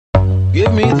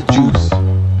Give me the juice.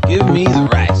 Give me the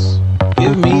rice.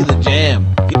 Give me the jam.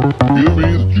 Give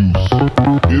me the juice.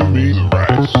 Give me the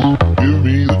rice. Give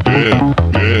me the jam.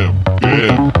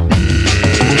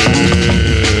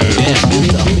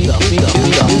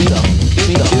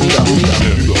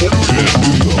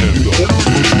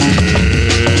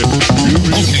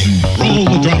 Roll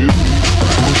the drum.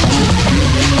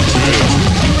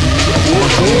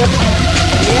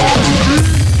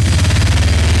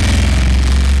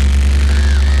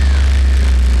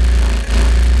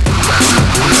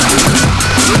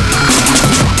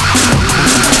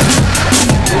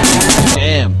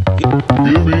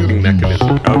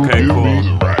 Mechanism. Okay,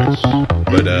 cool.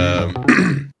 But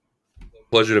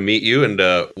pleasure to meet you, and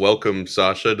welcome,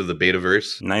 Sascha, to the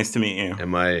Betaverse. Nice to meet you.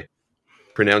 Am I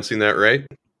pronouncing that right?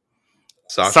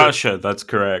 Sascha, that's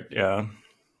correct, yeah.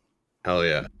 Hell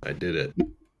yeah, I did it.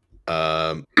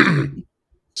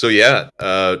 So yeah,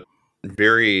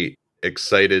 very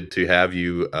excited to have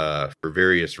you for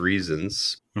various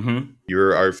reasons. Mm-hmm.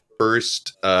 You're our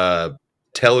first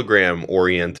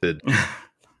Telegram-oriented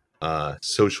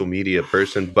social media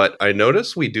person, but I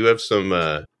noticed we do have some,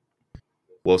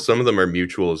 well, some of them are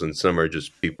mutuals and some are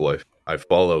just people I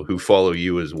follow who follow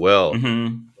you as well.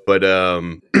 Mm-hmm. But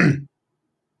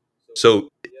so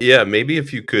yeah, maybe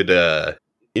if you could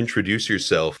introduce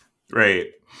yourself. Right.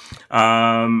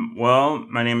 Well,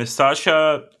 my name is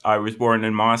Sascha. I was born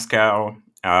in Moscow.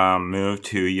 Moved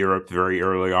to Europe very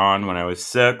early on when I was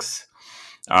 6.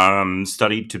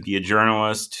 Studied to be a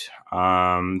journalist.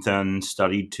 Then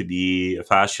studied to be a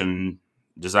fashion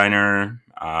designer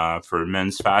for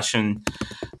men's fashion.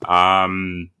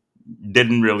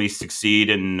 Didn't really succeed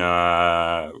in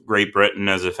Great Britain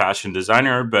as a fashion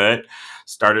designer, but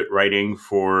started writing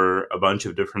for a bunch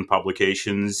of different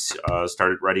publications.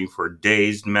 Started writing for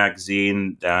Dazed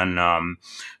magazine, then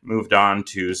moved on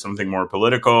to something more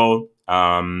political,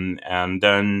 and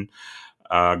then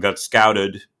got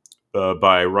scouted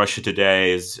by Russia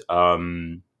Today's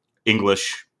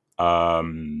English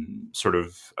sort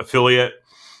of affiliate.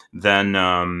 Then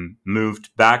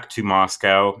moved back to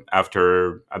Moscow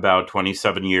after about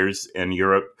 27 years in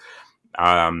Europe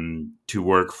to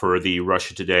work for the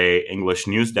Russia Today English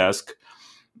news desk,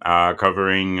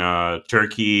 covering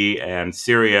Turkey and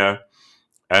Syria.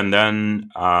 And then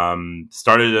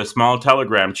started a small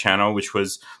Telegram channel, which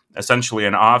was essentially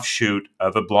an offshoot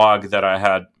of a blog that I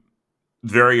had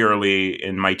very early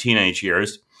in my teenage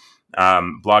years,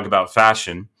 blog about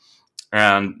fashion.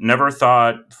 And never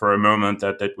thought for a moment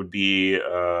that that would be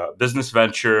a business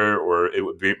venture or it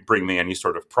would bring me any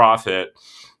sort of profit.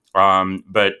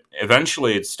 But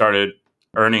eventually it started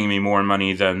earning me more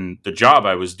money than the job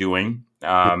I was doing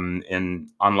in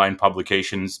online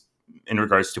publications in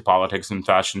regards to politics and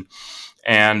fashion,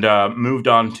 and moved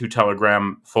on to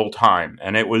Telegram full time.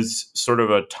 And it was sort of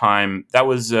a time that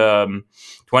was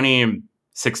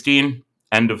 2016,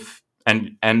 end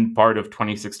part of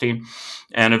 2016,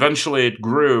 and eventually it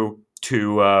grew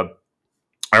to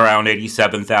around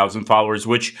 87,000 followers,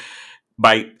 which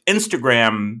by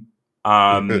Instagram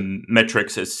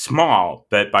metrics is small,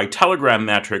 but by Telegram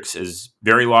metrics is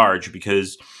very large,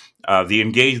 because the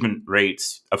engagement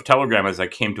rates of Telegram, as I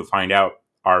came to find out,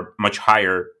 are much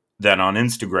higher than on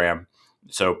Instagram.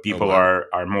 So people are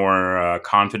more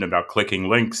confident about clicking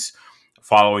links,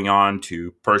 following on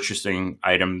to purchasing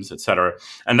items, etc.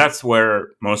 And that's where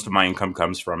most of my income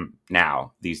comes from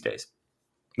now, these days.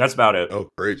 That's about it. Oh,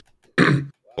 great.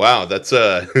 Wow, that's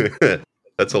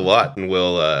that's a lot, and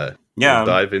we'll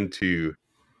dive into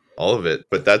all of it.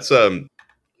 But that's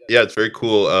it's very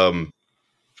cool.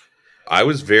 I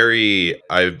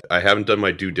haven't done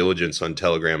my due diligence on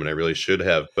Telegram, and I really should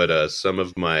have, but some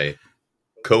of my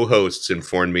co-hosts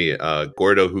informed me,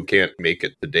 Gordo, who can't make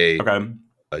it today,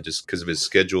 just because of his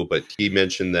schedule, but he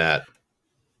mentioned that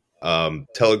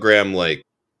Telegram, like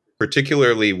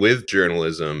particularly with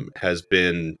journalism, has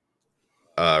been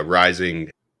rising,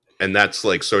 and that's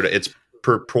like sort of, it's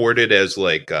purported as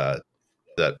like that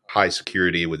high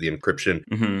security with the encryption,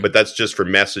 but that's just for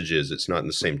messages. It's not in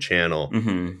the same channel,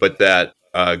 but that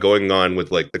going on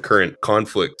with like the current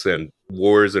conflicts and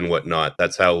wars and whatnot,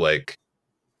 that's how like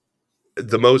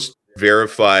the most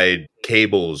verified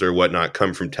cables or whatnot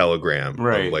come from Telegram,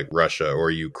 right? Of like Russia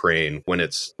or Ukraine, when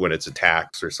it's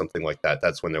attacks or something like that.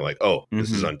 That's when they're like, oh,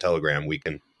 this is on Telegram, we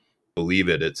can believe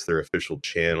it. It's their official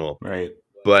channel, right?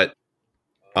 But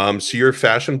so your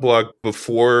fashion blog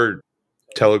before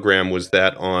Telegram, was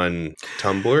that on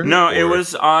Tumblr? No, it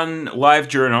was on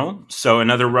LiveJournal, so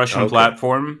another Russian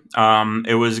platform.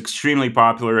 It was extremely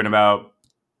popular in about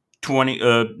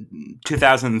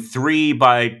 2003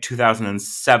 by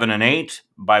 2007 and 8,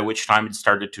 by which time it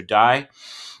started to die.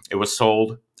 It was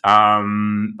sold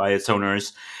by its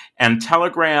owners, and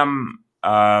Telegram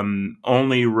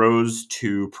only rose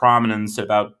to prominence at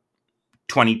about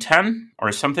 2010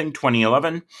 or something,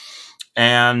 2011,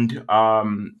 and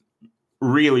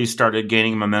really started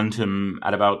gaining momentum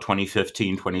at about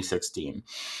 2015, 2016.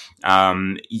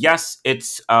 Yes,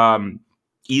 it's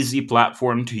easy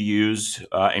platform to use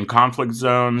in conflict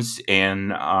zones, in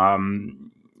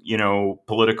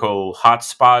political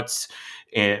hotspots,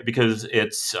 because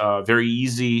it's very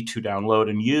easy to download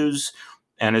and use,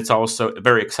 and it's also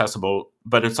very accessible.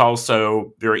 But it's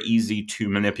also very easy to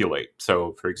manipulate.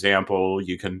 So, for example,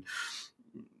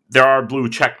 there are blue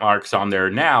check marks on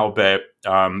there now, but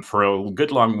for a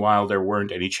good long while there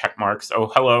weren't any check marks. Oh,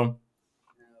 hello.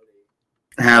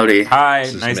 Howdy. Hi,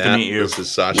 This is nice to Matt. meet you. This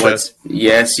is Sasha.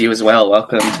 Yes, you as well.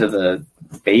 Welcome to the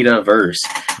beta verse,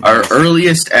 our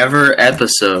earliest ever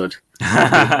episode.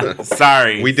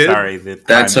 Sorry, We did- Sorry,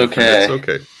 That's okay. That's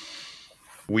okay.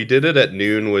 We did it at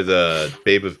noon with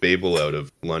Babe of Babel out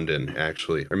of London,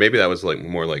 actually. Or maybe that was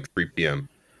more like 3 p.m.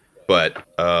 But,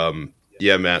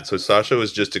 yeah, Matt, so Sasha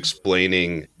was just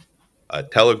explaining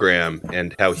Telegram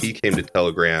and how he came to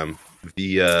Telegram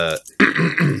via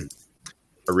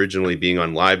originally being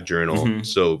on LiveJournal. Mhm.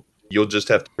 So you'll just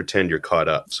have to pretend you're caught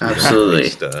up. So Absolutely. we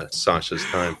don't waste Sasha's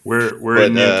time. We're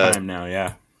in new time now,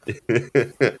 yeah.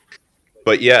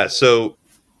 But yeah, so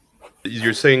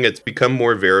you're saying it's become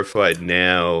more verified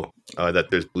now that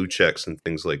there's blue checks and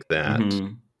things like that.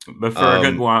 Mhm. But for a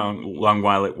good long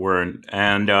while it weren't.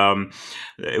 And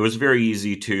it was very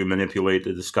easy to manipulate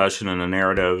the discussion and the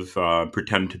narrative,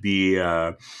 pretend to be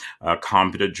a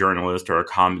competent journalist or a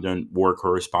competent war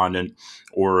correspondent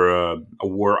or a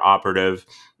war operative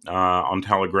on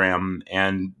Telegram.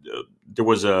 And there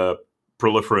was a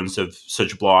proliferance of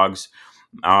such blogs.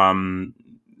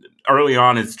 Early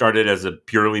on, it started as a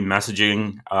purely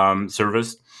messaging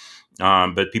service,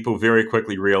 but people very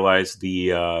quickly realized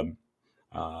the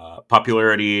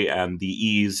popularity and the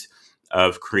ease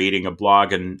of creating a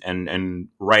blog and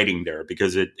writing there,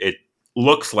 because it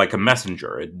looks like a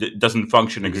messenger. It doesn't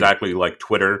function exactly like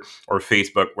Twitter or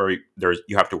Facebook, where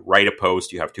you have to write a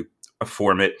post, you have to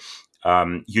form it.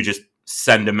 You just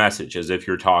send a message as if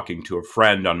you're talking to a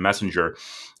friend on Messenger,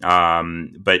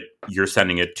 but you're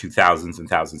sending it to thousands and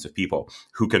thousands of people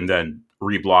who can then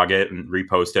reblog it and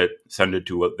repost it, send it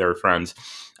to their friends.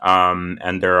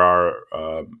 And there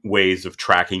are ways of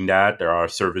tracking that. There are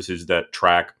services that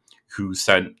track who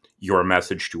sent your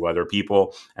message to other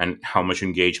people and how much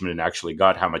engagement it actually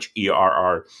got, how much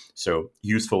ERR, so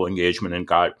useful engagement it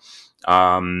got.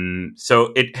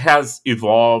 So it has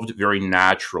evolved very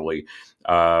naturally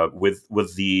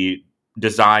with the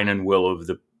design and will of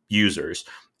the users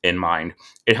in mind.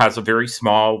 It has a very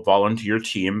small volunteer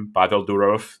team. Pavel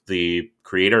Durov, the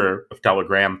creator of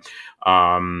Telegram,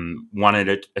 wanted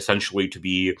it essentially to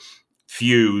be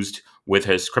fused with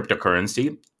his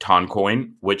cryptocurrency,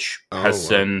 Toncoin, which has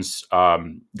since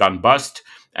gone bust,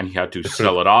 and he had to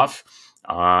sell it off,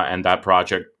 and that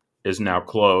project is now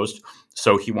closed.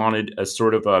 So he wanted a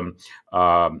sort of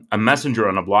a messenger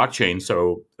on a blockchain,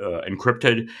 so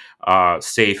encrypted,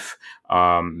 safe,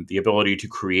 the ability to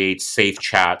create safe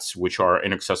chats, which are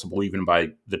inaccessible even by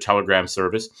the Telegram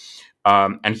service.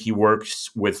 And he works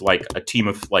with a team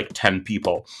of 10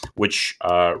 people, which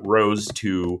rose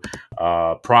to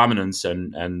prominence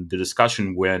and the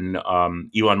discussion when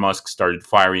Elon Musk started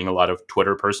firing a lot of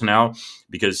Twitter personnel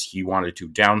because he wanted to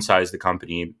downsize the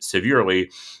company severely.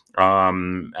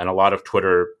 And a lot of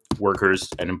Twitter workers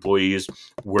and employees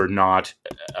were not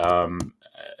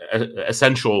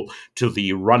essential to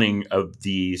the running of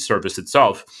the service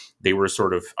itself. They were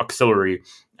sort of auxiliary.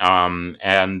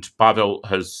 And Pavel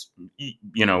has,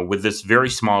 with this very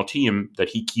small team that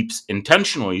he keeps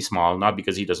intentionally small, not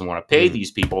because he doesn't want to pay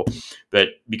these people, but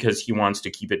because he wants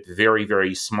to keep it very,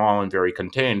 very small and very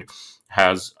contained,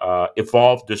 has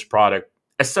evolved this product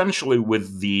essentially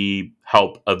with the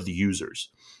help of the users.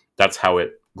 That's how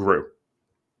it grew.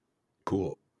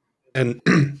 Cool. And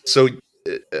so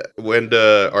when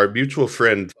our mutual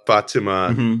friend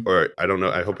Fatima, or I don't know,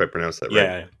 I hope I pronounced that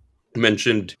right,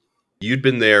 mentioned you'd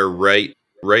been there right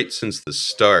since the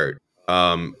start.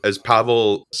 Is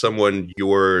Pavel someone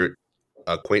you're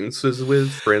acquaintances with,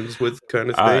 friends with,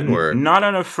 kind of thing, or not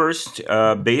on a first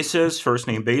name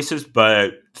basis,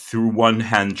 but through one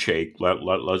handshake.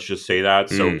 Let's just say that.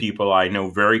 So people I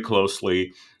know very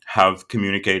closely have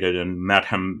communicated and met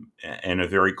him in a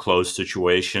very close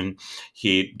situation.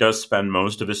 He does spend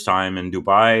most of his time in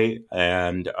Dubai,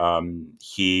 and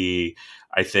he,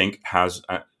 I think, has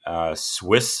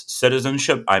Swiss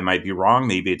citizenship. I might be wrong.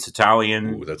 Maybe it's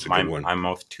Italian. Ooh, that's a good one. I'm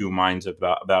of two minds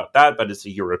about that, but it's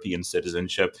a European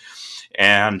citizenship.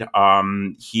 And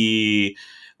he,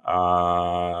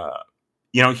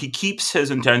 he keeps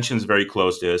his intentions very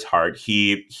close to his heart.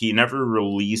 He never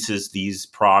releases these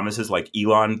promises like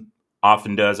Elon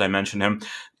often does. I mentioned him.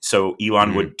 So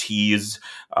Elon would tease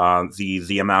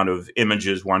the amount of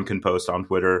images one can post on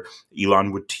Twitter.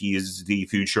 Elon would tease the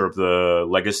future of the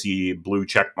legacy blue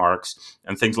check marks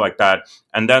and things like that.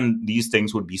 And then these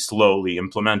things would be slowly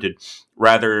implemented.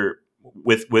 Rather,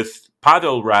 with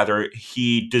Pavel,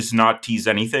 he does not tease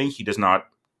anything. He does not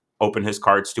open his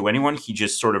cards to anyone. He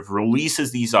just sort of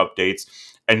releases these updates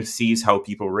and sees how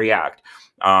people react.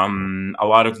 A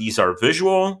lot of these are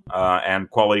visual and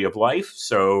quality of life.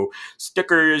 So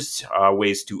stickers,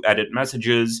 ways to edit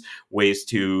messages, ways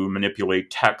to manipulate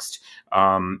text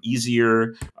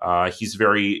easier. He's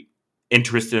very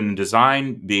interested in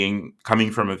design,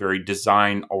 coming from a very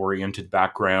design-oriented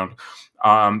background.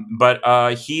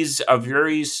 But he's a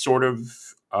very sort of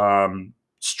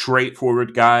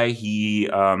straightforward guy.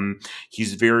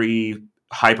 He's very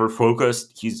hyper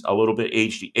focused. He's a little bit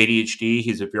ADHD.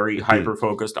 He's a very hyper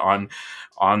focused on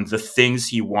the things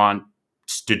he wants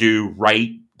to do right,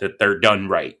 that they're done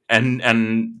right,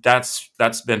 and that's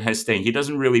been his thing. He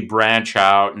doesn't really branch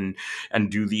out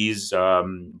and do these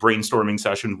brainstorming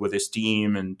sessions with his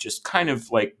team, and just kind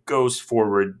of like goes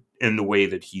forward in the way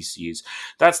that he sees.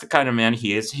 That's the kind of man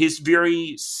he is. He's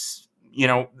very,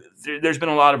 there's been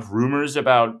a lot of rumors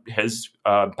about his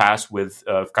past with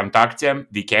Vkontakte,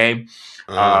 VK.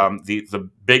 The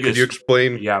biggest. Could you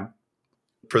explain? Yeah.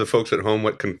 For the folks at home,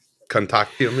 what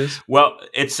Kontaktium is? Well,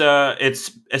 it's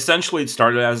essentially, it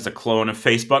started as a clone of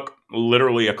Facebook,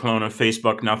 literally a clone of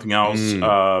Facebook, nothing else.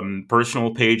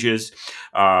 Personal pages,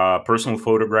 personal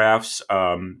photographs,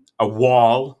 a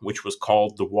wall, which was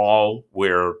called the wall,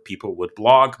 where people would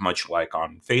blog, much like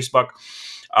on Facebook.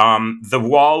 The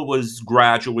wall was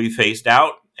gradually phased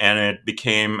out, and it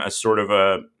became a sort of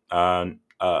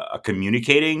a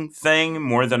communicating thing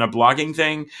more than a blogging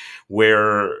thing,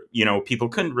 where people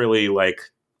couldn't really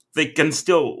they can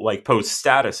still post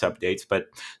status updates, but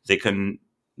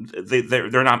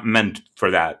they're not meant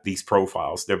for that. These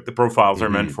profiles, the profiles are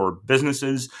meant for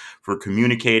businesses, for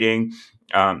communicating,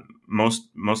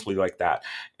 mostly like that.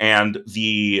 And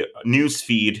the news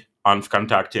feed on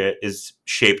Vkontakte is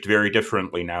shaped very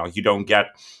differently now. You don't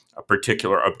get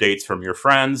particular updates from your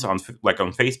friends on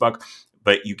Facebook,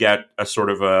 but you get a sort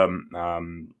of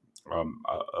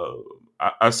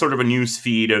a sort of a news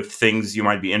feed of things you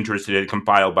might be interested in,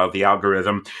 compiled by the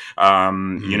algorithm.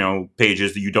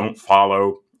 Pages that you don't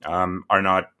follow are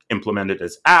not implemented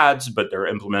as ads, but they're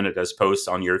implemented as posts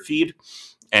on your feed.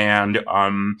 And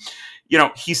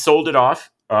he sold it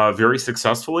off very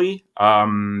successfully,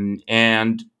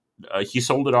 and he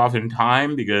sold it off in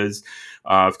time because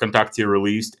Vkontakte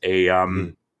released a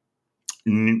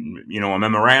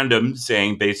memorandum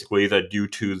saying basically that due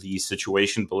to the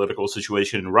political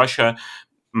situation in Russia,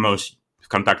 most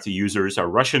Vkontakte users are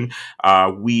Russian.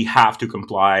 We have to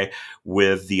comply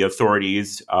with the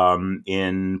authorities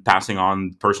in passing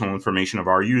on personal information of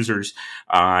our users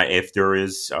if there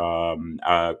is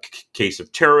a case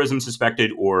of terrorism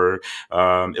suspected or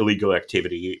illegal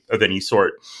activity of any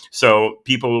sort. So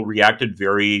people reacted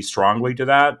very strongly to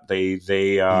that. They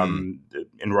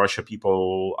in Russia,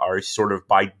 people are sort of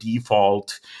by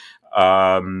default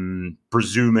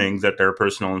presuming that their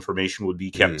personal information would be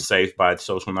kept safe by the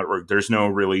social network. There's no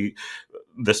really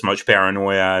this much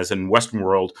paranoia as in Western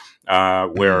world,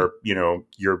 where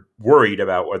you're worried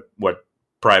about what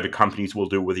private companies will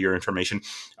do with your information.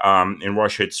 In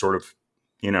Russia, it's sort of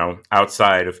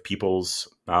outside of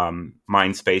people's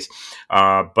mind space.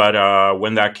 But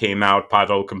when that came out,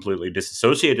 Pavel completely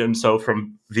disassociated himself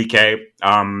from VK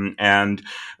and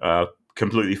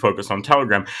completely focused on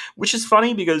Telegram, which is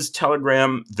funny because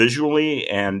Telegram visually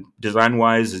and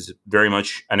design-wise is very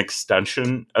much an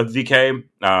extension of VK.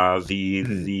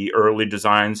 The early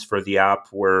designs for the app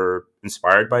were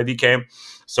inspired by VK,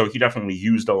 so he definitely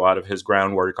used a lot of his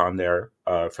groundwork on there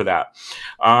for that.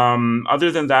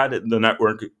 Other than that, the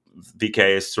network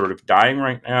VK is sort of dying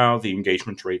right now. The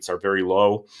engagement rates are very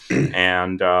low,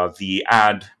 and the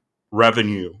ad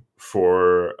revenue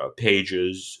for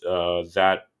pages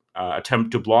that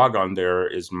attempt to blog on there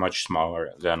is much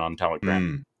smaller than on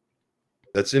Telegram.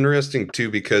 That's interesting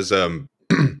too, because I'm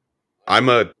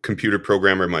a computer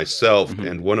programmer myself,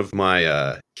 and one of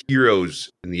my heroes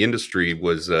in the industry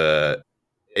was at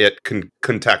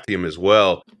Kontaktium as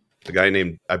well. A guy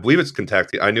named, I believe it's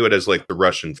Kontaktium. I knew it as like the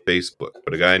Russian Facebook,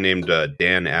 but a guy named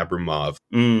Dan Abramov.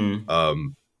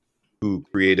 who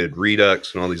created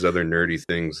Redux and all these other nerdy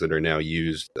things that are now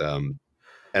used.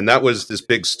 And that was this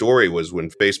big story, was when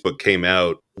Facebook came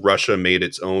out, Russia made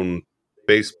its own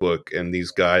Facebook, and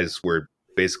these guys were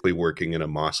basically working in a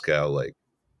Moscow, like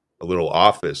a little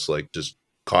office, like just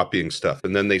copying stuff.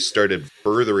 And then they started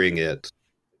furthering it,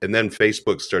 and then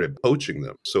Facebook started poaching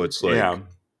them. So it's like Yeah.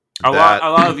 A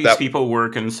lot of these people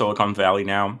work in Silicon Valley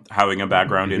now, having a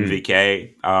background in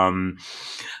VK.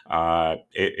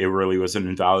 It really was an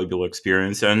invaluable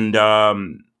experience. And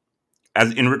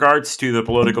as in regards to the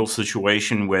political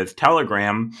situation with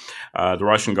Telegram, the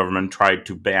Russian government tried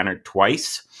to ban it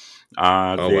twice.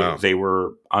 They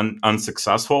were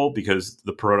unsuccessful because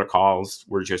the protocols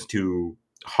were just too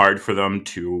hard for them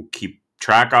to keep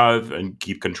track of and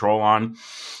keep control on.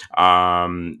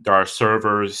 There are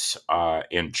servers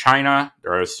in China,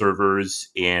 there are servers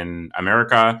in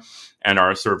America, and there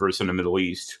are servers in the Middle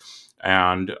East.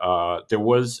 And there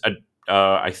was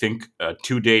I think a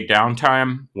 2-day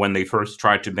downtime when they first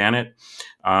tried to ban it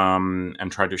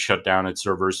and tried to shut down its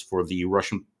servers for the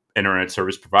Russian internet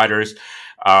service providers.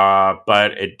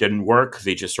 But it didn't work.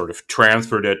 They just sort of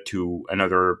transferred it to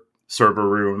another server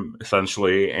room,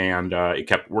 essentially, and it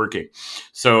kept working.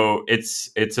 So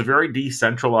it's a very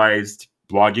decentralized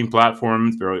blogging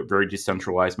platform, very, very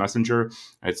decentralized messenger.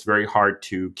 It's very hard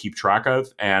to keep track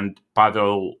of. And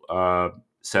Pavel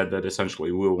said that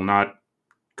essentially we will not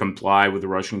comply with the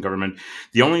Russian government.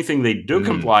 The only thing they do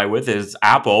comply with is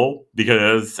Apple,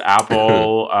 because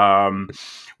Apple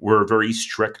were very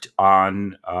strict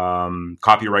on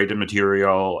copyrighted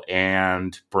material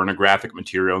and pornographic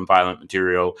material and violent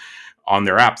material on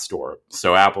their app store.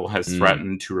 So Apple has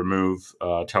threatened to remove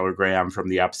Telegram from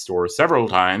the app store several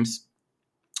times,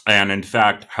 and in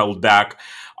fact held back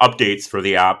updates for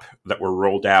the app that were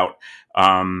rolled out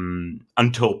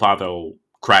until Pavel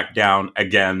cracked down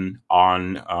again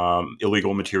on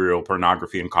illegal material,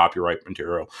 pornography, and copyright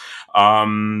material,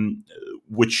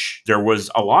 which there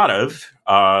was a lot of.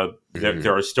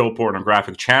 There are still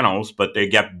pornographic channels, but they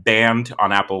get banned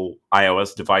on Apple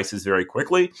iOS devices very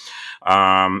quickly.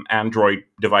 Android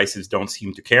devices don't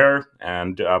seem to care,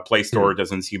 and Play Store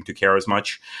doesn't seem to care as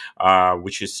much,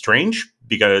 which is strange,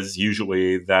 because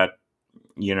usually that,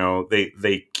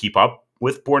 they keep up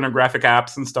with pornographic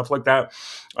apps and stuff like that.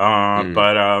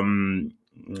 But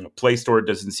Play Store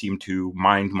doesn't seem to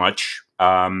mind much.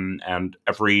 And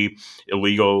every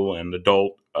illegal and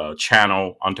adult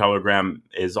channel on Telegram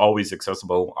is always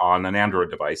accessible on an Android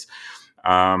device.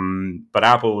 But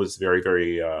Apple is very,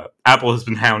 very... Apple has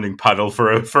been hounding Pavel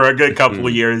for a good couple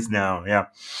of years now, yeah.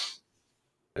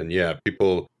 And yeah,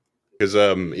 people... Because,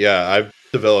 I've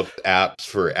developed apps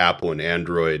for Apple and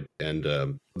Android,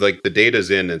 and like the data's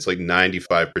in, it's like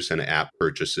 95% of app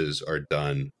purchases are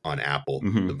done on Apple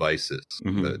devices.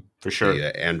 But for sure.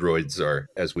 The Androids are,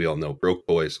 as we all know, broke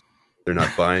boys. They're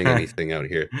not buying anything out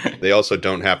here. They also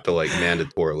don't have to like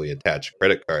mandatorily attach a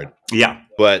credit card. Yeah.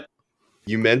 But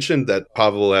you mentioned that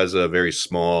Pavel has a very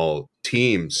small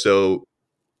team. So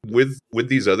with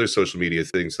these other social media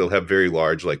things, they'll have very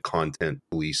large like content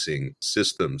policing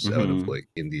systems out of like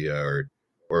India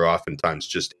or oftentimes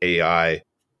just AI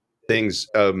things.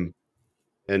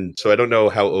 And so I don't know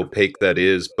how opaque that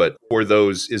is, but for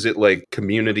those, is it like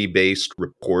community-based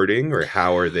reporting, or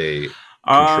how are they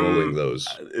controlling those?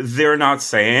 They're not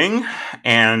saying,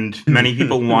 and many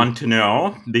people want to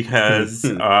know, because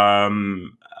a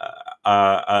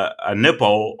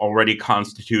nipple already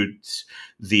constitutes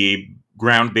the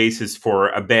ground basis for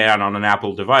a ban on an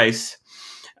Apple device.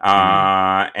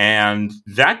 And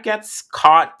that gets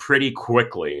caught pretty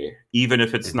quickly, even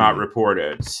if it's not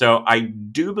reported. So I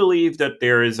do believe that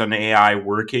there is an AI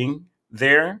working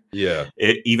there. Yeah.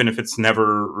 Even if it's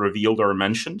never revealed or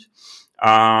mentioned.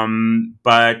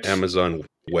 But Amazon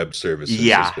Web Services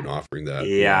has been offering that.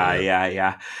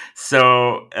 Yeah.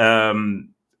 So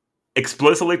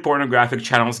explicitly pornographic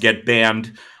channels get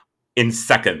banned in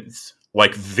seconds,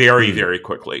 like very, very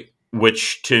quickly,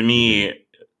 which to me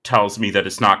tells me that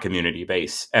it's not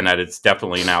community-based and that it's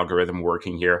definitely an algorithm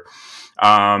working here.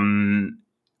 Unbanning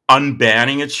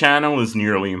a channel is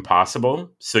nearly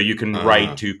impossible. So you can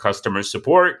write to customer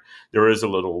support. There is a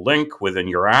little link within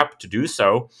your app to do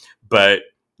so, but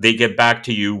they get back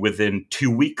to you within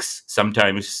 2 weeks,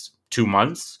 sometimes 2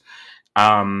 months,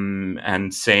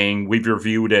 and saying, we've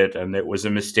reviewed it and it was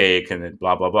a mistake and it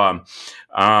blah, blah, blah.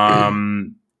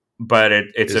 But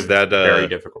it's a very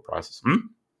difficult process.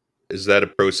 Is that a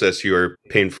process you are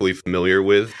painfully familiar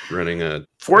with, running a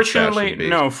Fortunately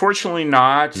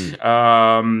not.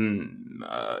 I've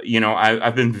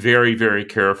been very, very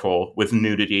careful with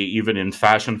nudity, even in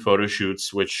fashion photo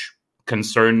shoots, which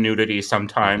concern nudity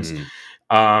sometimes.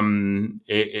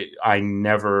 I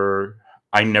never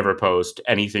post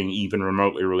anything even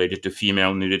remotely related to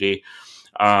female nudity,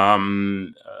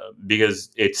 because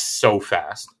it's so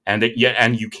fast, and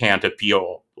you can't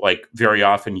appeal. Like, very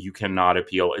often you cannot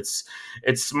appeal.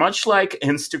 It's much like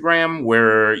Instagram,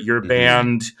 where you're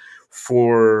banned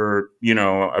for,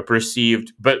 a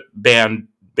perceived, but banned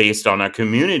based on a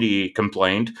community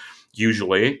complaint.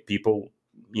 Usually people,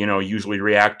 usually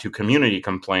react to community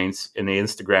complaints in the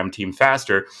Instagram team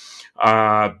faster.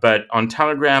 But on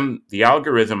Telegram, the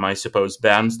algorithm, I suppose,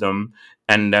 bans them,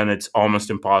 and then it's almost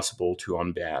impossible to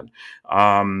unban.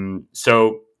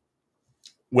 So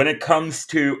when it comes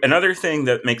to another thing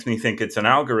that makes me think it's an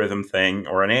algorithm thing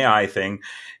or an AI thing,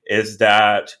 is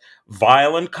that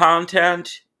violent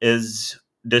content is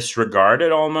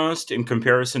disregarded almost in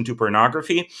comparison to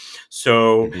pornography.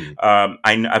 So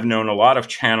I've known a lot of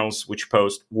channels which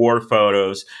post war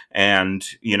photos and,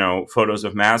 photos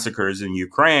of massacres in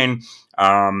Ukraine,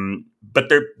 but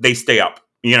they stay up.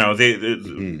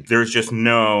 There's just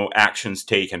no actions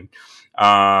taken.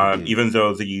 Even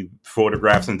though the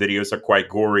photographs and videos are quite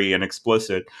gory and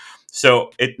explicit. So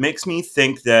it makes me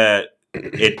think that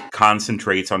it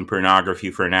concentrates on pornography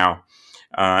for now.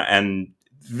 And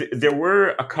there were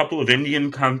a couple of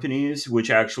Indian companies which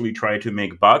actually try to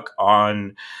make buck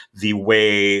on the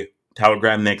way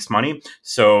Telegram makes money.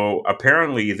 So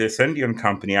apparently this Indian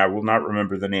company, I will not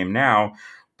remember the name now,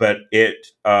 but it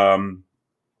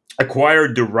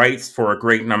acquired the rights for a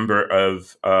great number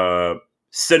of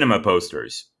cinema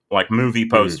posters, like movie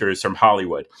posters from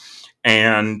Hollywood.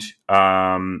 And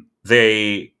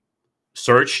they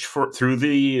searched through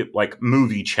the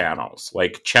movie channels,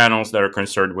 like channels that are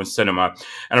concerned with cinema.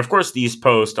 And of course, these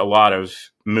post a lot of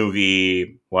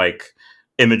movie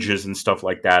images and stuff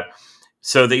like that.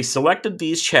 So they selected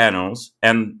these channels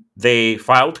and they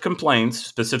filed complaints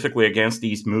specifically against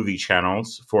these movie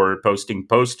channels for posting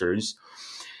posters.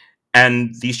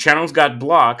 And these channels got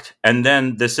blocked. And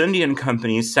then this Indian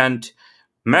company sent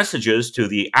messages to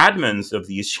the admins of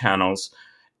these channels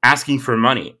asking for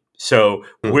money. So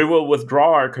we will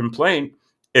withdraw our complaint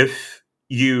if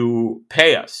you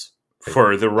pay us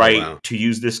for the right to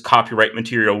use this copyright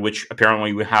material, which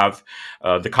apparently we have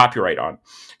the copyright on.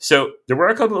 So there were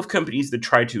a couple of companies that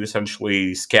tried to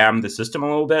essentially scam the system a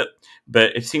little bit,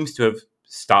 but it seems to have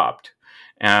stopped.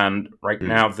 And right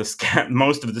now,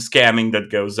 most of the scamming that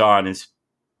goes on is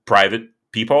private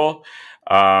people.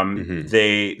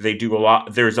 They do a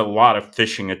lot. There's a lot of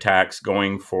phishing attacks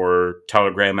going for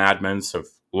Telegram admins of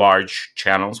large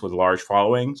channels with large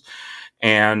followings.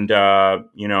 And,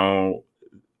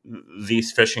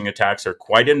 these phishing attacks are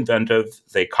quite inventive.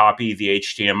 They copy the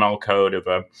HTML code of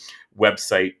a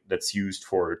website that's used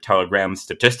for Telegram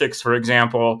statistics, for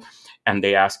example, and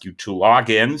they ask you to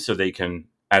log in so they can,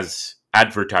 as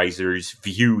advertisers,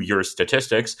 view your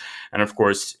statistics. And of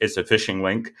course, it's a phishing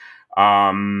link.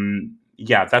 That's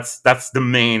the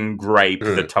main gripe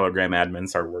that Telegram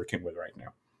admins are working with right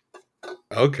now.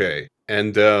 Okay.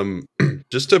 And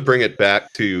just to bring it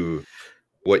back to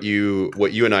what you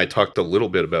and I talked a little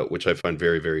bit about, which I find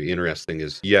very, very interesting,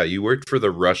 is you worked for the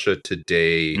Russia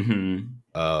Today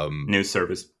news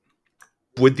service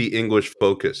with the English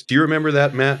focus. Do you remember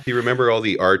that, Matt? Do you remember all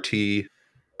the RT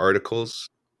articles,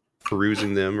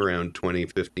 perusing them around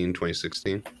 2015,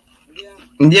 2016?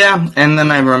 Yeah, and then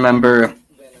I remember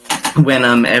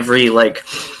when every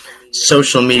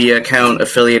social media account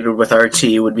affiliated with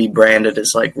RT would be branded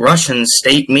as Russian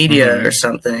state media or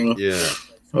something. Yeah.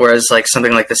 Whereas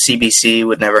something like the CBC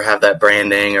would never have that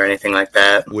branding or anything like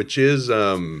that. Which is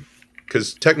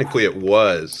because technically it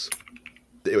was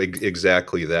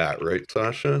exactly that, right,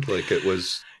 Sasha? It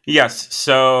was. Yes.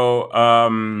 So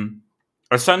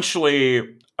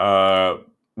essentially,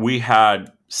 we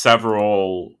had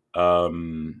several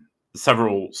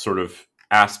sort of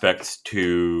aspects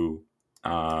to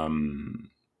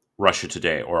Russia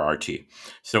Today, or RT.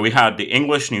 So we had the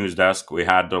English news desk, we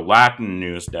had the Latin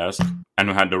news desk, and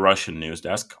we had the Russian news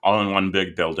desk, all in one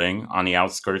big building on the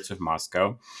outskirts of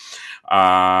Moscow.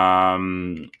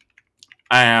 And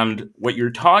what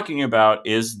you're talking about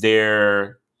is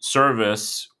their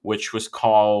service, which was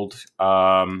called,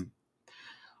 I'm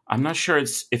not sure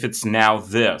if it's Now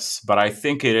This, but I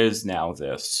think it is Now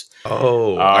This.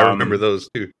 Oh, I remember those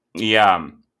too. Yeah.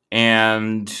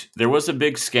 And there was a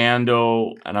big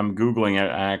scandal, and I'm Googling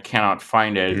it, and I cannot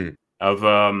find it, of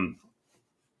an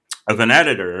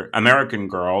editor, American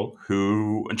girl,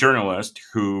 a journalist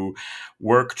who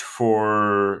worked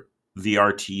for the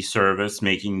RT service,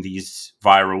 making these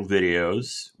viral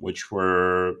videos, which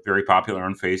were very popular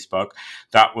on Facebook.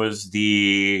 That was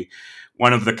the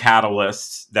one of the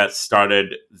catalysts that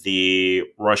started the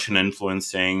Russian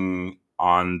influencing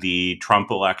on the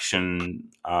Trump election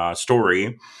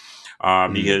story.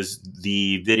 Because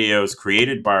the videos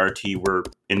created by RT were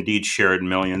indeed shared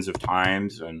millions of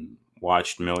times and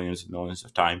watched millions and millions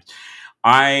of times.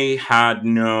 I had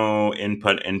no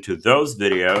input into those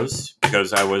videos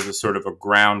because I was a sort of a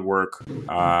groundwork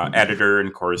editor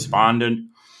and correspondent.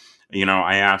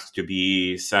 I asked to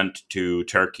be sent to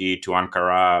Turkey, to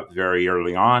Ankara very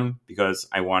early on because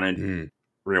I wanted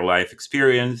real life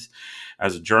experience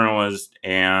as a journalist.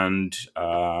 And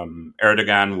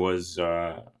Erdogan was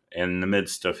in the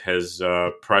midst of his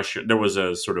pressure. There was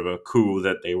a sort of a coup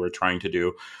that they were trying to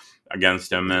do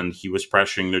against him, and he was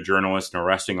pressuring the journalists and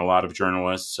arresting a lot of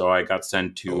journalists. So I got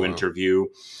sent to interview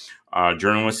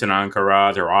journalists in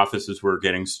Ankara. Their offices were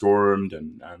getting stormed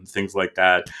and things like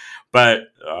that. But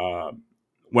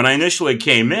when I initially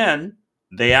came in,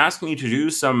 they asked me to do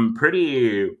some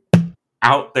pretty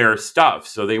out there stuff.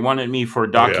 So they wanted me for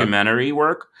documentary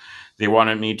work. They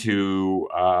wanted me to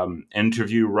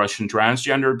interview Russian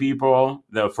transgender people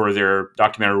for their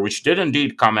documentary, which did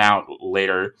indeed come out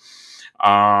later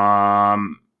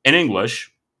in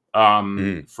English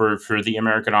for the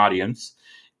American audience.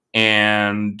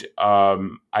 And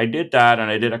I did that,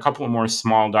 and I did a couple of more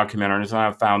small documentaries, and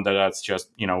I found that that's just,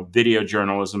 video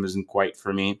journalism isn't quite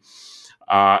for me.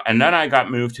 And then I got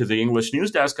moved to the English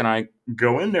news desk, and I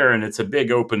go in there, and it's a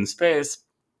big open space,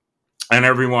 and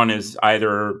everyone is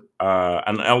either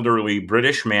an elderly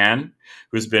British man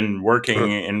who's been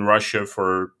working in Russia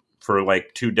for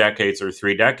like 2 decades or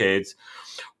 3 decades,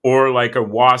 or like a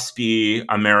waspy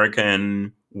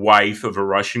American wife of a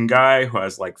Russian guy who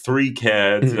has like 3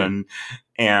 kids and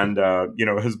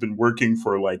has been working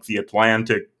for like the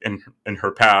Atlantic in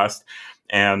her past,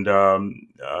 and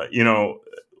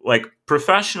like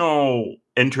professional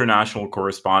international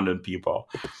correspondent people,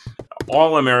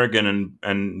 all American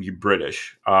and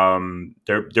British.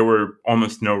 There were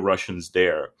almost no Russians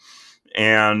there.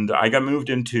 And I got moved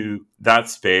into that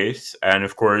space. And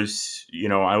of course,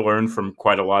 I learned from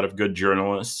quite a lot of good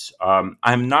journalists.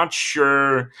 I'm not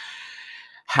sure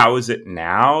how is it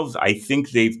now. I think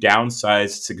they've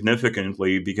downsized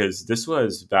significantly because this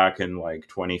was back in like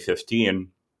 2015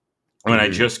 when I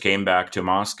just came back to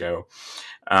Moscow.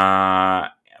 And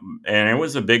it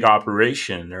was a big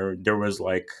operation. There was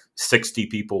like 60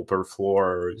 people per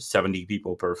floor, or 70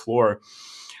 people per floor.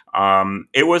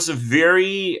 It was a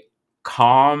very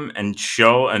calm and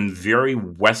chill and very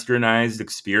westernized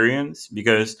experience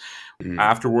because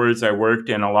afterwards I worked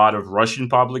in a lot of Russian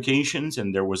publications,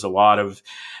 and there was a lot of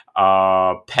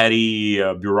petty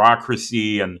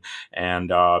bureaucracy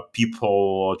and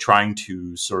people trying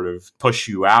to sort of push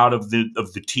you out of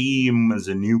the team as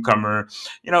a newcomer.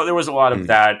 There was a lot of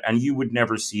that, and you would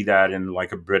never see that in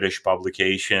like a British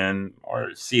publication,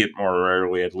 or see it more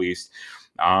rarely at least.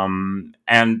 And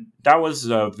that was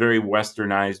a very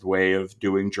westernized way of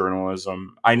doing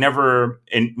journalism. I never,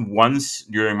 once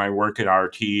during my work at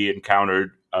RT,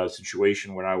 encountered a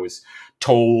situation when I was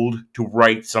told to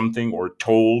write something or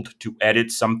told to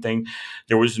edit something.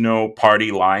 There was no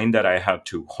party line that I had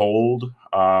to hold,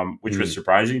 which was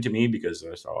surprising to me because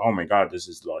I thought, oh my God, this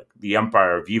is like the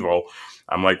empire of evil.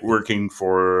 I'm like working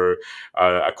for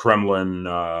a Kremlin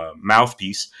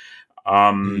mouthpiece.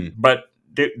 But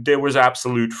there was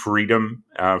absolute freedom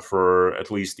for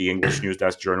at least the English news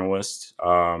desk journalists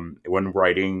when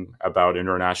writing about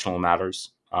international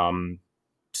matters. And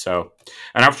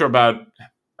after about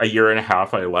a year and a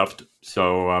half, I left.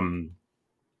 So,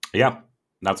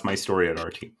 that's my story at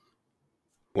RT.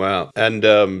 Wow.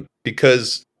 And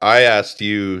because I asked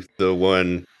you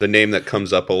the name that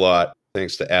comes up a lot,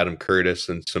 thanks to Adam Curtis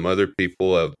and some other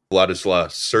people, of Vladislav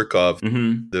Surkov,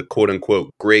 the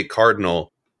quote-unquote Grey Cardinal,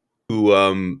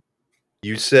 who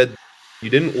you said you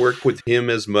didn't work with him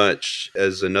as much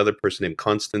as another person named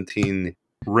Konstantin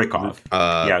Rykov.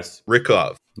 Yes.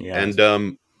 Rykov. Yes.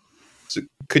 And so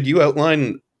could you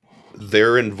outline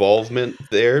their involvement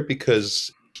there?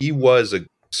 Because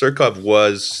Surkov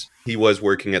was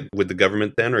working with the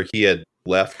government then, or he had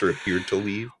left or appeared to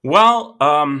leave? Well,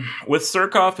 with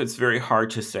Surkov, it's very hard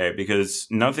to say because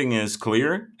nothing is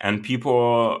clear, and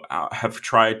people have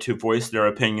tried to voice their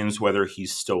opinions whether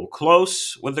he's still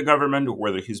close with the government or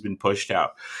whether he's been pushed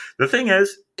out. The thing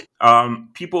is,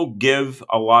 people give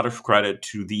a lot of credit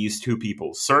to these two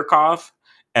people, Surkov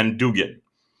and Dugin.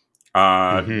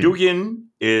 Dugin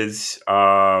is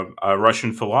a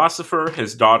Russian philosopher.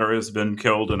 His daughter has been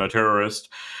killed in a terrorist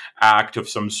act of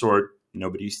some sort.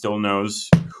 Nobody still knows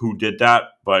who did that,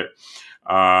 but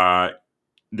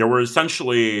there were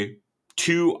essentially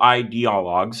two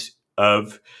ideologues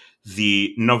of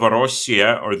the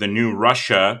Novorossiya, or the New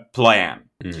Russia plan.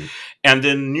 Mhm. And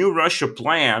the New Russia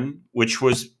plan, which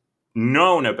was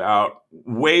known about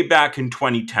way back in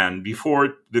 2010,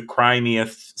 before the Crimea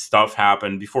stuff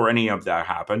happened, before any of that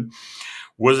happened,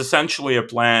 was essentially a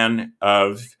plan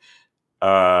of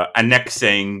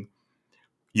annexing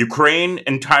Ukraine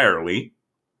entirely,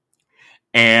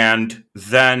 and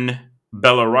then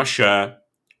Belarusia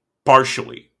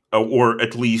partially, or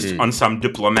at least on some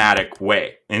diplomatic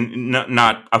way, and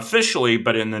not officially,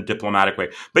 but in a diplomatic way.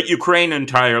 But Ukraine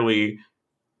entirely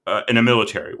in a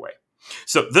military way.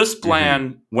 So this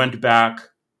plan went back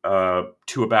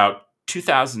to about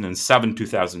 2007,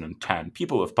 2010.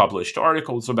 People have published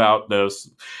articles about this,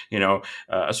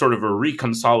 sort of a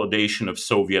reconsolidation of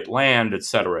Soviet land, et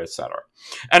cetera, et cetera.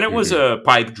 And it was a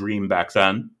pipe dream back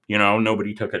then.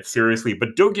 Nobody took it seriously.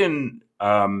 But Dugin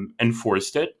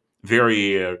enforced it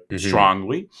very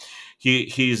strongly.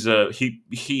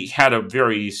 He had a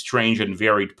very strange and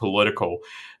varied political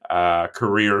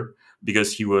career,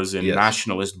 because he was a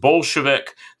nationalist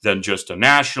Bolshevik, then just a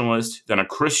nationalist, then a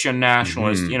Christian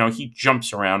nationalist. He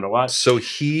jumps around a lot. So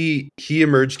he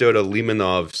emerged out of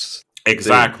Limanov's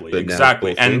exactly.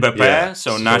 NBP,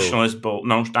 so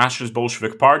Nationalist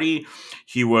Bolshevik Party.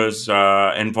 He was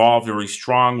involved very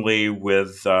strongly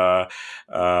with the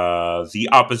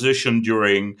opposition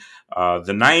during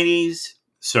the 90s.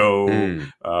 So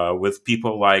with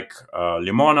people like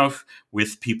Limonov,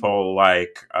 with people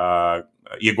like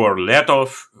Yegor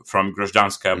Letov from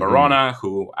Гражданская оборона,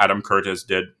 who Adam Curtis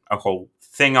did a whole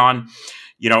thing on.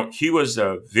 He was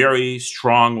a very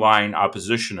strong line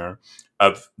oppositioner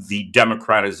of the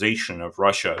democratization of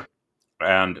Russia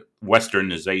and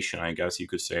westernization, I guess you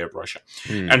could say, of Russia.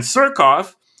 And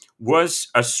Surkov was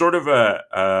a sort of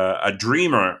a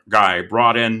dreamer guy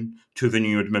brought in to the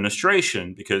new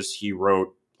administration, because he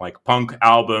wrote like punk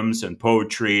albums and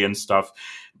poetry and stuff.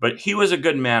 But he was a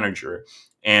good manager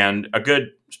and a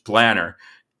good planner.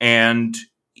 And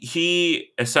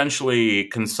he essentially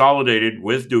consolidated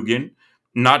with Dugin,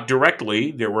 not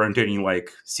directly. There weren't any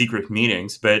like secret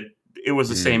meetings, but it was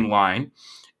the same line.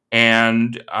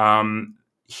 And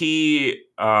he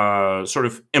sort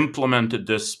of implemented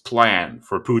this plan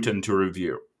for Putin to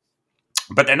review.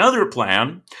 But another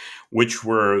plan, which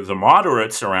were the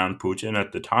moderates around Putin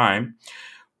at the time,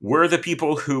 were the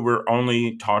people who were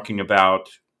only talking about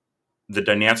the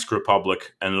Donetsk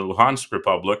Republic and the Luhansk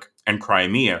Republic and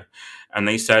Crimea. And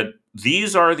they said,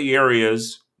 these are the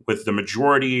areas with the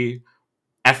majority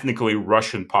ethnically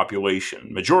Russian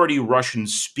population, majority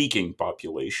Russian-speaking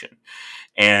population.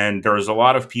 And there's a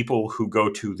lot of people who go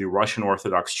to the Russian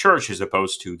Orthodox Church as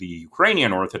opposed to the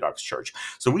Ukrainian Orthodox Church.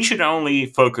 So we should only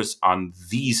focus on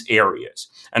these areas.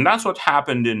 And that's what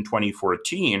happened in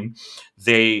 2014.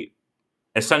 They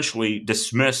essentially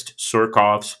dismissed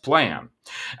Surkov's plan.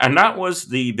 And that was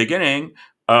the beginning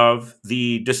of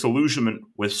the disillusionment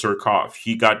with Surkov.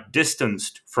 He got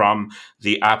distanced from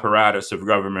the apparatus of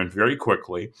government very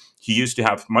quickly. He used to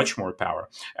have much more power.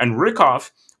 And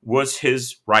Rykov was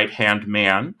his right-hand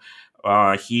man.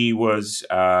 He was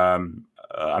a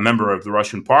member of the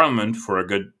Russian parliament for a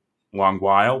good long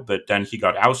while, but then he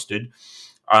got ousted.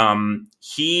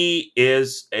 He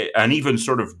is an even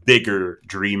sort of bigger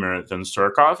dreamer than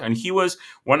Surkov, and he was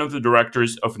one of the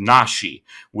directors of Nashi,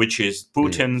 which is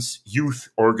Putin's youth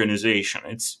organization.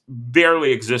 It's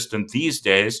barely existent these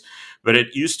days, but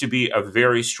it used to be a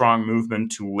very strong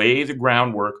movement to lay the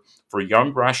groundwork for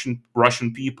young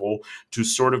Russian people to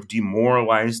sort of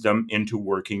demoralize them into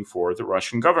working for the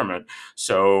Russian government.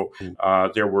 So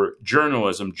there were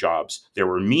journalism jobs, there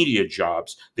were media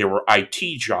jobs, there were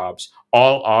IT jobs,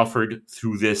 all offered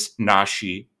through this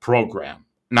Nashi program.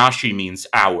 Nashi means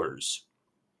ours,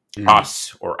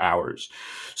 us or ours.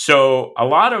 So a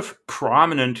lot of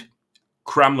prominent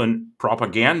Kremlin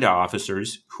propaganda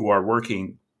officers who are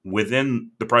working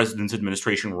within the president's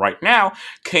administration right now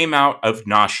came out of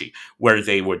Nashi, where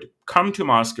they would come to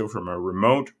Moscow from a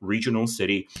remote regional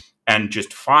city and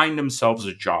just find themselves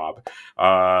a job.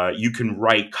 You can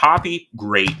write copy,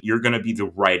 great. You're going to be the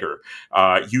writer.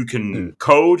 You can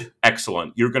code,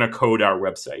 excellent. You're going to code our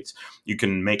websites. You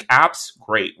can make apps,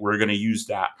 great. We're going to use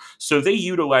that. So they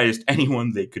utilized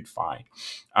anyone they could find.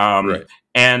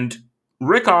 And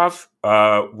Rykov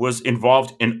was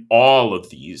involved in all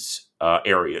of these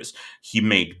areas. He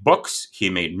made books,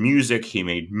 he made music, he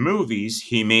made movies,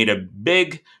 he made a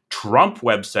big Trump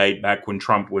website back when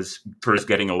Trump was first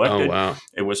getting elected. Oh, wow.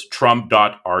 It was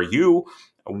trump.ru,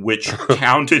 which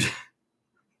counted.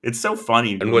 It's so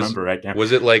funny to remember right now.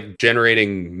 Was it like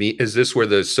generating Is this where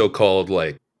the so-called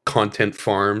like content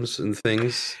farms and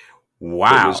things? it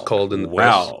was Wow. called in the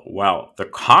press. Well. The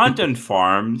content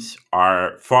farms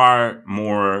are far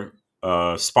more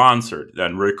sponsored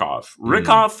than Rickoff.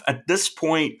 Rickoff, at this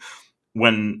point,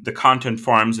 when the content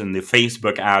farms and the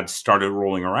Facebook ads started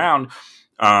rolling around,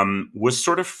 was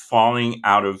sort of falling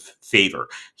out of favor.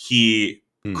 He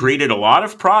created a lot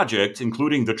of projects,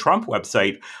 including the Trump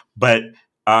website, but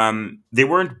they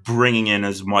weren't bringing in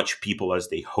as much people as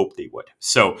they hoped they would.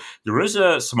 So there is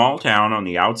a small town on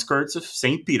the outskirts of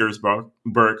St.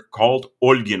 Petersburg called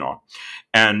Olgino,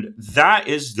 and that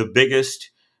is the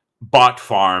biggest bot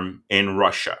farm in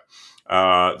Russia.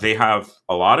 They have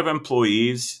a lot of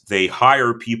employees. They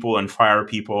hire people and fire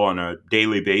people on a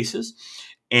daily basis,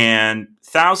 and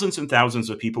thousands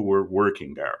of people were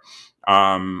working there.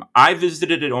 I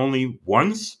visited it only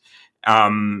once,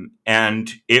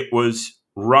 and it was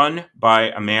run by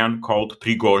a man called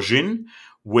Prigozhin,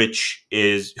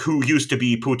 who used to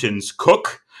be Putin's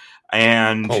cook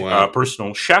and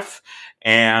personal chef,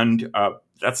 and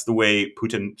that's the way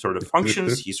Putin sort of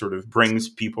functions. He sort of brings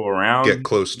people around, get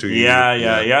close to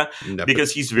you,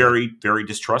 because he's very, very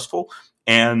distrustful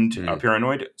and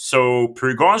paranoid. So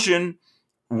Prigozhin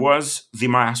was the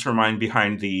mastermind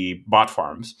behind the bot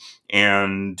farms,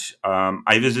 and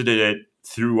I visited it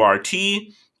through RT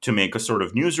to make a sort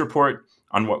of news report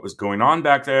on what was going on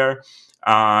back there.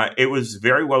 It was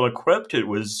very well equipped. It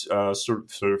was sort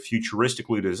of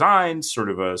futuristically designed, sort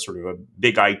of a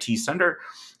big IT center,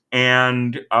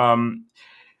 and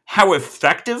how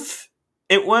effective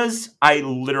it was, I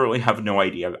literally have no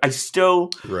idea. I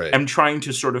still am trying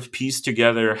to sort of piece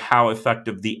together how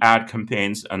effective the ad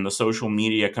campaigns and the social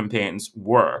media campaigns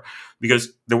were,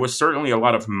 because there was certainly a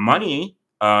lot of money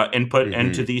input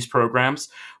into these programs,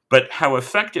 but how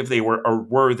effective they were, or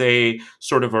were they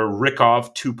sort of a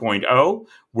Rickoff 2.0,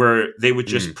 where they would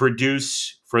just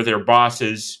produce for their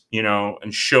bosses,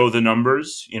 and show the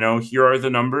numbers, here are the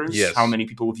numbers, how many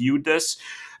people viewed this,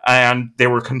 and they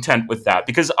were content with that,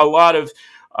 because a lot of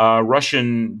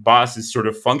Russian bosses sort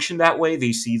of function that way.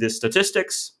 They see the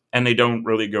statistics and they don't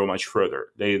really go much further.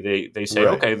 They say,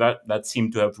 okay, that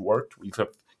seemed to have worked. We've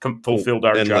fulfilled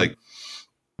our job. Like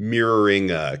mirroring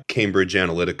Cambridge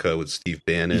Analytica with Steve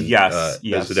Bannon, as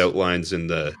it outlines in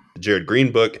the Jared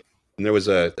Green book. And there was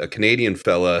a Canadian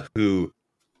fella who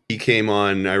he came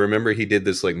on. I remember he did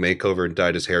this like makeover and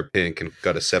dyed his hair pink and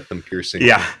got a septum piercing,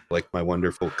 like my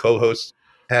wonderful co-host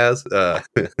has.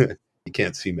 You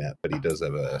can't see Matt, but he does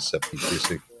have a septum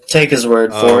piercing. Take his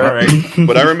word for it. Right.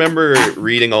 But I remember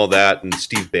reading all that and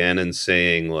Steve Bannon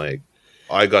saying, like,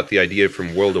 I got the idea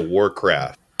from World of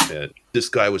Warcraft. And this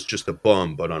guy was just a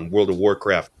bum, but on World of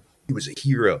Warcraft, he was a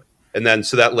hero. And then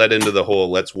so that led into the whole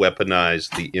let's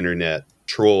weaponize the internet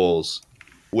trolls,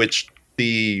 which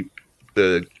the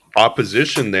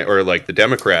opposition there, or like the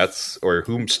Democrats or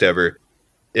whomstever,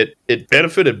 it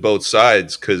benefited both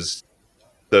sides, because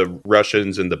the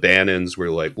Russians and the Bannons were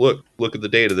like, look at the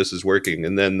data, this is working.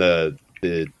 And then the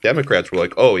Democrats were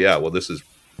like, oh yeah, well, this is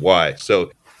why.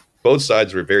 So both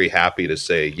sides were very happy to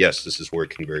say, yes, this is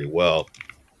working very well.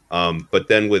 But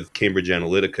then with Cambridge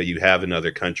Analytica, you have in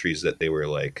other countries that they were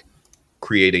like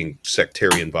creating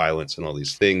sectarian violence and all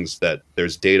these things, that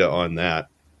there's data on that.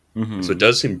 So it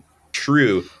does seem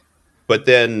true. But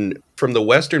then from the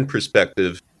Western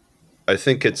perspective, I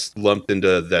think it's lumped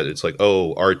into that. It's like,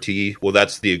 oh, RT. Well,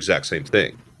 that's the exact same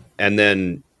thing. And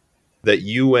then that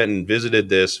you went and visited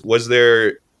this, was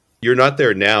there, you're not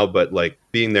there now, but like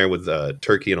being there with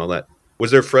Turkey and all that,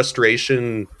 was there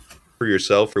frustration for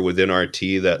yourself or within RT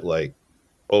that like,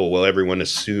 oh, well, everyone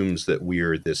assumes that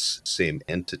we're this same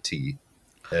entity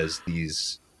as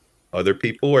these other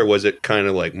people, or was it kind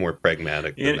of like more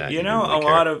pragmatic than that?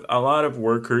 A lot of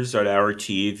workers at RT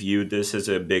viewed this as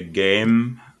a big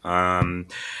game.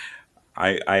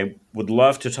 I would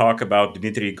love to talk about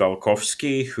Dmitry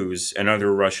Galkovsky, who's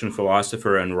another Russian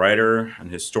philosopher and writer and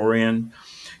historian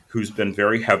who's been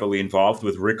very heavily involved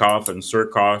with Rykov and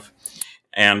Surkov.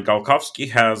 And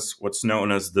Galkovsky has what's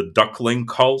known as the duckling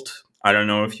cult. I don't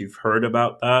know if you've heard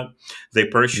about that. They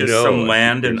purchased some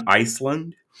land in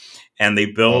Iceland, and they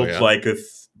build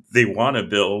they want to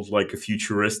build like a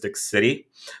futuristic city,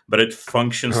 but it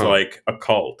functions like a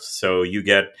cult. So you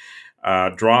get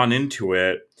drawn into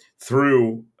it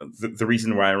through the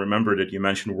reason why I remembered it. You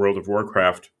mentioned World of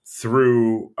Warcraft,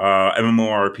 through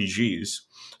MMORPGs.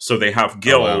 So they have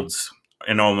guilds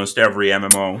in almost every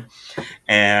MMO,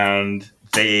 and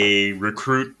they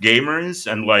recruit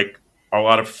gamers and like a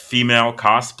lot of female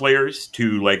cosplayers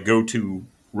to like go to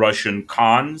Russian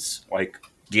cons, like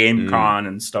GameCon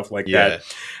and stuff like that,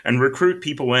 and recruit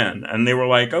people in. And they were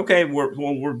like, okay,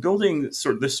 we're building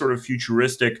this sort of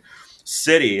futuristic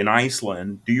city in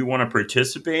Iceland. Do you want to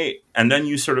participate? And then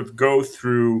you sort of go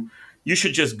through. You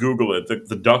should just Google it,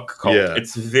 the duck cult. Yeah.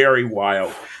 It's very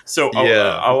wild. So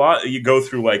Yeah. a lot you go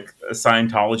through like a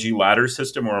Scientology ladder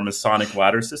system or a Masonic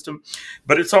ladder system,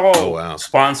 but it's all Oh, wow.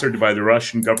 sponsored by the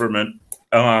Russian government.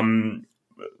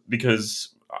 Because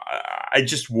I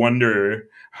just wonder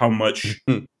how much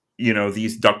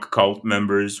these duck cult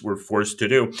members were forced to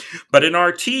do. But in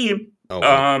RT, Oh,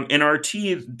 wow.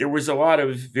 there was a lot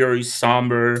of very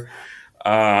somber,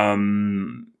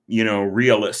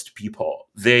 realist people.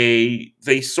 They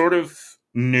sort of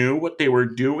knew what they were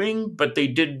doing, but they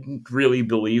didn't really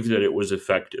believe that it was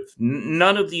effective.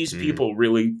 None of these people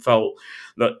really felt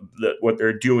that what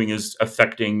they're doing is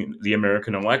affecting the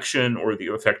American election or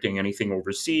affecting anything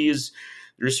overseas.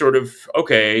 They're sort of,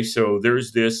 okay, so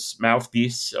there's this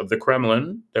mouthpiece of the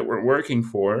Kremlin that we're working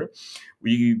for.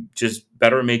 We just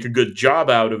better make a good job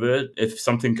out of it. If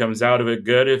something comes out of it,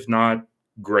 good. If not,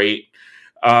 great.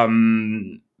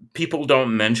 People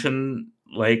don't mention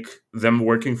like them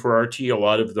working for RT. A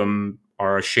lot of them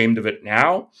are ashamed of it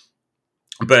now,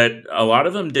 but a lot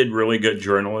of them did really good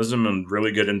journalism and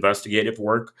really good investigative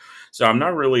work. So I'm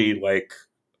not really like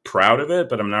proud of it,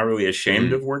 but I'm not really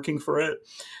ashamed of working for it.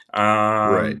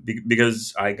 Right.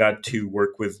 Because I got to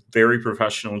work with very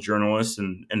professional journalists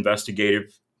and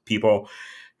investigative people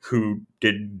who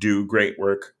did do great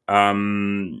work.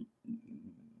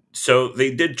 So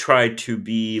they did try to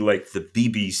be like the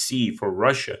BBC for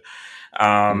Russia,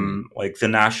 like the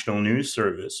national news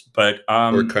service, but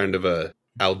Or kind of a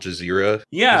Al Jazeera.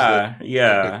 yeah.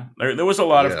 There was a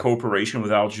lot of Yeah. cooperation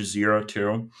with Al Jazeera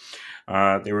too.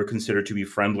 They were considered to be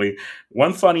friendly.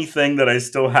 One funny thing that I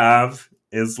still have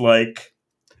is like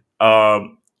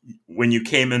when you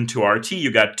came into RT,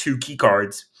 you got 2 key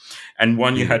cards, and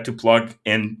one you had to plug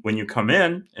in when you come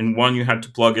in, and one you had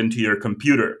to plug into your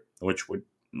computer, which would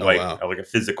like a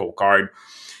physical card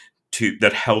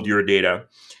that held your data.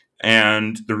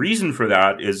 And the reason for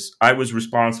that is I was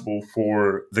responsible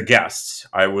for the guests.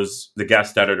 I was the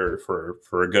guest editor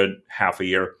for a good half a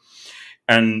year.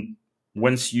 And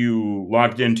once you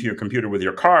logged into your computer with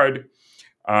your card,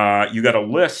 you got a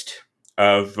list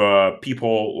of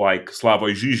people like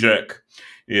Slavoj Žižek,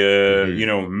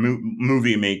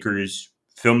 movie makers,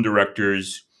 film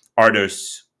directors,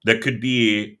 artists that could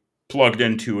be plugged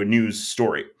into a news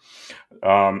story.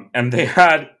 And they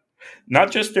had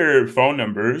not just their phone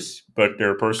numbers, but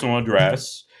their personal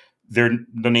address, the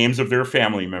names of their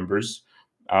family members,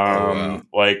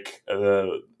 like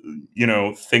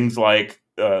things like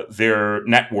their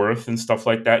net worth and stuff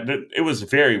like that. It was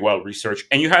very well researched,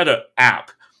 and you had an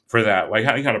app for that. Like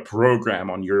you had a program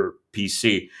on your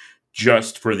PC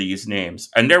just for these names,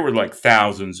 and there were like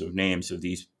thousands of names of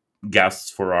these guests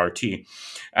for RT.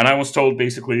 And I was told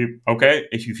basically, okay,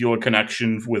 if you feel a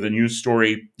connection with a news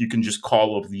story, you can just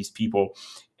call up these people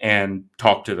and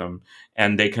talk to them,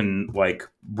 and they can like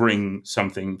bring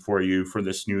something for you for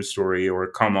this news story or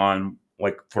come on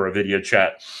like for a video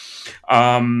chat.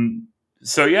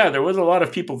 So yeah, there was a lot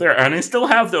of people there, and I still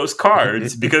have those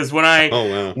cards because when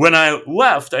I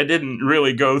left, I didn't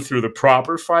really go through the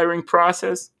proper firing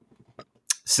process.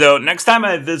 So next time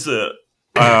I visit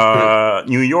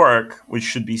New York, which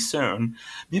should be soon,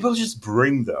 maybe I'll just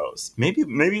bring those.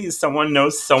 Maybe someone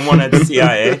knows someone at the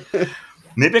CIA.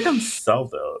 Maybe I can sell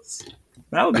those.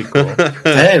 That would be cool.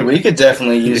 Hey, we could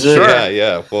definitely use it.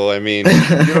 Yeah. Well, I mean,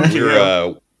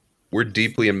 we're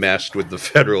deeply enmeshed with the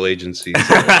federal agencies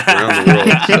around the world.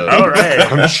 So all right.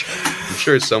 I'm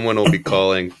sure someone will be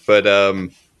calling. But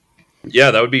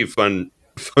yeah, that would be a fun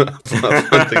thing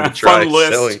to try.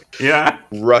 Selling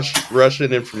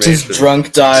Russian information. Just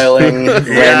drunk dialing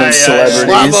random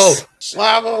celebrities.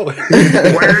 Slavo.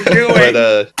 What are you doing?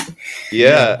 But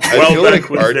yeah, I feel Welbeck like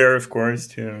was there, of course,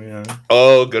 too. Yeah.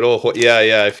 Oh, good old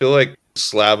yeah. I feel like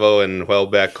Slavo and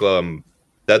Welbeck.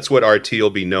 That's what RT will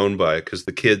be known by, because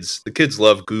the kids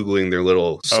love Googling their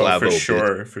little Slavo. For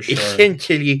sure.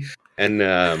 Essentially, and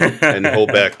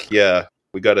Holbeck. Yeah,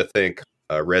 we got to think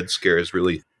Red Scare is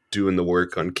really doing the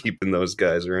work on keeping those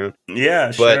guys around.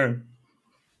 Yeah, sure.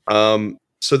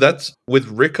 So that's with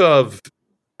Rykov,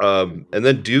 and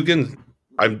then Dugin.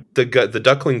 I'm the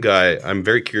Duckling guy. I'm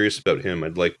very curious about him.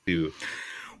 I'd like to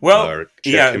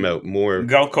check him out more.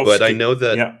 Galkovsky. But I know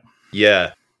that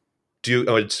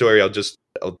sorry,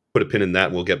 I'll put a pin in that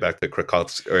and we'll get back to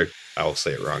Krakovsky, or I'll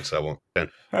say it wrong, so I won't.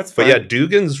 That's fine. But yeah,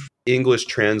 Dugin's English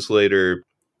translator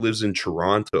lives in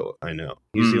Toronto. I know.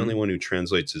 He's the only one who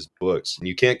translates his books, and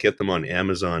you can't get them on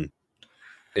Amazon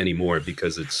anymore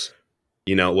because it's,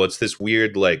 it's this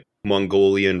weird like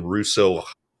Mongolian Russo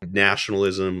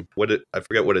nationalism. I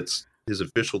forget what his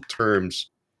official terms,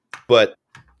 but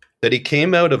that he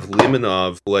came out of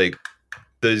Limonov, like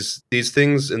these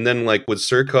things, and then like with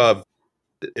Surkov,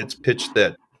 it's pitched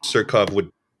that Surkov would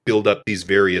build up these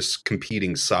various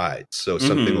competing sides. So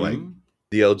something like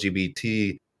the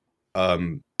LGBT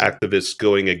activists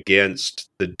going against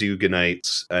the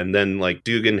Duganites, and then like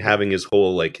Dugin having his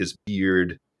whole like his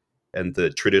beard and the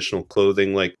traditional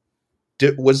clothing. Like,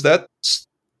 was that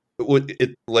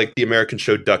it like the American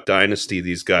show Duck Dynasty?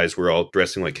 These guys were all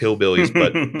dressing like hillbillies,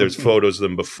 but there's photos of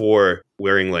them before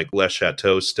wearing like Le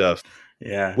Chateau stuff.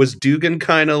 Yeah. Was Dugin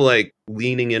kind of like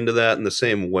leaning into that in the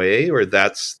same way, or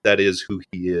that is who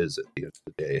he is at the end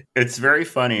of the day? It's very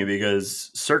funny because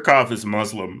Surkov is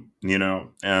Muslim, you know,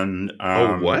 and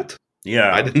what?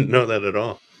 Yeah, I didn't know that at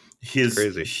all. He's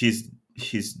crazy.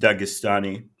 He's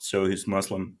Dagestani, so he's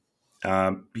Muslim.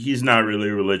 He's not really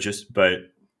religious,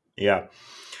 but yeah.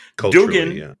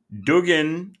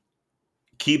 Dugin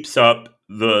keeps up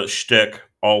the shtick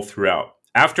all throughout.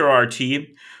 After RT,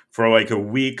 for like a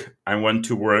week, I went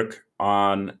to work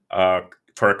on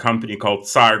for a company called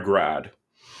Tsargrad,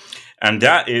 and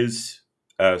that is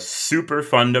a super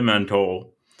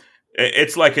fundamental.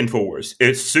 It's like InfoWars.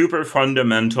 It's super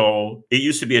fundamental. It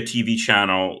used to be a TV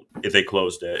channel. They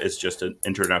closed it. It's just an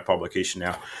internet publication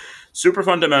now. Super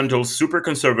fundamental, super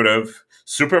conservative,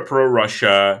 super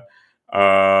pro-Russia,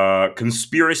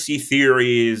 conspiracy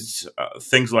theories,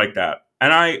 things like that.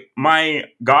 And my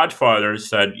godfather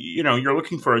said, you know, you're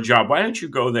looking for a job. Why don't you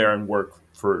go there and work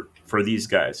for these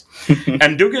guys?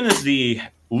 And Dugin is the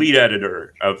lead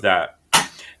editor of that.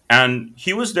 And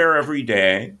he was there every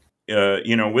day.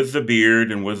 You know, with the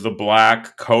beard and with the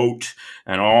black coat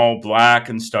and all black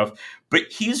and stuff. But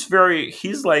he's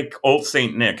like old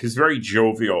Saint Nick. He's very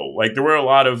jovial. Like there were a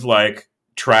lot of like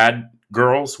trad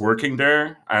girls working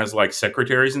there as like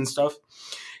secretaries and stuff.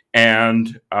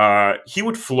 And he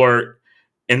would flirt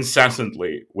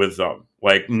incessantly with them,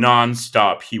 like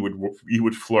nonstop. He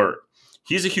would flirt.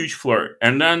 He's a huge flirt.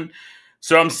 And then,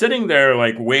 so I'm sitting there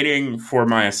like waiting for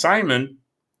my assignment,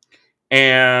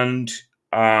 and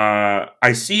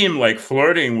I see him like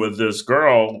flirting with this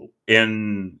girl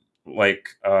in like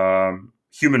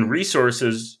human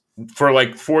resources for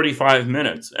like 45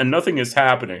 minutes, and nothing is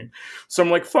happening. So I'm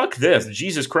like, fuck this.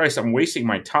 Jesus Christ, I'm wasting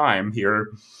my time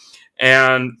here.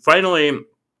 And finally,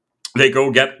 they go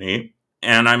get me,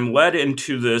 and I'm led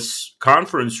into this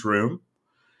conference room,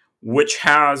 which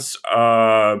has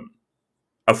a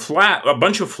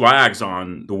bunch of flags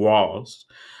on the walls.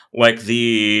 Like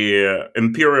the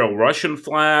Imperial Russian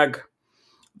flag,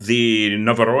 the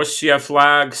Novorossiya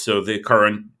flag, so the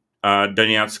current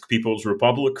Donetsk People's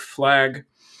Republic flag,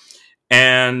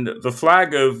 and the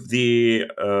flag of the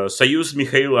Soyuz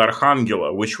Mikhaila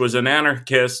Arkhangela, which was an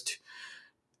anarchist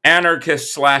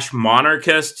 /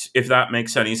 monarchist, if that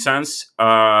makes any sense,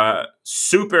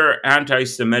 super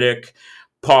anti-Semitic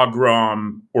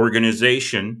pogrom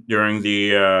organization during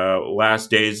the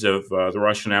last days of the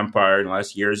Russian Empire and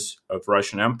last years of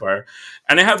Russian Empire.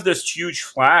 And I have this huge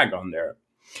flag on there.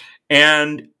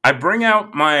 And I bring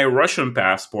out my Russian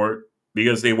passport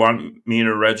because they want me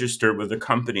to register with the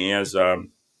company as a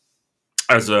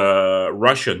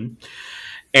Russian.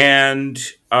 And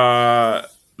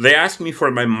they asked me for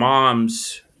my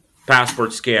mom's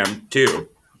passport scan too.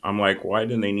 I'm like, why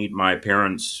didn't they need my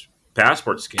parents'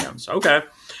 passport scans? Okay.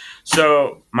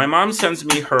 So my mom sends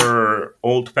me her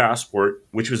old passport,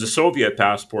 which was a Soviet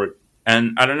passport.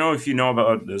 And I don't know if you know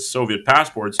about the Soviet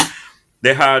passports.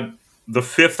 They had the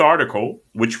fifth article,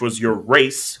 which was your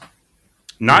race,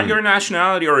 not your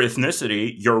nationality or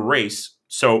ethnicity, your race.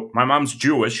 So my mom's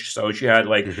Jewish, so she had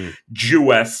like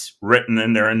Jewess written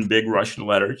in there in big Russian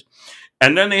letters.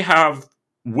 And then they have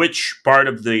which part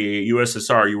of the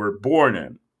USSR you were born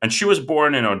in. And she was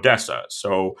born in Odessa,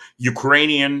 so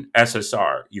Ukrainian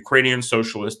SSR, Ukrainian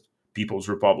Socialist People's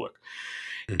Republic.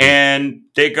 And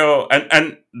they go,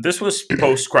 and this was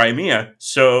post-Crimea,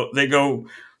 so they go,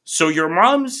 so your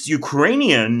mom's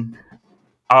Ukrainian,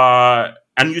 and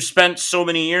you spent so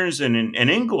many years in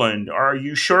England. Are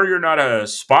you sure you're not a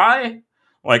spy?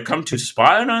 Like, come to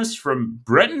spy on us from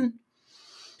Britain?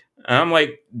 And I'm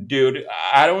like, dude,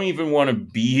 I don't even want to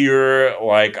be here.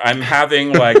 Like, I'm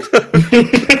having, like,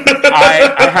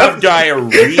 I have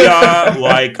diarrhea.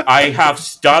 Like, I have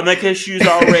stomach issues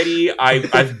already.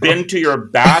 I've been to your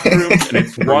bathrooms, and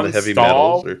it's one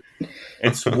stall.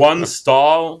 It's one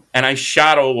stall, and I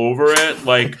shat all over it.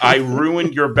 Like, I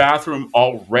ruined your bathroom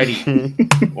already.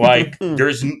 Like,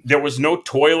 there was no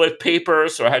toilet paper,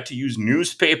 so I had to use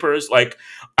newspapers. Like,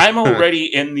 I'm already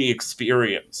in the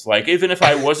experience. Like, even if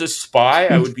I was a spy,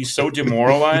 I would be so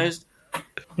demoralized.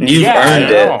 You've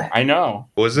earned it. I know.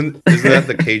 Isn't that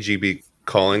the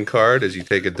calling card as you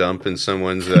take a dump in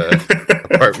someone's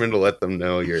apartment to let them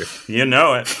know you're. You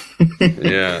know it.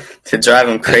 Yeah. To drive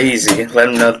them crazy, let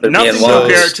them know that they're Nothing being compared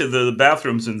watched. to the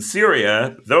bathrooms in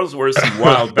Syria. Those were some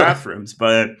wild bathrooms,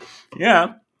 but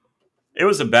yeah, it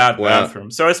was a bad Wow.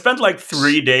 bathroom. So I spent like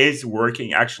 3 days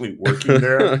working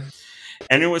there.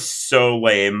 And it was so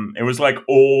lame. It was like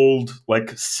old,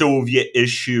 like Soviet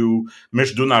issue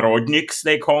международниks,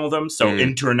 they call them. So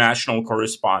international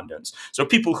correspondents. So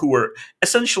people who were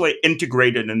essentially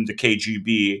integrated in the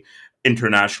KGB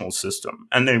international system.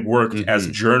 And they worked as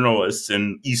journalists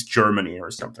in East Germany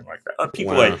or something like that.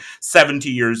 People like 70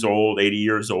 years old, 80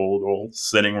 years old, all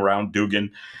sitting around Dugin.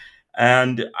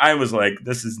 And I was like,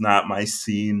 this is not my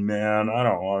scene, man. I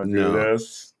don't want to do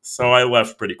this. So I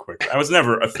left pretty quick. I was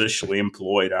never officially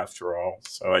employed after all.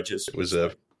 So I just... It was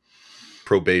a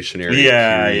probationary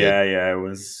Yeah. period. It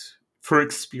was for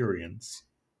experience.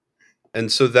 And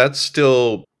so that's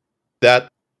still... That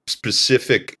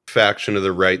specific faction of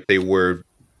the right, they were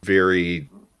very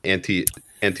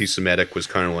anti-Semitic, was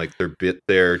kind of like their bit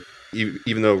there.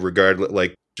 Even though regardless...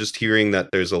 Like, just hearing that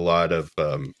there's a lot of...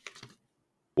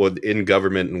 well, in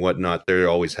government and whatnot, there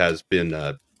always has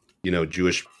been...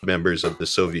 Jewish members of the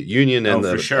Soviet Union and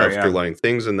underlying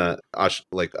things, and that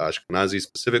like Ashkenazi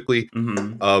specifically.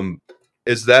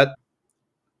 Is that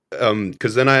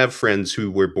because then I have friends who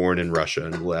were born in Russia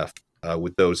and left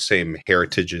with those same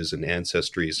heritages and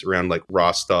ancestries around like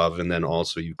Rostov and then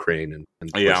also Ukraine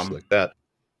and places like that.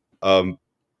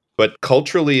 But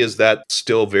culturally, is that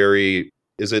still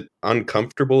is it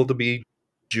uncomfortable to be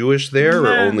Jewish there, or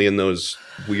only in those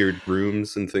weird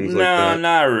rooms and things like that? No,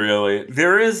 not really.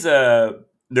 There is a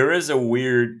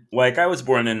weird, like, I was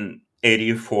born in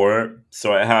 84,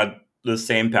 so I had the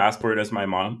same passport as my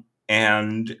mom.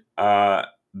 And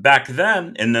back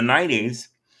then, in the 90s,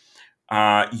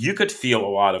 you could feel a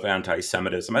lot of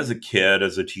anti-Semitism as a kid,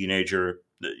 as a teenager,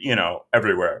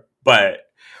 everywhere.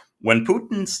 But when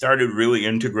Putin started really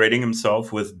integrating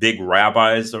himself with big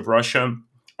rabbis of Russia,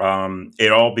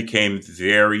 it all became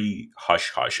very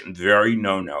hush-hush and very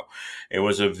no-no. It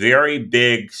was a very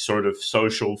big sort of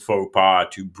social faux pas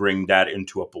to bring that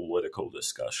into a political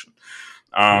discussion.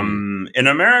 In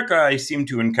America, I seem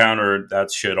to encounter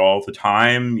that shit all the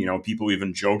time. People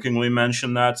even jokingly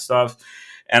mention that stuff.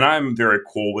 And I'm very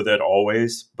cool with it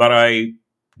always. But I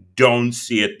don't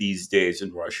see it these days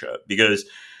in Russia because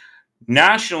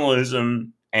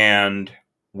nationalism and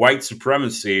white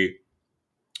supremacy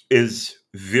is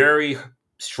very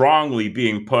strongly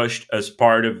being pushed as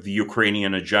part of the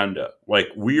Ukrainian agenda. Like,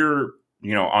 we're,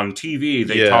 on TV,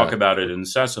 they talk about it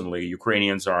incessantly.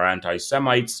 Ukrainians are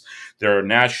anti-Semites, they're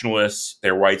nationalists,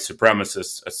 they're white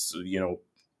supremacists.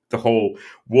 The whole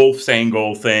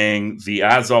Wolfsangel thing, the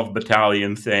Azov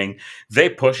battalion thing, they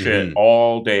push it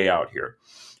all day out here.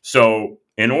 So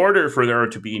in order for there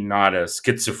to be not a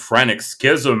schizophrenic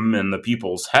schism in the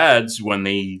people's heads when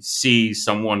they see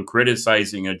someone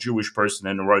criticizing a Jewish person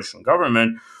in the Russian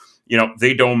government,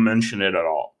 they don't mention it at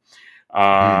all.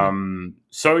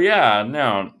 So yeah,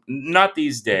 no, not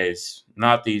these days.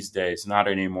 Not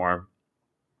anymore.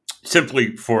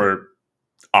 Simply for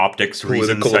optics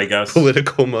reasons, I guess.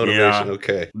 Political motivation,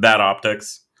 okay. Bad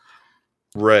optics.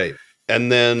 Right.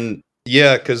 And then,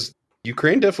 because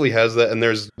Ukraine definitely has that, and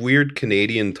there's weird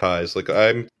Canadian ties. Like,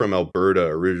 I'm from Alberta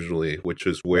originally, which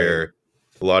is where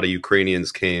a lot of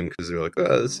Ukrainians came because they're like,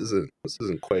 "Oh, this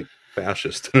isn't quite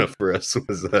fascist enough for us."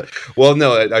 Well,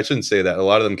 no, I shouldn't say that. A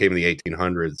lot of them came in the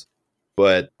 1800s,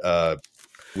 but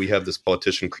we have this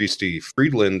politician, Christy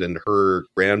Friedland, and her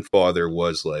grandfather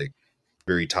was like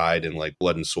very tied in like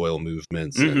blood and soil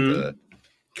movements, and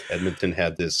Edmonton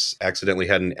accidentally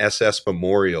had an SS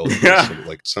memorial,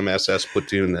 like some SS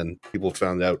platoon, and people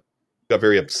found out, got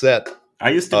very upset.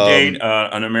 I used to date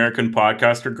an American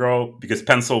podcaster girl because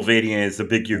Pennsylvania is a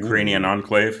big Ukrainian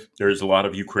enclave. There's a lot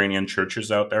of Ukrainian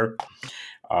churches out there,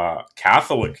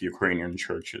 Catholic Ukrainian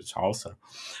churches also.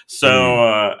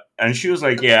 So, and she was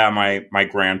like, yeah, my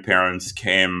grandparents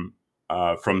came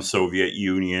from Soviet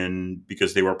Union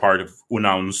because they were part of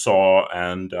UNAUNSO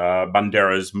and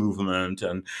Bandera's movement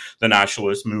and the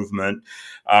nationalist movement.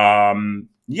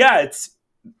 It's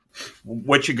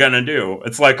what you gonna do?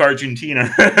 It's like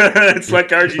Argentina. It's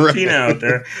like Argentina out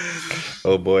there.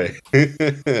 Oh boy,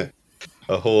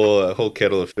 a whole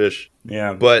kettle of fish.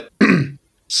 Yeah, but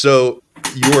so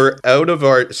you were out of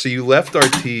art. So you left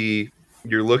RT.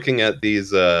 You're looking at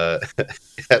these. At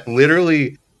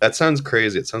literally. That sounds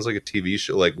crazy. It sounds like a TV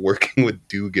show, like working with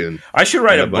Dugin. I should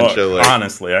write a book,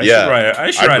 honestly. I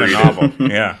should write a novel.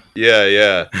 Yeah.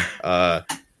 Yeah.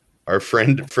 Our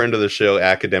friend of the show,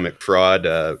 Academic Fraud,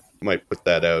 might put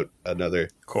that out. Another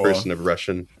person of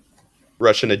Russian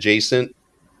Russian adjacent.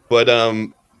 But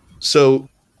so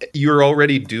you're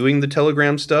already doing the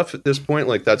Telegram stuff at this point?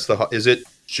 Like that's is it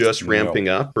just No. ramping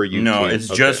up, or you No, can't? it's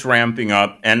Okay. just ramping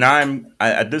up, and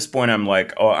at this point I'm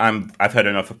like, oh, I've had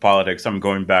enough of politics. I'm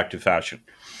going back to fashion.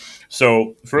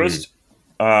 So first,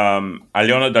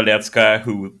 Alyona Daletska,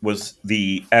 who was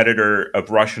the editor of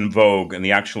Russian Vogue and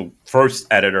the actual first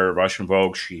editor of Russian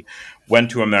Vogue, she went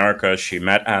to America. She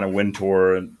met Anna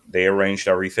Wintour, and they arranged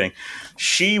everything.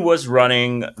 She was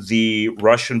running the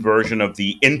Russian version of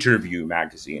the Interview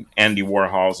magazine, Andy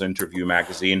Warhol's Interview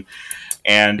magazine.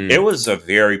 And it was a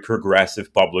very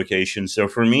progressive publication. So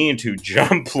for me to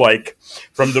jump like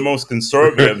from the most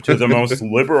conservative to the most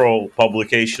liberal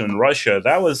publication in Russia,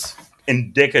 that was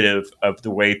indicative of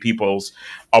the way people's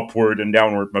upward and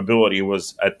downward mobility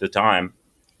was at the time.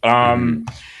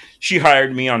 She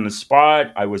hired me on the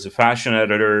spot. I was a fashion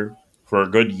editor for a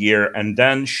good year. And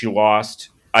then she lost,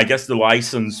 I guess the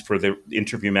license for the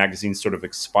Interview magazine sort of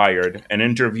expired. An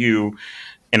Interview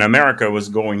in America was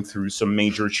going through some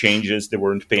major changes. They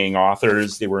weren't paying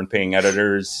authors, they weren't paying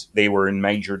editors, they were in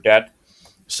major debt.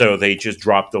 So they just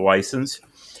dropped the license.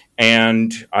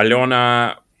 And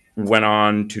Alyona went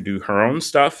on to do her own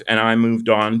stuff, and I moved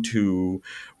on to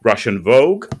Russian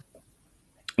Vogue,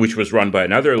 which was run by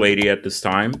another lady at this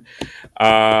time.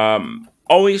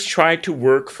 Always tried to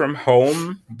work from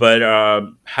home, but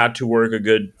had to work a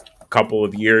good couple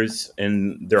of years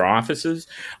in their offices.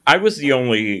 I was the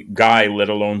only guy, let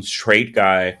alone straight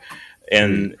guy,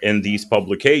 in these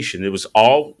publications. It was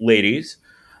all ladies,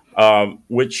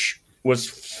 which was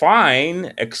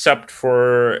fine, except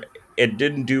for it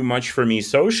didn't do much for me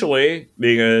socially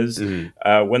because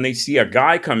when they see a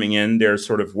guy coming in, they're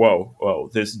sort of, whoa,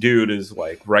 this dude is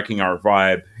like wrecking our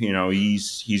vibe. You know,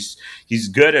 he's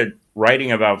good at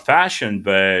writing about fashion,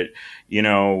 but you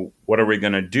know, what are we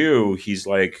gonna do? He's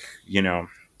like, you know,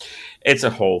 it's a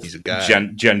whole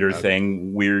gender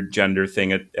thing, weird gender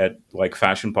thing at like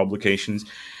fashion publications.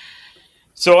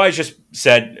 So I just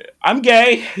said, I'm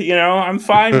gay, you know, I'm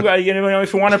fine. You know,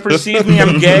 if you want to perceive me,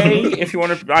 I'm gay. If you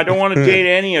want to, I don't want to date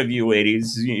any of you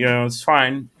ladies. You know, it's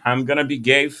fine. I'm going to be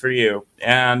gay for you.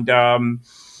 And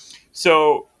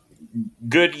so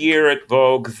good year at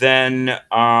Vogue. Then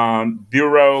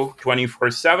Bureau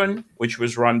 24/7, which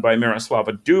was run by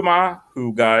Miroslava Duma,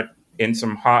 who got in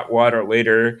some hot water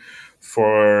later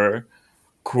for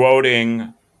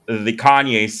quoting the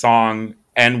Kanye song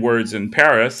N-Words in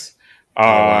Paris.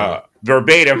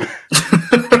 Verbatim.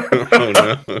 Oh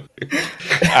no.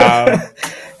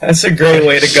 That's a great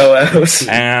way to go out.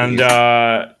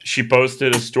 And she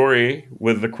posted a story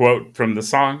with the quote from the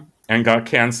song and got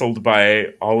canceled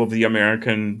by all of the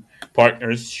American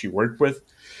partners she worked with.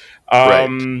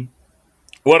 Right.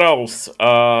 What else?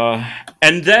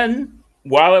 And then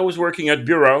while I was working at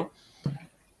Bureau,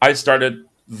 I started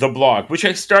the blog, which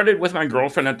I started with my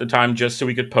girlfriend at the time just so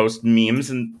we could post memes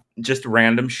and just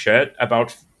random shit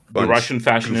about the Russian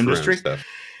fashion industry. Stuff.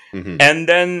 And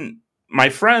then my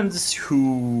friends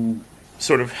who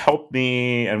sort of helped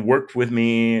me and worked with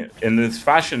me in this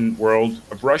fashion world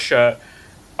of Russia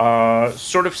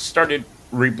sort of started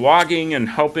reblogging and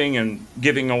helping and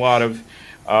giving a lot of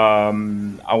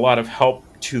help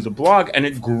to the blog, and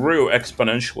it grew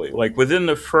exponentially. Like within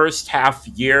the first half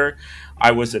year,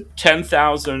 I was at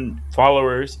 10,000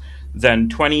 followers, then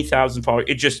 20,000 followers.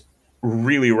 It just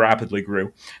really rapidly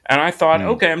grew. And I thought,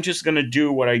 okay, I'm just going to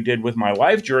do what I did with my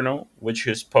live journal, which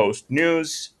is post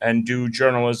news and do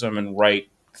journalism and write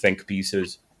think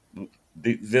pieces.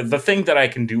 The thing that I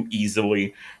can do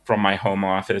easily from my home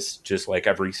office, just like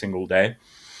every single day.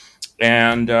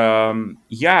 And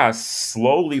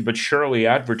slowly but surely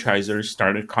advertisers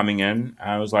started coming in.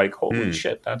 I was like, holy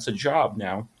shit, that's a job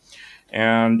now.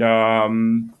 And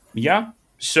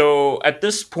so at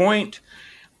this point,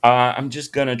 I'm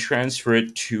just going to transfer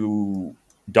it to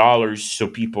dollars so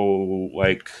people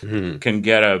like can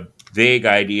get a vague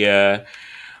idea.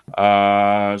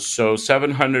 So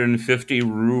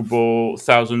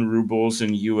 750,000 rubles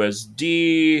in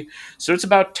USD. So it's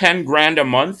about 10 grand a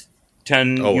month,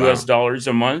 US dollars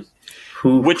a month,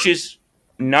 which is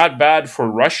not bad for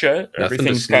Russia.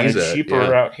 Everything's kind of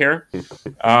cheaper out here.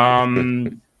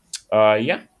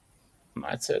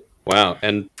 That's it. Wow.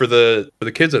 And for the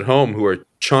kids at home who are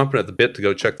chomping at the bit to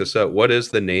go check this out, what is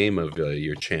the name of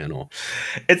your channel?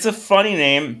 It's a funny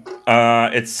name.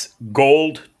 It's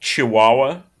Gold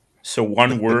Chihuahua. So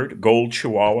one word, Gold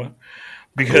Chihuahua.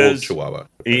 Because, Gold Chihuahua.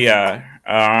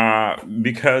 Yeah.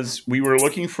 Because we were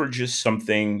looking for just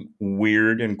something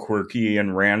weird and quirky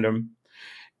and random.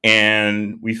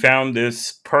 And we found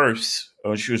this purse.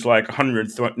 She was like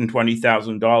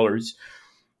 $120,000.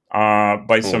 by Oh,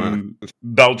 wow. some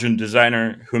Belgian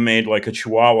designer who made like a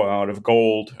chihuahua out of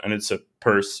gold, and it's a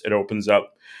purse. It opens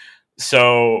up.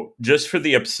 So just for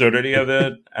the absurdity of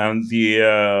it and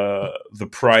the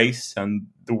price and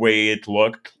the way it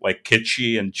looked, like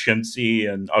kitschy and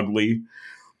chintzy and ugly,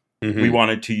 we Mhm.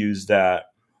 wanted to use that.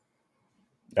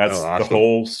 Oh, That's the awesome.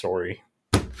 whole story.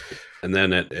 And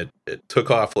then it took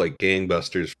off like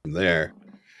gangbusters from there.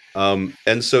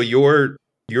 And so your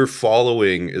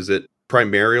following, is it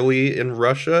primarily in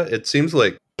Russia? It seems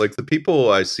like the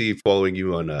people I see following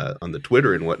you on the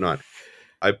Twitter and whatnot,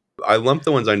 I I lump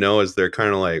the ones I know as they're kind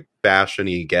of like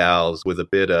fashiony gals with a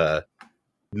bit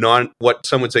non what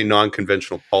some would say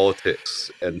non-conventional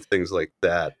politics and things like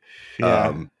that. Yeah.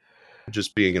 Um,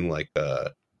 just being in like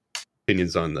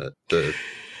opinions on the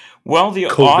Well, the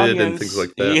COVID and things audience,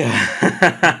 like that.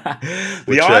 yeah. The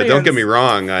Which don't get audience, me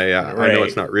wrong, I know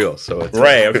it's right, not real, so it's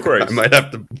right, of I course. might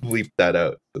have to bleep that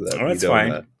out so that Oh, we that's don't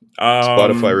fine.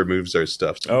 Spotify removes our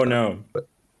stuff Oh sometimes. no.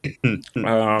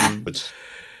 But which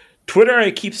Twitter,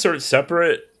 I keep sort of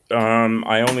separate.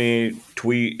 I only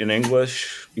tweet in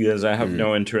English because I have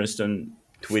no interest in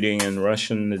tweeting in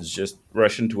Russian. It's just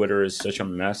Russian Twitter is such a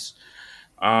mess.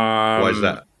 why is Um,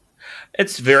 that?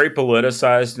 it's very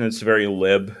politicized and it's very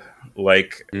lib.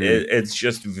 Like Mm, it's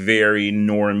just very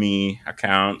normie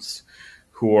accounts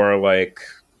who are like,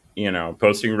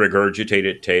 posting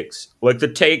regurgitated takes. Like the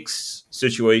takes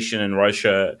situation in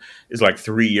Russia is like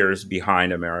 3 years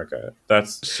behind America.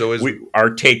 That's so is our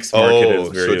takes market is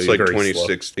so it's very like very slow.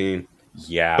 2016. But and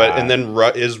Yeah.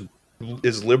 then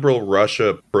is liberal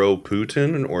Russia pro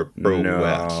Putin or pro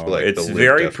West, No, like the it's lib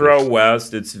very pro definition?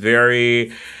 West.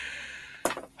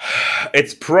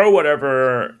 It's pro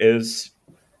whatever is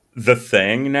the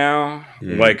thing now.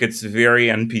 Mm, Like it's very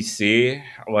NPC.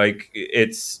 Like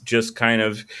it's just kind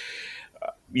of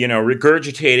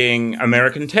regurgitating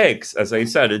American takes. As I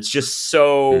said, it's just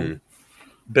so mm,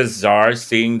 bizarre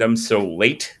seeing them so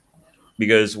late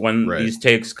because when right. these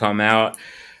takes come out,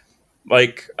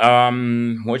 like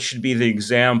what should be the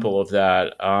example of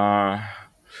that?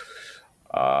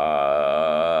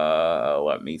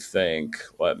 Let me think.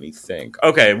 Let me think.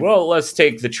 Okay, well, let's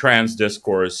take the trans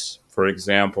discourse for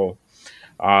example.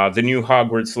 The new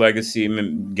Hogwarts Legacy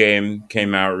game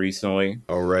came out recently.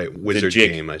 All right. The Wizard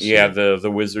Jake, game, I yeah, see.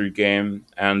 the Wizard game,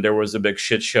 and there was a big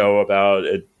shit show about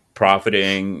it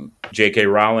profiting J.K.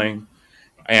 Rowling,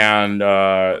 and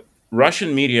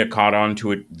Russian media caught on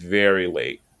to it very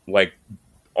late, like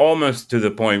almost to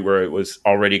the point where it was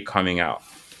already coming out,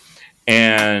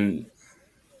 and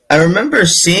I remember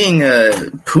seeing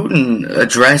Putin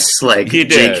address like J.K. he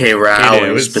did. It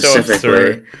Rowling was so specifically.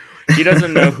 absurd. He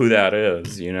doesn't know who that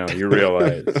is. You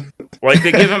realize, like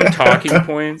they give him talking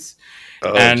points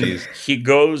Oh, and geez. he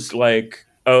goes like,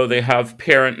 oh, they have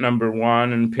parent number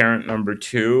one and parent number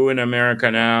two in America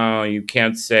now. You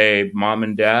can't say mom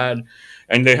and dad.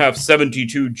 And they have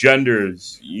 72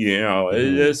 genders. Mm,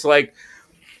 It's like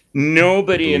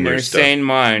nobody in boomer their stuff. sane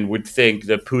mind would think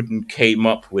that Putin came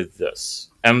up with this.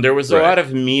 And there was a Right. lot of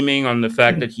memeing on the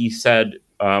fact that he said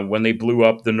when they blew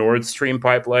up the Nord Stream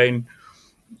pipeline,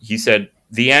 he said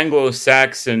the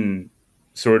Anglo-Saxon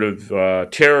sort of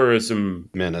terrorism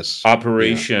Menace. Yeah.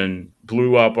 operation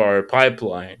blew up our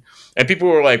pipeline. And people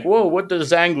were like, "Whoa, what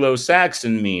does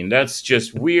Anglo-Saxon mean? That's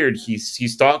just weird."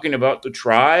 He's talking about the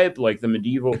tribe, like the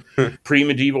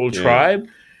pre-medieval Yeah. tribe.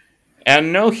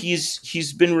 And no,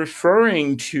 he's been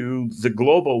referring to the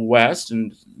global West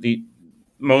and the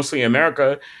mostly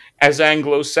America as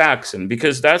Anglo-Saxon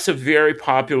because that's a very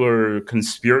popular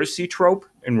conspiracy trope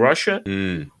in Russia,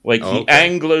 Mm. like Oh, the okay.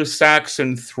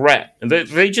 Anglo-Saxon threat. And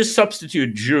they just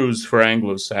substitute Jews for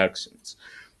Anglo-Saxons.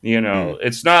 Mm.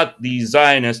 It's not the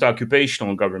Zionist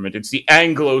occupational government. It's the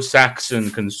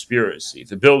Anglo-Saxon conspiracy,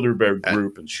 the Bilderberg Uh,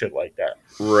 group and shit like that.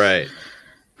 right.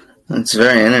 It's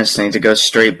very interesting to go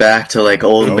straight back to like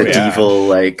old Oh yeah, medieval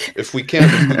like. If we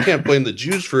can't blame the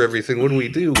Jews for everything, what do? We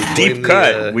blame deep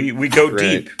cut. the We go right.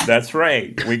 deep. That's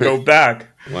right. We go back.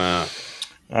 Wow.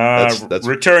 That's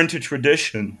Return to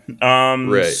tradition.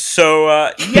 right. So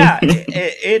yeah,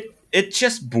 it's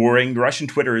just boring. Russian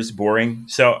Twitter is boring.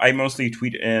 So I mostly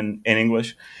tweet in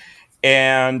English.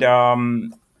 And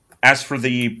as for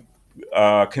the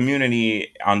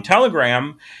community on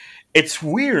Telegram, it's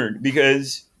weird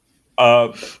because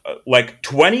like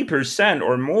 20%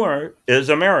 or more is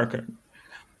American.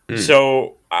 Mm.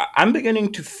 So I'm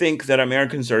beginning to think that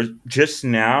Americans are just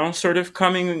now sort of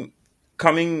coming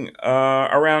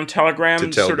around To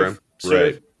Telegram, Telegram. sort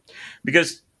Right. of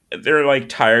because they're like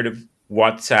tired of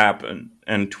WhatsApp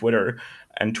and Twitter,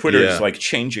 and Twitter is Yeah. like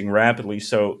changing rapidly.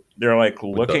 So they're like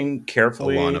With the looking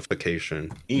carefully.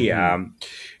 Alanification. Yeah,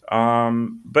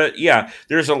 But yeah,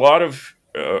 there's a lot of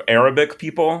Arabic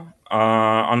people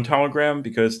on Telegram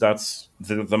because that's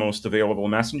the most available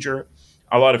messenger.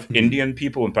 A lot of Indian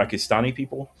people and Pakistani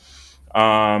people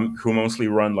who mostly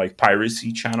run like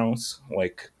piracy channels,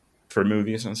 like for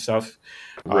movies and stuff,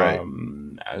 Right.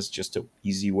 as just an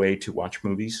easy way to watch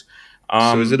movies.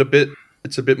 So is it Um, a bit?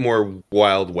 It's a bit more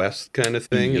Wild West kind of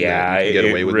thing, and that yeah, you can get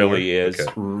it away with more. really is.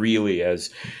 Okay. Really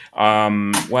is.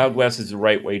 Wild West is the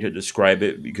right way to describe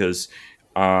it because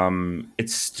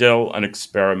it's still an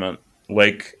experiment.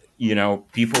 Like,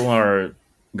 people are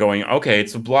going, okay,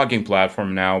 it's a blogging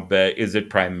platform now, but is it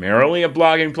primarily a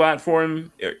blogging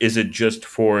platform? Is it just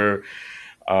for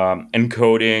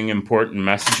encoding important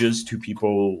messages to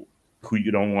people who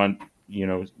you don't want,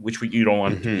 which you don't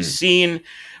want to be seen,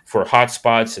 for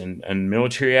hotspots and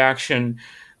military action?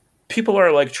 People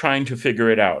are like trying to figure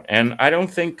it out, and I don't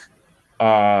think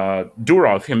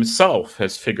Durov himself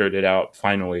has figured it out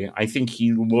finally. I think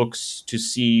he looks to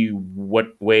see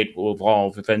what way it will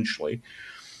evolve eventually.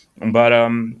 But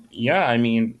yeah, I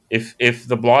mean, if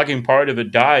the blogging part of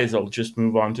it dies, I'll just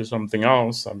move on to something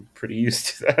else. I'm pretty used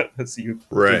to that, as you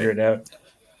figure Right. it out.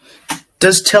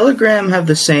 Does Telegram have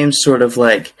the same sort of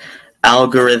like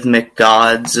algorithmic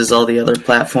gods as all the other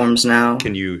platforms now?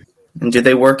 Can you And do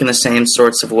they work in the same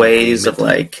sorts of ways game of it?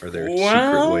 like, Are there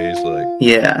secret ways like?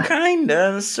 yeah,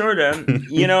 Kinda, sorta.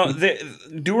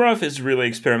 Durov is really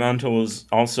experimental,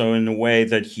 also in the way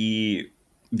that he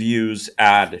views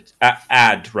ad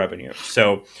revenue.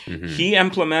 So he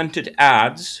implemented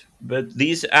ads, but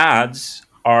these ads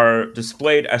are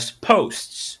displayed as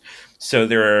posts. So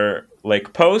there are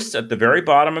like posts at the very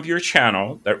bottom of your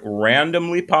channel that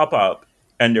randomly pop up,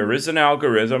 and there is an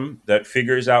algorithm that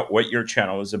figures out what your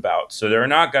channel is about. So they're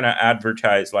not going to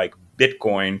advertise like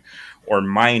Bitcoin or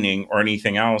mining or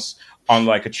anything else on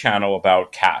like a channel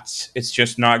about cats. It's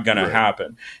just not going to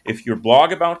happen. If you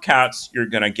blog about cats, you're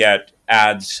going to get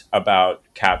ads about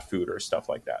cat food or stuff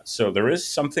like that. So there is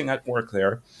something at work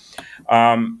there.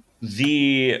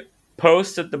 The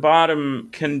post at the bottom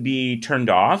can be turned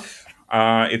off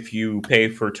if you pay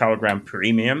for Telegram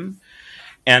Premium.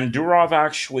 And Durov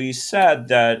actually said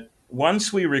that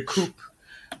once we recoup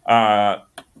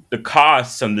the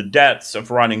costs and the debts of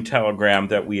running Telegram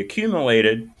that we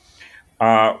accumulated,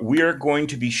 we are going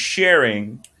to be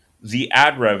sharing the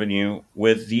ad revenue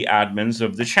with the admins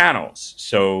of the channels.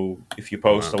 So if you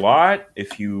post a lot,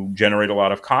 if you generate a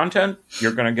lot of content,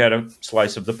 you're going to get a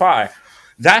slice of the pie.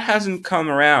 That hasn't come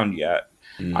around yet.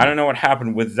 I don't know what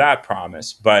happened with that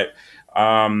promise, but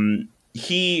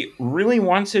he really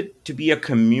wants it to be a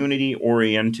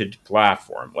community-oriented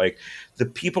platform. Like, the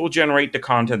people generate the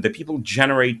content, the people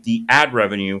generate the ad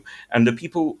revenue, and the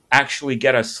people actually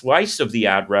get a slice of the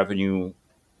ad revenue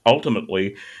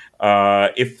ultimately,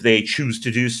 if they choose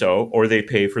to do so, or they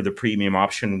pay for the premium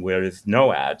option with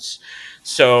no ads.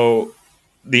 So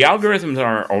the algorithms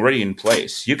are already in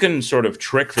place. You can sort of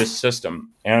trick this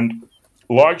system. And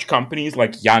large companies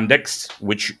like Yandex,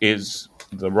 which is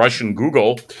the Russian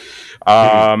Google,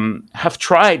 have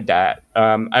tried that.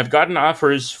 I've gotten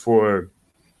offers for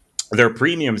their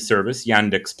premium service,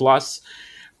 Yandex Plus,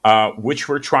 which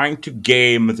were trying to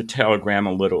game the Telegram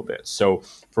a little bit. So,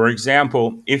 for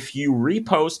example, if you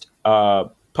repost a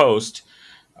post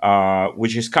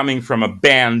which is coming from a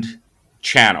banned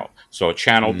channel, so a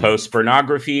channel posts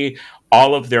pornography,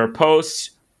 all of their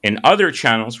posts in other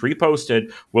channels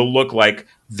reposted will look like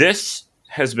this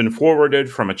has been forwarded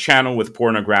from a channel with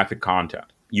pornographic content.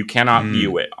 You cannot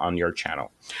view it on your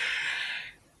channel.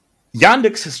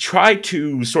 Yandex has tried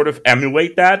to sort of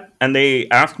emulate that, and they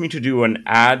asked me to do an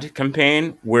ad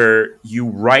campaign where you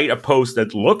write a post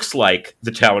that looks like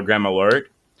the Telegram alert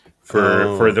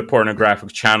for the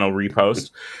pornographic channel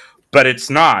repost, but it's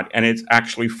not, and it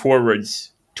actually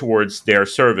forwards towards their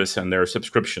service and their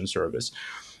subscription service.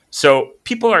 So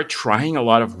people are trying a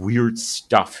lot of weird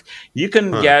stuff. You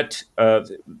can get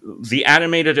the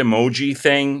animated emoji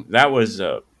thing. That was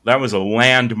a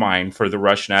landmine for the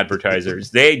Russian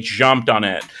advertisers. They jumped on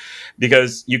it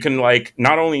because you can like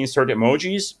not only insert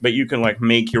emojis, but you can like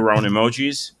make your own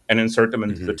emojis and insert them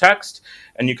into the text,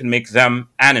 and you can make them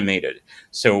animated.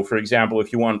 So, for example,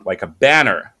 if you want like a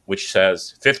banner which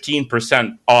says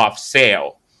 15% off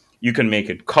sale, you can make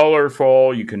it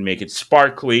colorful, you can make it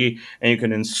sparkly, and you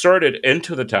can insert it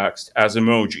into the text as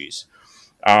emojis,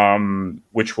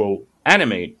 which will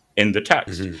animate in the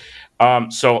text.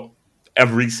 So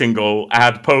every single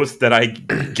ad post that I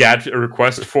get a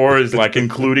request for is like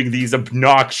including these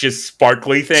obnoxious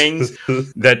sparkly things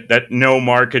that no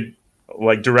market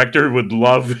like director would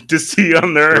love to see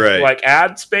on their like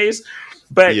ad space.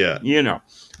 But,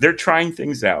 they're trying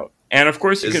things out. And of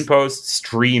course, you can Is post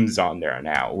streams on there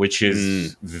now, which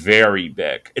is very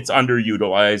big. It's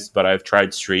underutilized, but I've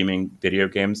tried streaming video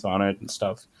games on it and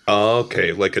stuff.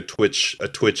 okay, like a Twitch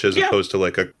as Yeah. opposed to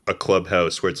like a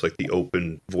Clubhouse where it's like the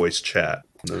open voice chat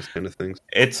and those kind of things.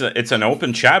 It's an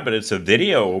open chat, but it's a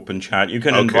video open chat. You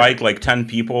can Okay. invite like 10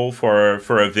 people for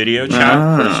a video chat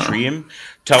for a stream.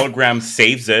 Telegram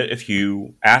saves it if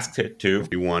you asked it to. If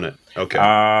you want it, okay.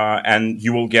 And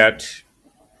you will get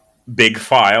big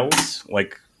files,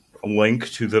 like a link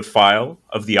to the file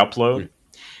of the upload.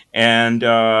 And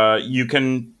you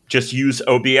can just use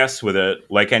OBS with it,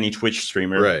 like any Twitch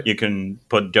streamer. Right. You can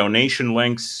put donation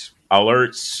links,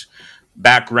 alerts,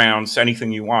 backgrounds,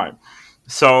 anything you want.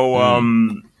 So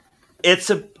it's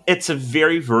a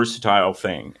very versatile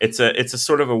thing. It's a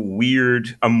sort of a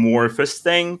weird amorphous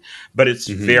thing, but it's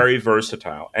very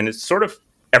versatile, and it's sort of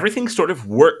everything sort of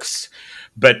works,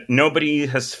 but nobody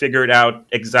has figured out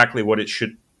exactly what it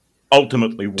should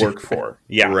ultimately work for.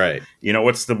 Yeah, Right. You know,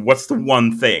 what's the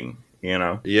one thing? You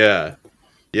know. Yeah,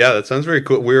 that sounds very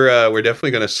cool. We're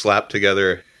definitely going to slap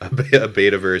together a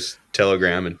Betaverse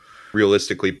Telegram and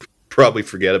realistically probably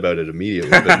forget about it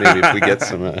immediately. But maybe if we get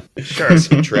some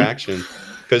traction,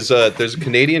 because there's a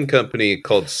Canadian company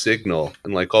called Signal,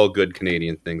 and like all good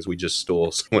Canadian things, we just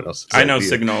stole someone else's. I know idea,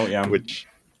 Signal. Yeah. Which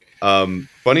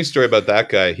funny story about that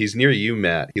guy. He's near you,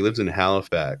 Matt. He lives in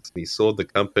Halifax. He sold the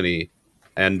company.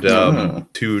 And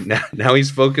now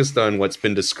he's focused on what's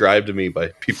been described to me by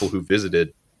people who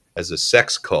visited as a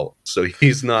sex cult. So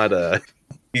he's not in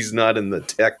the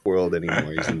tech world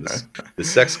anymore. He's in the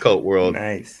sex cult world.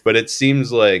 Nice. But it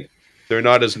seems like they're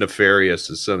not as nefarious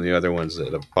as some of the other ones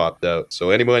that have popped out. So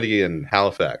anybody in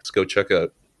Halifax, go check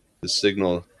out the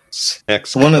Signal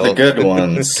sex One cult. of the good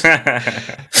ones.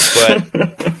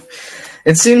 But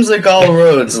It seems like all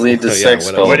roads lead to Yeah, sex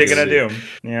what cults. What are you gonna do?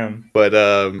 Yeah. But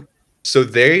so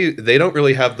they don't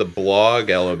really have the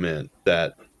blog element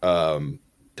that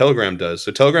Telegram does.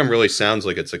 So Telegram really sounds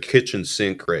like it's a kitchen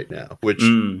sink right now, which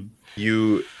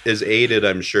you is aided,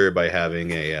 I'm sure, by having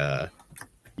a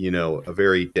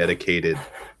very dedicated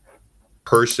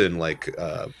person like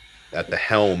at the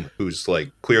helm who's like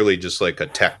clearly just like a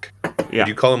tech. Yeah. Would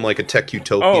you call him like a tech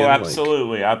utopian? Oh,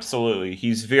 Like- absolutely.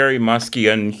 He's very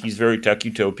Muskian. He's very tech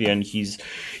utopian. He's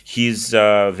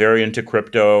very into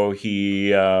crypto.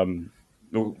 He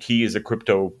is a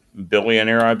crypto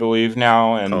billionaire, I believe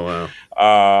now. And Oh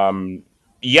wow.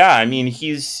 yeah, I mean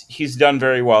he's done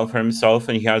very well for himself,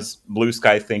 and he has blue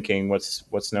sky thinking.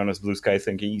 What's known as blue sky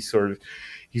thinking. He's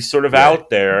sort of out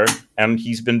there, and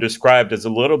he's been described as a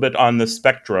little bit on the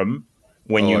spectrum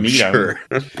when you I'm meet him.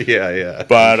 Yeah.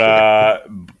 But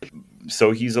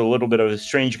so he's a little bit of a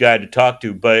strange guy to talk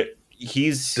to, but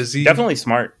he's definitely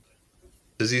smart.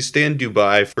 Does he stay in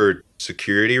Dubai for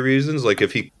security reasons? Like,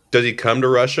 does he come to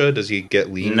Russia? Does he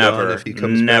get leaned on if he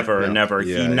comes back? Never.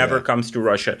 Yeah, He never comes to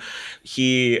Russia.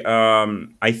 He,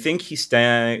 I think he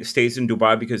stays in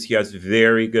Dubai because he has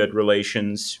very good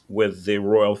relations with the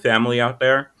royal family out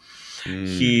there.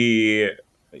 Interesting.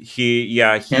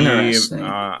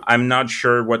 I'm not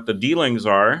sure what the dealings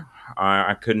are.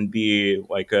 I couldn't be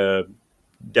like a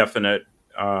definite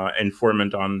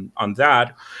informant on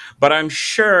that, but I'm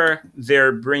sure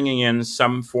they're bringing in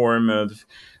some form of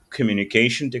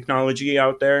communication technology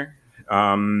out there,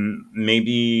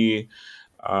 maybe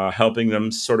helping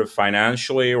them sort of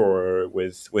financially or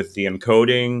with the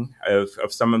encoding of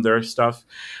some of their stuff.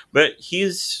 But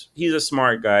he's a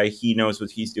smart guy. He knows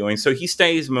what he's doing, so he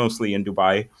stays mostly in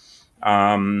Dubai.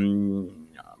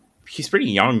 He's pretty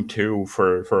young too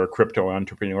for a crypto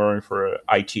entrepreneur, for an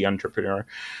IT entrepreneur,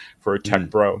 for a tech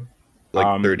bro. Like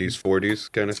 30s,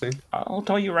 40s kind of thing? I'll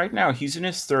tell you right now, he's in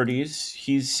his 30s.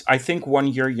 He's, I think, 1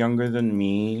 year younger than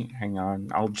me. Hang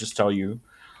on, I'll just tell you.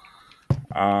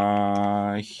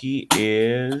 He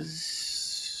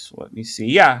is, let me see.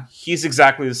 Yeah, he's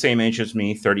exactly the same age as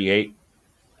me, 38.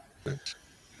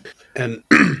 And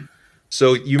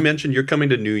so you mentioned you're coming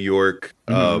to New York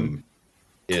in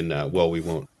we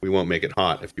won't make it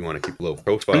hot if you want to keep a low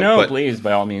profile. No, but please,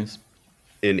 by all means.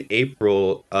 in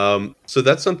April. So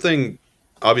that's something,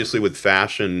 obviously, with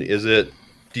fashion.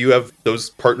 Do you have those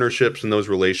partnerships and those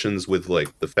relations with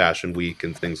like the Fashion Week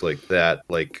and things like that?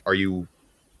 Like, do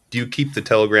you keep the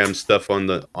Telegram stuff on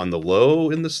the low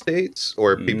in the States,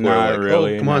 or people Not are like,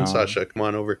 really, oh, come on, no. Sascha, come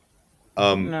on over?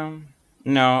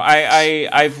 No.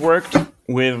 I've worked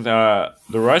with the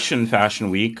Russian Fashion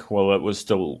Week while it was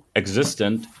still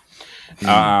existent.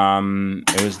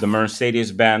 It was the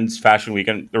Mercedes-Benz Fashion Week,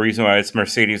 and the reason why it's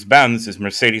Mercedes-Benz is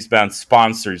Mercedes-Benz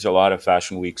sponsors a lot of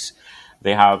fashion weeks.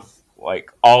 They have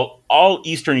like all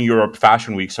Eastern Europe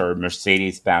fashion weeks are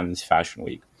Mercedes-Benz Fashion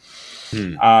Week.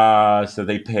 Hmm. So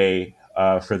they pay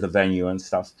for the venue and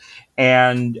stuff.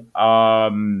 And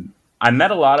I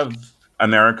met a lot of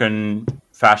American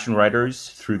fashion writers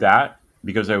through that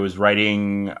because I was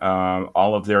writing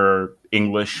all of their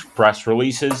English press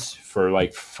releases for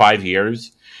like 5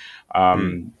 years.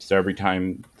 Hmm. So every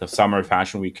time the summer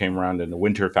fashion week came around and the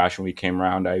winter fashion week came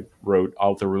around, I wrote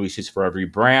all the releases for every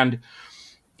brand.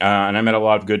 And I met a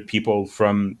lot of good people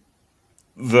from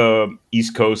the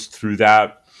East Coast through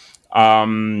that.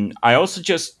 I also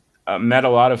just met a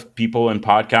lot of people in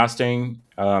podcasting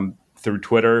through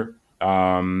Twitter.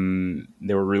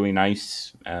 They were really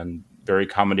nice and very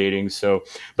accommodating. So,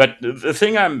 but the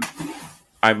thing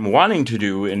I'm wanting to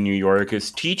do in New York is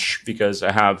teach because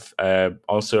I have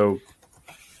also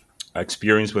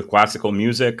experience with classical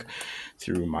music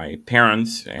through my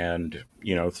parents and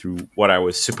through what I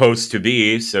was supposed to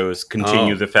be. So it's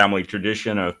continue Oh. the family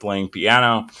tradition of playing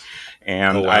piano. Oh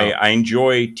And wow. I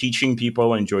enjoy teaching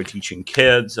people. I enjoy teaching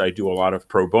kids. I do a lot of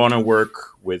pro bono work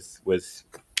with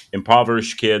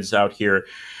impoverished kids out here.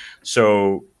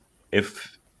 So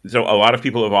a lot of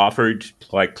people have offered,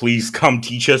 like, please come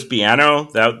teach us piano.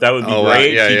 That would be Oh wow.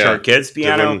 great. Yeah, Teach our yeah. kids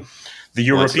piano. Everyone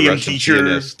The wants a European Russian teacher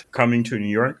pianist. coming to New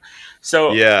York.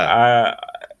 So Yeah.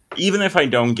 even if I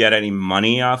don't get any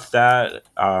money off that,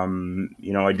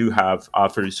 I do have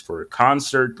offers for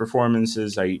concert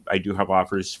performances. I do have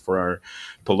offers for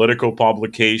political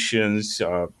publications,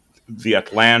 The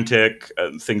Atlantic,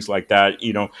 things like that.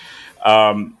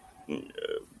 Um,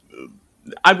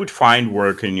 I would find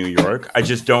work in New York. I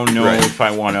just don't know Right. if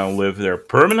I want to live there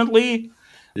permanently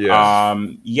Yeah.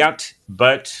 yet.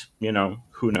 But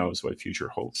who knows what future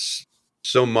holds.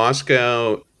 So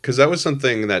Moscow, because that was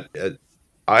something that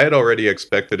I had already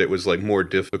expected. It was like more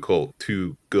difficult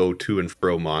to go to and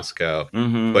fro Moscow.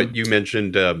 Mm-hmm. But you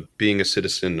mentioned being a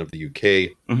citizen of the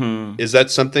UK. Mm-hmm. Is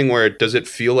that something where does it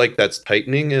feel like that's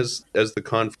tightening as the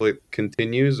conflict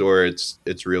continues, or it's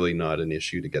really not an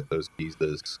issue to get those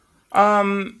visas?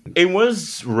 It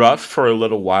was rough for a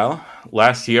little while.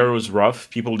 Last year was rough.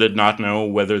 People did not know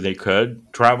whether they could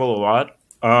travel a lot.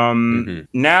 Hmm.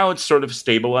 Now it's sort of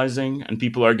stabilizing, and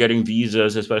people are getting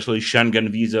visas, especially Schengen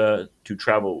visa, to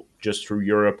travel just through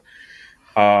Europe,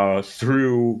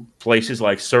 through places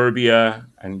like Serbia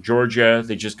and Georgia.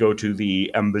 They just go to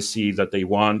the embassy that they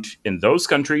want in those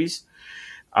countries.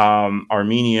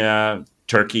 Armenia,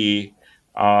 Turkey.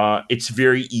 It's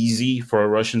very easy for a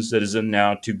Russian citizen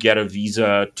now to get a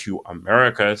visa to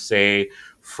America, say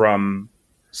from,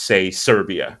 say,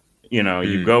 Serbia. You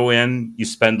Mm. go in, you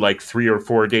spend like 3 or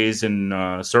 4 days in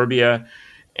Serbia,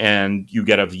 and you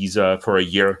get a visa for a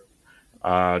year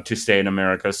to stay in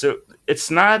America. So it's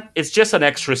just an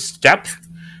extra step,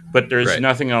 but there's Right.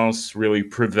 nothing else really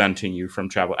preventing you from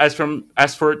travel. As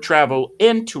for travel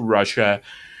into Russia,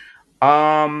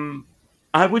 um,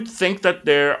 I would think that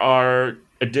there are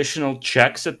additional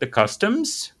checks at the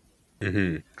customs.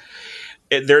 Hmm.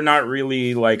 They're not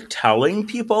really like telling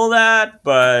people that,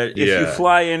 but if you Yeah.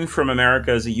 fly in from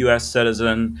America as a U.S.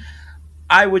 citizen,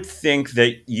 I would think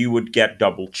that you would get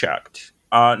double checked.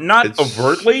 Not It's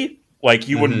overtly, like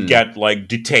you wouldn't hmm get like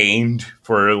detained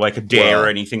for like a day or well,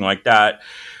 anything like that.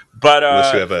 But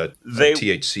unless you have a they,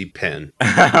 THC pen.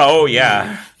 oh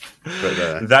yeah,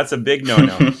 But that's a big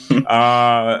no-no.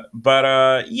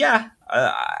 But yeah,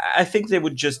 I think they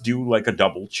would just do like a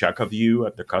double check of you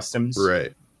at the customs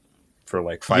right. for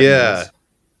like 5 minutes.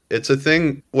 Yeah. It's a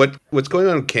thing. What's going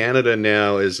on in Canada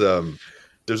now is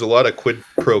there's a lot of quid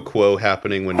pro quo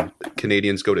happening when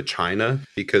Canadians go to China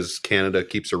because Canada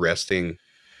keeps arresting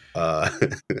uh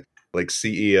like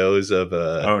CEOs of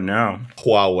Oh no.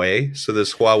 Huawei. So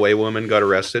this Huawei woman got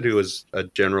arrested who was a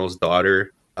general's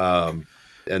daughter.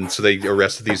 And so they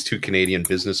arrested these two Canadian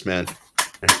businessmen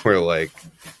and we're like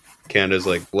Canada's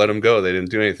like, let them go. They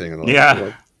didn't do anything. And they're like,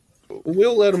 Yeah. well,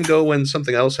 we'll let them go when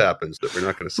something else happens that we're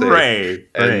not going to say. Right.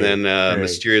 And then Right.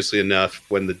 mysteriously enough,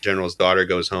 when the general's daughter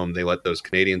goes home, they let those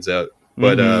Canadians out.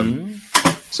 But Mhm.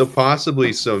 so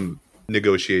possibly some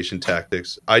negotiation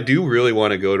tactics. I do really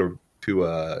want to go to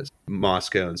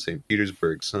Moscow and St.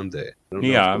 Petersburg someday. I don't know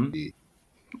if Yeah, it'll be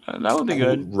that would be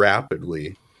good.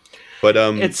 rapidly. But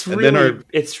It's and then our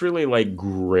really like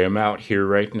grim out here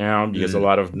right now because a mm,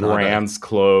 lot of not a brands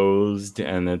closed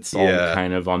and it's all yeah,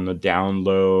 kind of on the down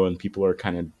low and people are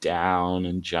kind of down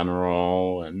in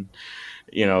general and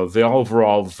the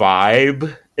overall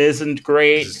vibe isn't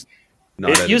great. just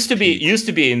not It at its peak. used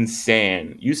to be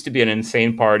insane. Used to be an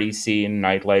insane party scene,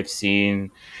 nightlife scene.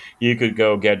 You could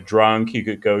go get drunk. You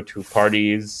could go to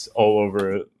parties all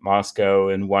over Moscow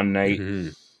in one night. Hmm.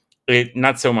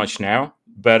 Not so much now,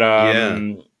 Yeah.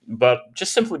 but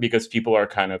just simply because people are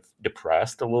kind of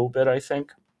depressed a little bit. I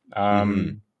think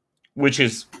Mm-hmm. which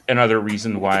is another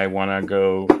reason why I want to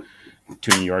go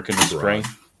to New York in the spring.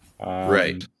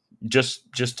 Right.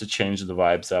 Just to change the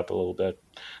vibes up a little bit.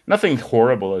 Nothing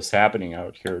horrible is happening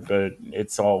out here, but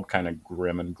it's all kind of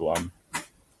grim and glum.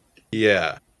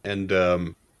 Yeah. And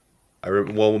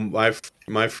well,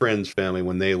 my friend's family,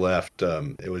 when they left,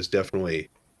 it was definitely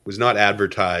was not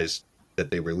advertised that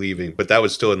they were leaving, but that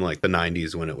was still in like the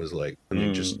 90s when it was like, and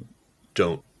they just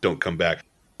don't come back.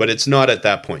 But it's not at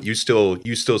that point. You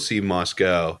still see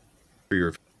Moscow for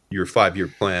your 5-year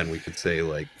plan. We could say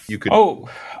like you could. Oh,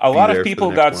 a be lot there of for the people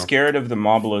next got while. scared of the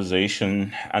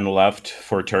mobilization and left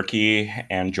for Turkey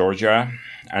and Georgia.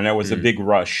 And there was a big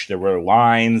rush. There were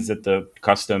lines at the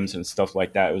customs and stuff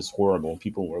like that. It was horrible.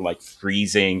 People were like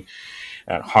freezing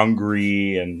and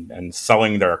hungry and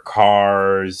selling their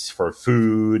cars for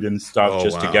food and stuff Oh,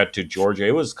 just to wow. get to Georgia.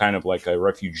 It was kind of like a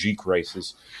refugee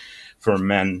crisis for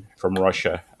men from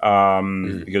Russia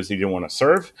because they didn't want to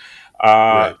serve.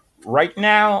 Right. Right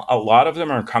now, a lot of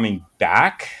them are coming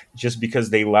back just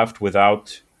because they left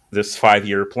without this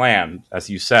 5-year plan. As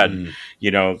you said,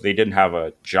 they didn't have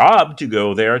a job to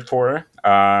go there for.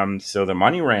 So the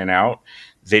money ran out.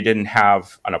 They didn't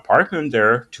have an apartment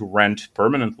there to rent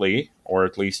permanently, or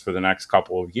at least for the next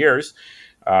couple of years.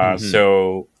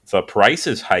 So the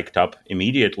prices hiked up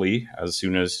immediately as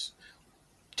soon as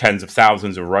tens of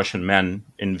thousands of Russian men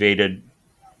invaded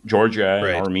Georgia and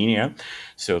Right. Armenia.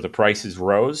 So the prices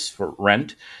rose for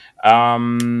rent.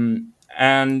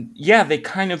 And yeah, they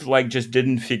kind of like just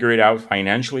didn't figure it out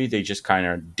financially. They just kind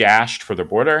of dashed for the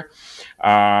border.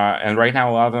 And right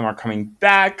now, a lot of them are coming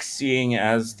back, seeing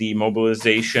as the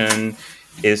mobilization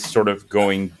is sort of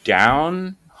going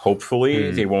down.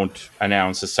 Hopefully, they won't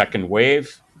announce a second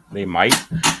wave. They might.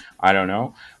 I don't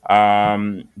know.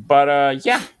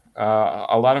 Yeah,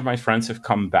 a lot of my friends have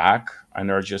come back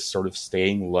and are just sort of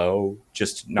staying low,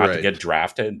 just not to Right. get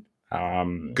drafted. A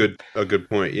good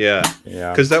point. Yeah.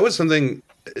 Yeah. Because that was something.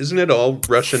 Isn't it all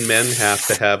Russian men have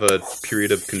to have a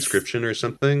period of conscription or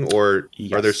something, or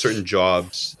are there Yes. certain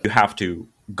jobs? You have to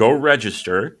go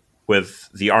register with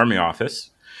the Army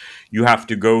office. You have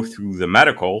to go through the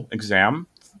medical exam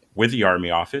with the Army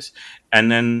office,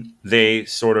 and then they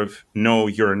sort of know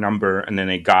your number, and then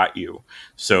they got you.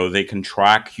 So they can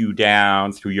track you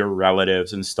down through your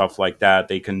relatives and stuff like that.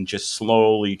 They can just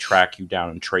slowly track you down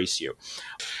and trace you.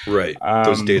 Right.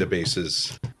 Those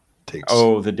databases takes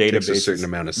the takes a databases. certain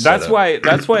amount of That's setup.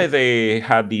 that's why they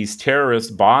had these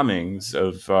terrorist bombings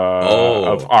of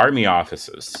army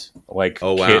offices. Like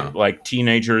Oh, wow. like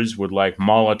teenagers would like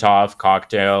Molotov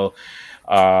cocktail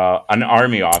an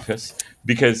army office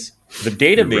because the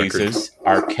databases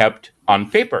are kept on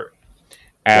paper.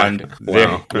 And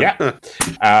Wow.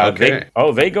 Okay.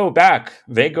 they go back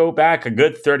a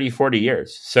good 30-40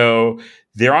 years. So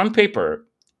they're on paper,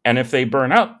 and if they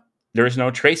burn up, there is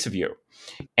no trace of you.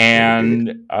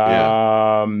 And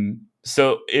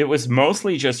so it was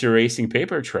mostly just erasing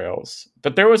paper trails,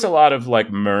 but there was a lot of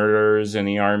like murders in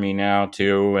the army now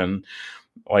too, and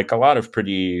like a lot of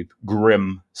pretty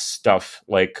grim stuff,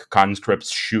 like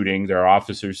conscripts shooting their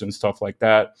officers and stuff like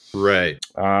that. Right.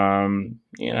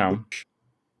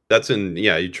 That's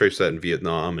you trace that in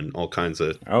Vietnam and all kinds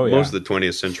of most of the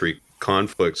 20th century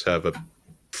conflicts have a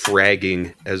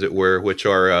fragging, as it were, which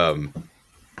our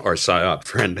PSYOP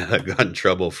friend got in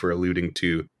trouble for alluding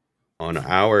to on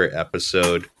our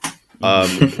episode,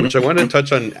 which I wanted to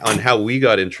touch on how we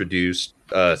got introduced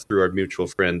through our mutual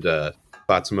friend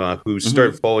Fatima, who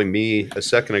started following me a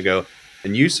second ago.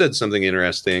 And you said something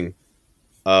interesting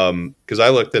because I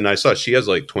looked and I saw she has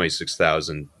like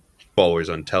 26,000 followers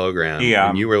on Telegram. Yeah.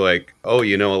 And you were like, oh,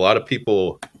 a lot of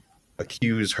people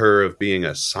accuse her of being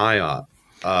a PSYOP.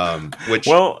 Which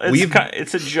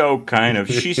it's a joke, kind of.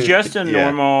 She's just a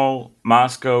normal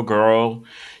Moscow girl.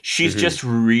 She's just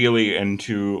really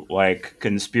into like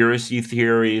conspiracy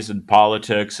theories and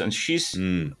politics, and she's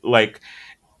like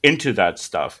into that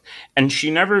stuff. And she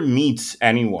never meets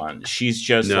anyone. She's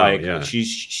just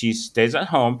she stays at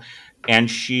home,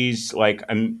 and she's like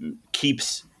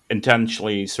keeps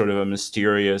intentionally sort of a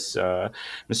mysterious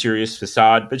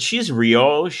facade, but she's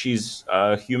real. She's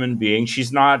a human being.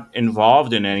 She's not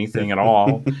involved in anything at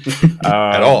all.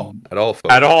 At all, folks.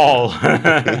 At all.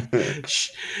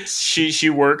 she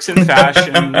works in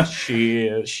fashion.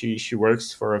 She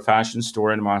works for a fashion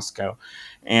store in Moscow,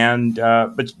 and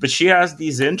but she has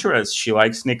these interests. She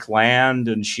likes Nick Land,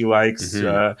 and she likes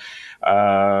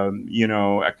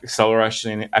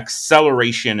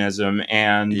accelerationism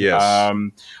and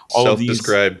all of these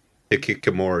self-described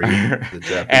hikikomori, the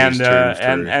Japanese terms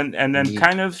and then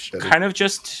kind of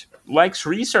just likes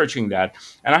researching that.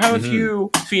 And I have a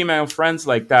few female friends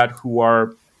like that who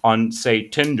are on, say,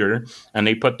 Tinder, and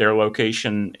they put their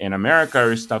location in America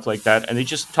or stuff like that, and they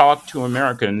just talk to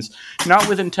Americans, not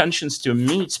with intentions to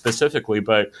meet specifically,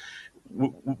 but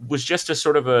was just a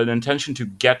sort of an intention to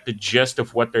get the gist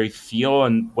of what they feel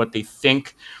and what they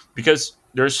think, because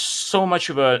there's so much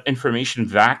of an information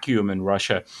vacuum in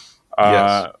Russia,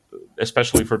 Yes.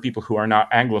 especially for people who are not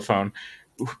Anglophone,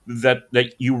 that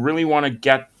you really want to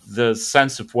get the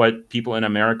sense of what people in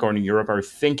America or in Europe are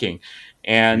thinking.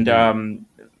 And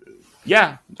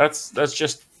yeah, that's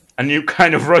just a new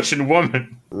kind of Russian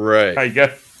woman, Right. I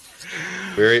guess.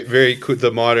 Very, very cool.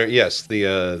 The modern, yes,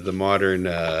 the modern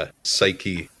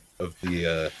psyche of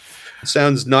the. It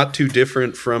sounds not too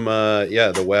different from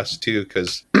the West too,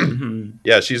 because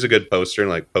yeah, she's a good poster and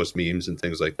like post memes and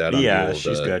things like that on the Yeah, old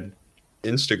she's good.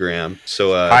 Instagram.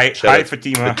 So Hi, shout out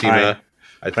Fatima. Fatima. Hi.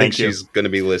 I think Thank you. she's going to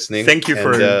be listening. Thank you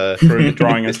and, for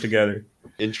drawing us together.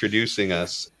 introducing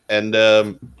us. And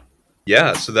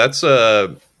yeah, so that's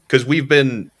because we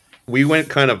went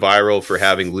kind of viral for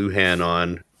having Luhan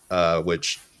on,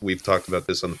 which we've talked about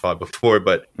this on the pod before,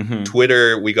 but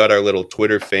Twitter, we got our little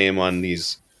Twitter fame on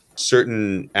these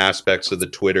certain aspects of the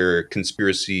Twitter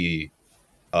conspiracy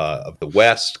of the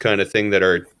West kind of thing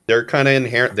they're kind of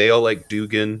inherent. They all like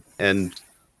Dugin, and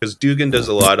because Dugin does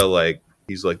a lot of like,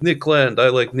 he's like, Nick Land, I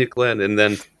like Nick Land, and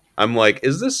then I'm like,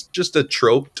 is this just a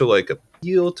trope to like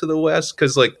appeal to the West?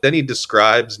 Because like then he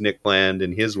describes Nick Land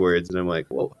in his words, and I'm like,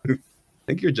 well, I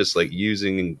think you're just like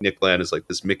using Nick Land as like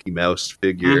this Mickey Mouse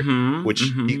figure, which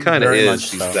he kind of Very is.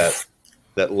 much He's so.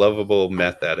 that lovable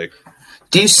meth addict.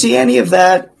 Do you see any of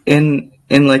that in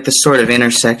like the sort of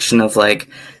intersection of like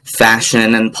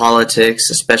fashion and politics,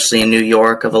 especially in New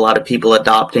York, of a lot of people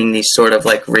adopting these sort of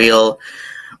like real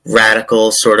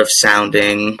radical sort of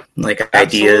sounding like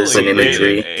ideas and Absolutely.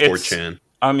 imagery? It's- 4chan.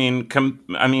 I mean,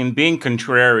 being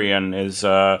contrarian is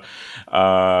a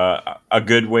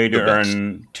good way to The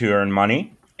best. earn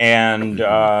money, and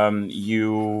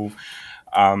you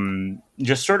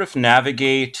just sort of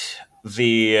navigate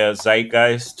the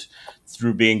zeitgeist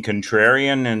through being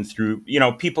contrarian and through,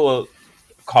 people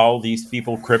call these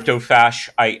people crypto fash.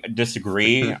 I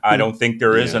disagree. I don't think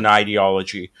there is Yeah. an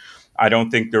ideology. I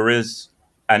don't think there is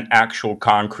an actual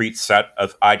concrete set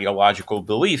of ideological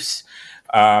beliefs.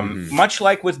 Much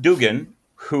like with Dugin,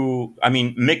 who, I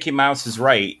mean, Mickey Mouse is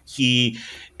right. He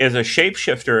is a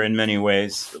shapeshifter in many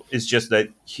ways. It's just that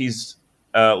his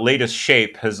latest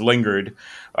shape has lingered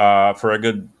for a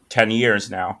good 10 years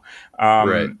now.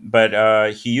 Right.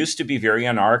 But he used to be very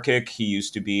anarchic. He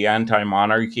used to be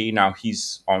anti-monarchy. Now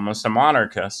he's almost a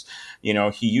monarchist.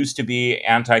 He used to be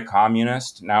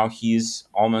anti-communist. Now he's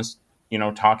almost,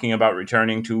 talking about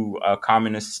returning to a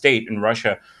communist state in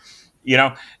Russia.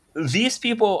 These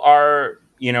people are,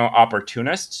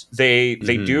 opportunists. They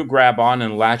do grab on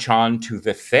and latch on to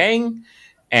the thing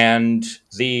and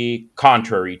the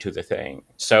contrary to the thing.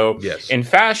 So Yes. in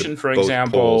fashion, for both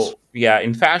example, poles.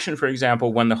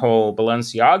 when the whole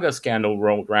Balenciaga scandal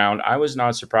rolled around, I was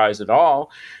not surprised at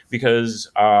all because,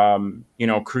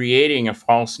 creating a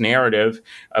false narrative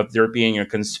of there being a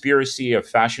conspiracy of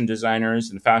fashion designers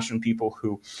and fashion people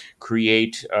who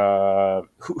create,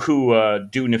 who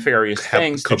do nefarious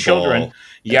things to children.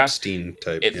 Yes, Epstein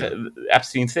type.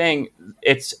 Epstein thing.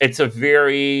 It's a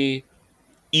very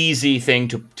easy thing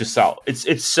to sell.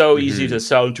 It's so easy to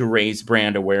sell to raise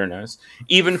brand awareness,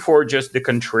 even for just the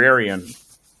contrarian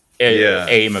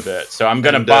aim of it. So I'm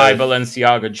gonna buy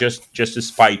Balenciaga just to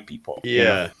spite people.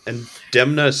 Yeah, and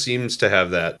Demna seems to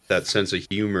have that sense of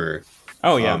humor.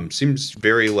 Oh yeah. Seems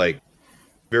very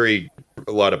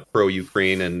a lot of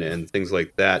pro-Ukraine and things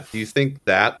like that. Do you think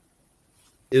that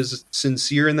is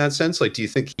sincere in that sense? Like, do you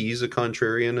think he's a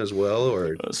contrarian as well,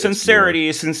 or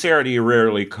sincerity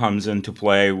rarely comes into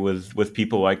play with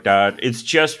people like that. It's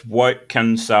just what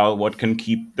can sell, what can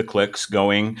keep the clicks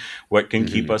going, what can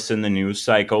keep us in the news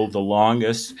cycle the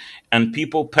longest. And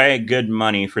people pay good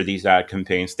money for these ad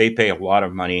campaigns. They pay a lot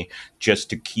of money just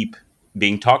to keep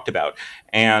being talked about.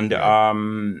 And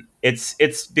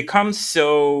it's become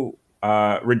so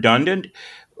redundant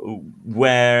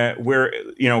where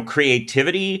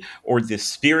creativity or the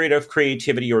spirit of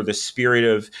creativity or the spirit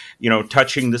of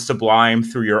touching the sublime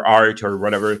through your art or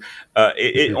whatever,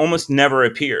 it almost never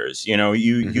appears.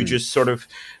 You just sort of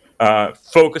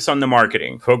focus on the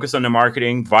marketing,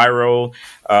 viral,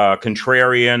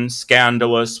 contrarian,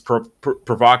 scandalous,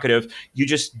 provocative. You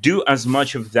just do as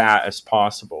much of that as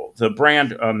possible. The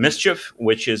brand Mischief,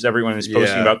 which is everyone is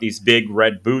posting about these big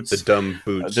red boots, the dumb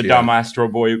boots, dumb Astro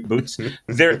Boy boots.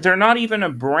 They're not even a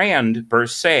brand per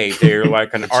se. They're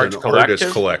like an artist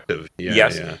collective. Yeah,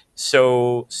 yes. Yeah.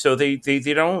 So they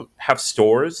don't have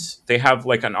stores. They have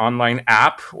like an online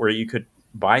app where you could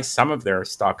buy some of their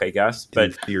stock, I guess, In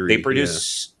but they theory, yeah.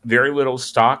 produce very little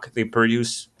stock. They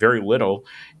produce very little,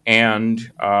 and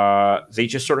they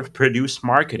just sort of produce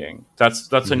marketing.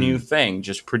 That's a new thing,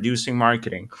 just producing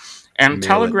marketing. And Mail it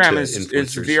Telegram to is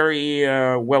influencers. very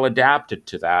well adapted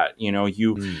to that.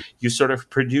 Mm. You sort of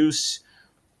produce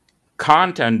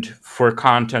content for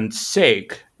content's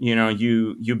sake.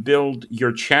 You build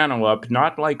your channel up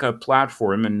not like a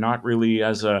platform and not really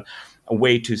as a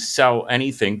way to sell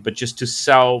anything, but just to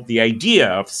sell the idea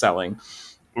of selling.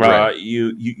 Right.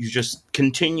 You just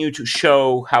continue to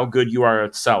show how good you are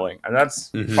at selling, and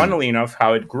that's funnily enough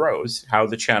how it grows, how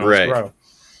the channels Right. grow.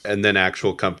 And then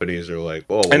actual companies are like,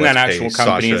 oh, well, And then let's pay actual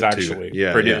companies Sascha actually to,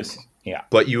 yeah. produce. Yeah.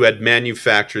 But you had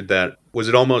manufactured that. Was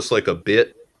it almost like a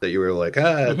bit that you were like,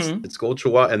 it's culture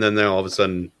war, and then all of a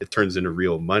sudden it turns into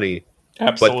real money. But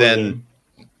Absolutely. then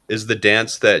is the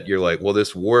dance that you're like, well,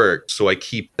 this worked, so I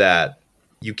keep that.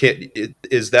 You can't.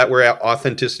 Is that where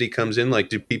authenticity comes in? Like,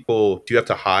 do you have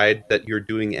to hide that you're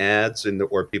doing ads,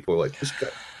 or people are like, this guy,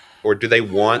 or do they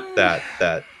want that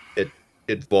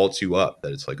it vaults you up,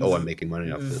 that it's like, oh, I'm making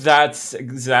money off this? That's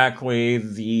exactly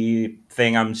the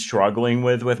thing I'm struggling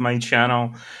with my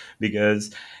channel,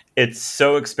 because it's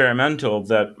so experimental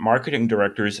that marketing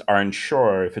directors aren't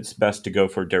sure if it's best to go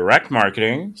for direct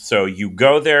marketing. So you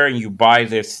go there and you buy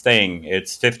this thing,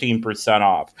 it's 15%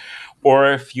 off.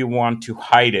 Or if you want to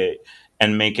hide it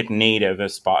and make it as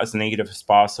native as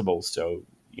possible. So,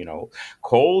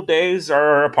 cold days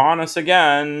are upon us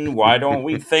again. Why don't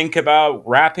we think about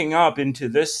wrapping up into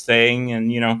this thing?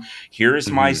 And, here's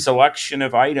my selection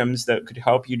of items that could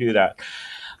help you do that.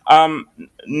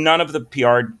 None of the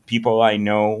PR people I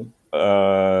know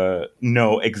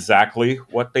exactly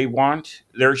what they want.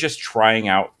 They're just trying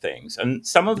out things, and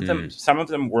some of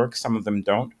them work, some of them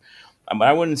don't.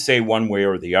 I wouldn't say one way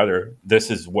or the other.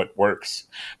 This is what works.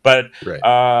 But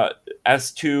Right.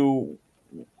 As to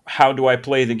how do I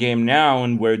play the game now,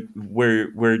 and where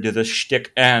did the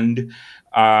shtick end?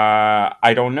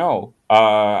 I don't know.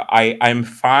 I'm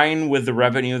fine with the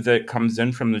revenue that comes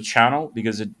in from the channel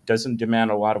because it doesn't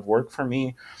demand a lot of work from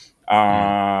me.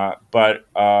 But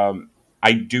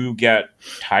I do get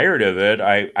tired of it.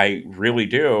 I really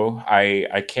do.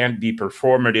 I can't be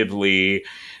performatively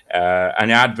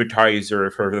an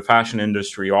advertiser for the fashion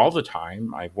industry all the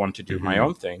time. I want to do my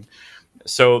own thing.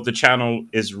 So the channel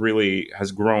has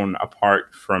grown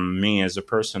apart from me as a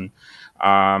person.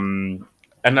 And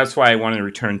that's why I want to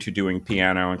return to doing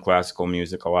piano and classical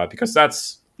music a lot, because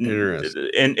that's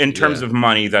in terms of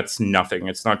money, that's nothing.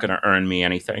 It's not going to earn me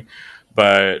anything.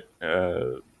 But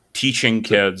teaching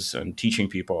kids and teaching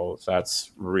people,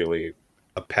 that's really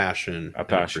a passion.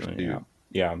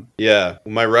 Yeah. Well,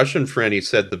 my Russian friend, he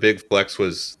said the big flex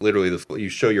was literally you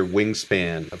show your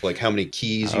wingspan of like how many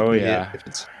keys you can hit. If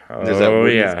it's there's that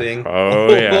wooden thing.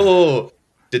 Yeah.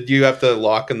 Did you have to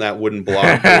lock in that wooden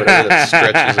block or whatever that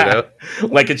stretches it out?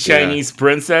 Like a Chinese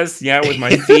princess, with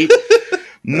my feet.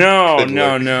 No.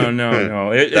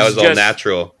 That was all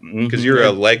natural because you're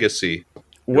a legacy.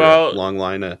 Well, long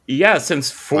line of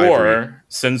since four,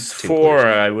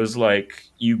 I was like,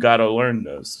 you got to learn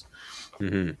this.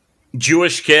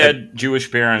 Jewish kid,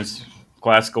 Jewish parents,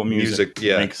 classical music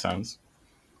makes sense.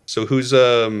 So who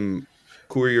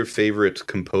are your favorite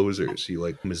composers? You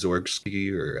like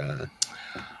Mussorgsky or?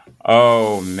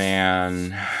 Oh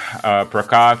man,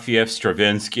 Prokofiev,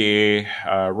 Stravinsky,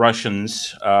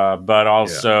 Russians, but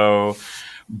also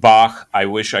Bach. I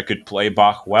wish I could play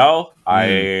Bach well.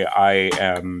 I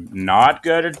am not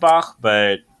good at Bach,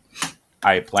 but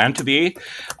I plan to be.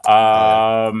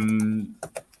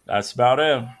 That's about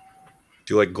it.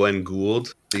 Do you like Glenn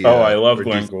Gould? I love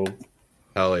Glenn Gould.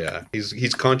 Hell yeah,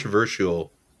 he's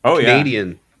controversial. Oh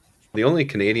Canadian, the only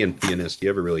Canadian pianist you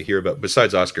ever really hear about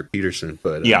besides Oscar Peterson.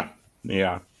 But yeah.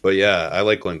 But yeah, I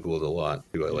like Glenn Gould a lot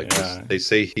too. I like this. They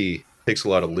say he takes a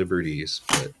lot of liberties,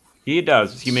 but he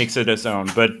does. He makes it his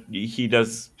own, but he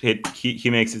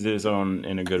makes it his own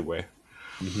in a good way.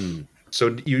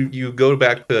 So you go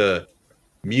back to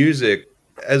music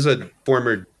as a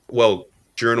former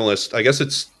journalist. I guess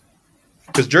it's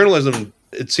because journalism,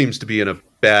 it seems to be in a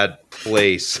bad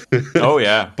place. Oh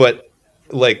yeah. But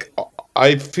like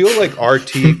I feel like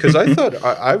RT, because I thought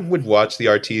I would watch the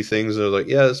RT things and I was like,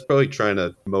 yeah, it's probably trying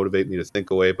to motivate me to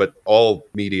think away, but all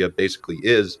media basically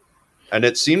is. And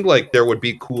it seemed like there would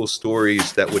be cool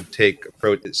stories that would take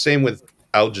approach. Same with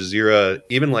Al Jazeera,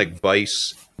 even like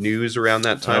Vice News around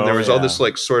that time. There was all this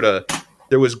like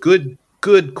there was good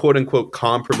quote unquote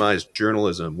compromised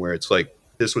journalism where it's like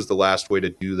this was the last way to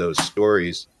do those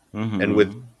stories. And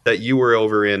with that, you were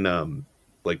over in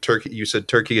like Turkey. You said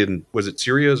Turkey, and was it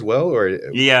Syria as well, or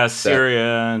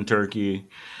Syria and Turkey.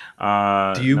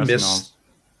 Do you Nothing miss else.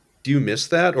 do you miss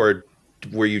that, or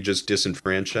were you just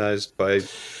disenfranchised by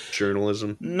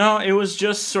journalism? No, it was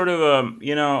just sort of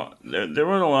there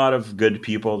were a lot of good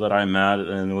people that I met,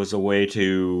 and it was a way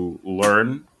to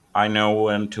learn. I know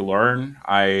when to learn.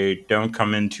 I don't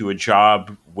come into a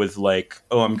job with like,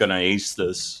 oh, I'm gonna ace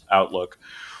this outlook.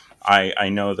 I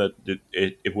know that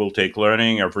it will take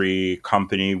learning. Every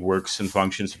company works and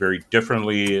functions very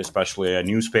differently, especially a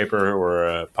newspaper or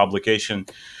a publication.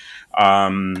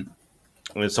 Um,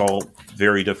 it's all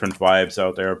very different vibes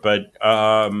out there, but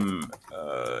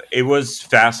it was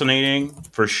fascinating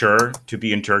for sure to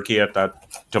be in Turkey at that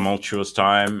tumultuous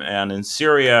time, and in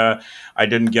Syria I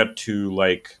didn't get to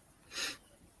like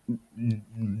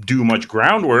do much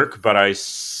groundwork, but I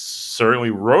certainly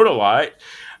wrote a lot.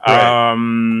 Right.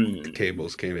 um The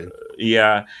cables came in.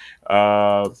 yeah,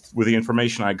 with the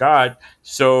information I got.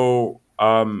 So,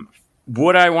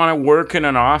 would I want to work in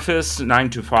an office 9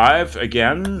 to 5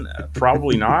 again?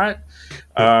 Probably not.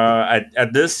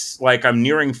 At this, like, I'm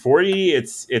nearing 40.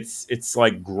 It's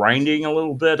like grinding a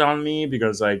little bit on me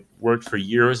because I worked for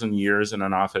years and years in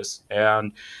an office,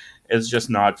 and it's just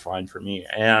not fine for me.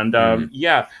 And Mm.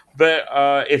 yeah, but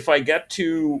if I get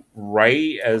to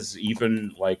write as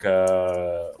even like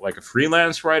a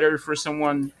freelance writer for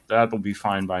someone, that'll be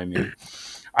fine by me.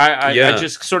 I Yeah.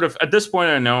 just sort of at this point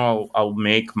I know I'll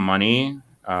make money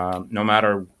no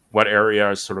matter what area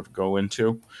I sort of go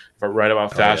into. If I write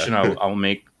about Oh yeah. fashion, I'll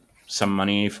make some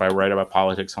money. If I write about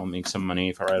politics, I'll make some money.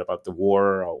 If I write about the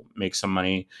war, I'll make some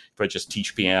money. If I just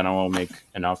teach piano, I'll make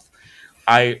enough.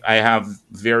 I have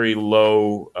very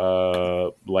low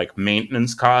like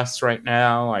maintenance costs right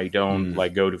now. I don't Mm.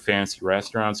 like go to fancy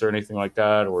restaurants or anything like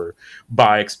that, or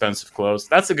buy expensive clothes.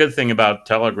 That's a good thing about You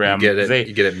Telegram. get it.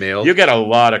 You get it You mailed. get a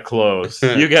lot of clothes.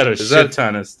 You get a Is shit that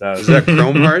ton of stuff. is that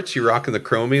Chrome Hearts? You rocking the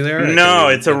Chromie there? I No,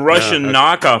 can't it's a even. Russian Okay.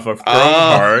 knockoff of Chrome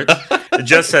Oh. Heart. It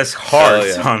just says Hell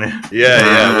hearts yeah. on it.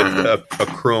 Yeah, with a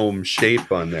chrome shape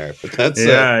on there. But that's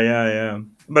Yeah.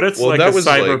 But it's well, like that a was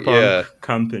like cyberpunk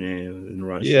company in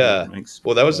Russia yeah. that makes.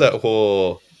 Well, that was that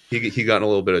whole. He got in a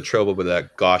little bit of trouble with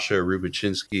that Gosha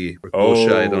Rubichinsky or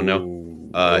Gosha, I don't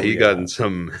know. He got Yeah. in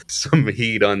some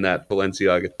heat on that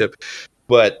Balenciaga tip.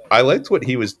 But I liked what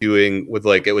he was doing with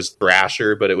like it was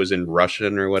Thrasher, but it was in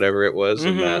Russian or whatever it was,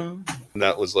 and Mm-hmm.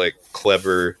 that was like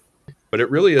clever. But it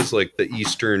really is like the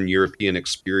Eastern European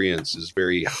experience is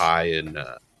very high in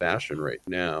fashion right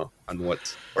now. On what,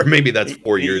 or maybe that's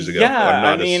 4 years ago. I'm Yeah,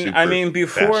 not a I super mean,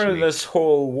 before fashiony. this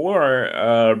whole war,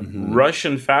 Hmm.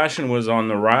 Russian fashion was on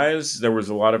the rise. There was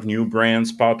a lot of new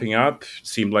brands popping up.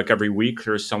 Seemed like every week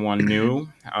there's someone new.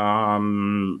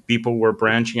 People were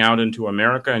branching out into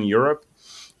America and Europe.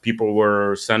 People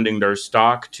were sending their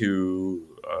stock to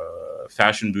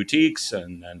fashion boutiques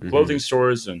and Hmm. clothing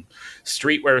stores and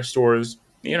streetwear stores.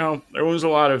 There was a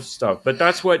lot of stuff. But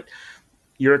that's what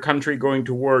your country going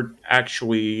to war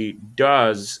actually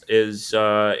does is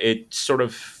it sort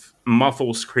of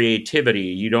muffles creativity.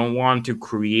 You don't want to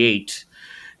create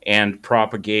and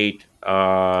propagate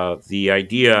the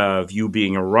idea of you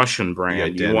being a Russian The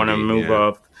brand. You want to identity, move yeah,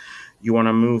 up, you want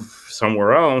to move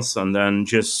somewhere else, and then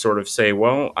just sort of say,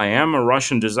 well, I am a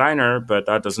Russian designer, but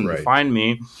that doesn't right. define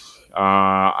me.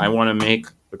 I want to make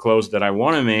the clothes that I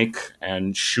want to make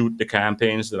and shoot the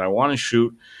campaigns that I want to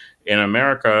shoot in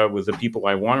America with the people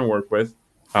I want to work with.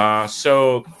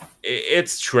 So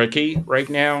it's tricky right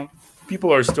now.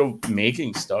 People are still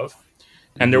making stuff,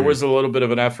 and there Hmm. was a little bit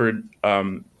of an effort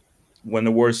when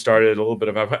the war started, a little bit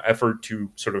of effort to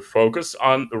sort of focus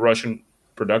on the Russian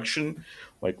production,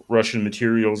 like Russian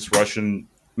materials, Russian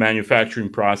manufacturing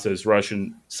process,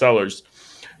 Russian sellers.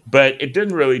 But it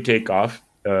didn't really take off,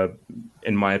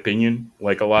 in my opinion.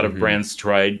 Like a lot of Hmm. brands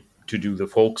tried to do the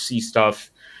folksy stuff,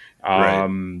 Right.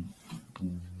 um,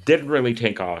 didn't really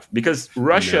take off because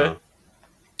Russia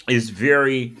No. is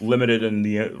very limited in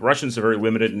the Russians are very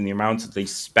limited in the amounts that they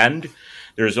spend.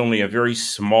 There's only a very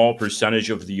small percentage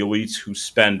of the elites who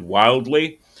spend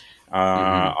wildly Hmm.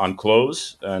 on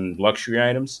clothes and luxury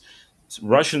items.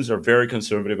 Russians are very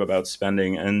conservative about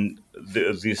spending, and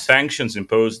the sanctions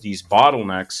impose these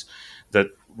bottlenecks that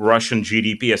Russian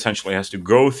GDP essentially has to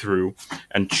go through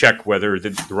and check whether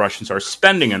the Russians are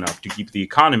spending enough to keep the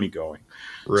economy going.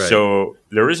 Right. So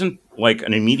there isn't like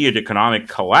an immediate economic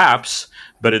collapse,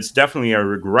 but it's definitely a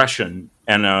regression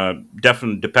and a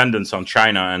definite dependence on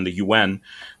China and the UN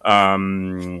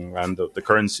and the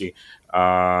currency,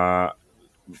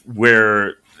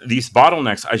 where these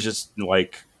bottlenecks, I just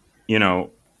like, you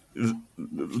know,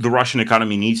 the Russian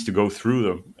economy needs to go through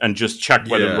them and just check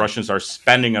whether Yeah. Russians are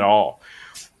spending at all.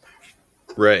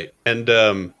 Right. And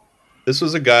This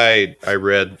was a guy I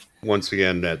read once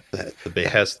again at the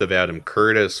behest of Adam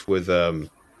Curtis with the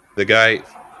guy.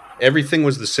 Everything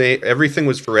was the same. Everything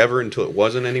was forever until it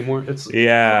wasn't anymore. It's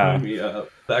Yeah.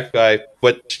 that guy,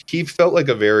 but he felt like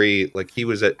a very like he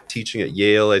was at teaching at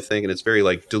Yale, I think, and it's very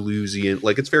like Deleuzian,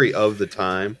 like it's very of the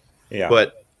time. Yeah.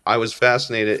 But I was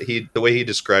fascinated. The way he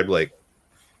described like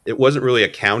it wasn't really a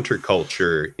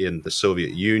counterculture in the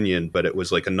Soviet Union, but it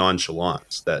was like a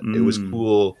nonchalance that it was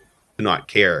cool to not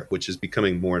care, which is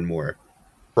becoming more and more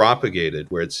propagated.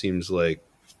 Where it seems like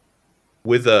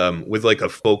with like a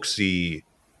folksy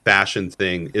fashion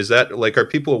thing, is that like are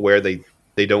people aware they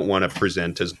don't want to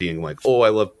present as being like, oh, I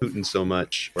love Putin so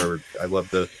much, or I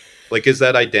love the like, is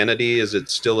that identity? Is it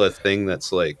still a thing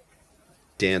that's like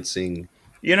dancing?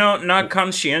 Not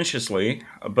conscientiously,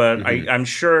 but Mhm. I'm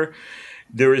sure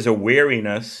there is a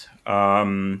wariness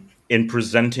in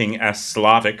presenting as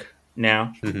Slavic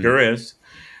now. Mhm. There is.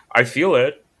 I feel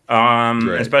it,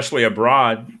 Right. especially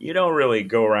abroad. You don't really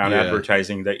go around Yeah.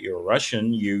 advertising that you're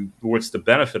Russian. What's the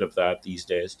benefit of that these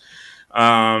days?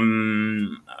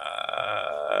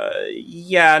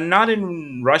 Yeah, not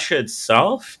in Russia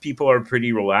itself. People are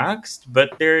pretty relaxed,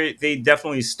 but they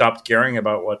definitely stopped caring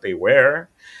about what they wear.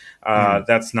 Mhm.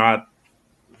 That's not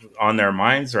on their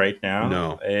minds right now. No.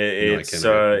 No, I can't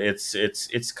imagine.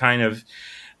 It's kind of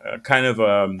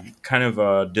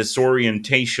a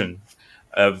disorientation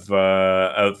of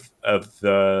the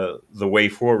way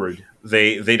forward.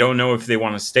 They don't know if they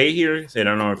want to stay here. They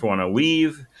don't know if they want to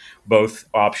leave. Both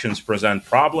options present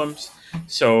problems.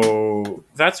 So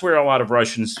that's where a lot of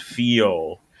Russians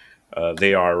feel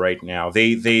they are right now.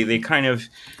 They kind of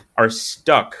are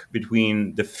stuck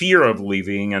between the fear of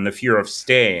leaving and the fear of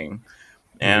staying,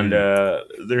 and Mhm.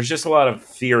 there's just a lot of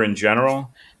fear in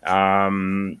general.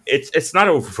 It's not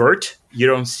overt. You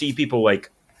don't see people like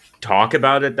talk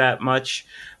about it that much,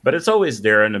 but it's always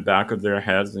there in the back of their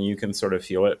heads, and you can sort of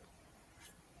feel it.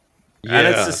 And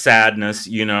it's a Yeah. sadness,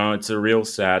 it's a real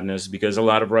sadness because a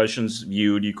lot of Russians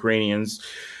viewed Ukrainians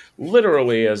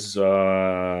literally as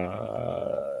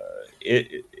Part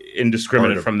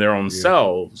indiscriminate of from their own yeah.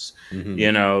 selves. Mhm.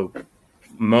 You know,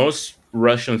 most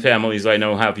Russian families I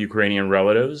know have Ukrainian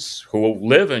relatives who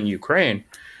live in Ukraine.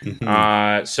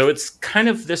 Mhm. So it's kind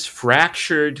of this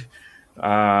fractured,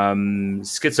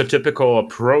 schizotypical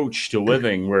approach to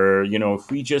living where,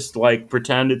 if we just like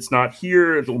pretend it's not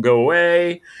here, it'll go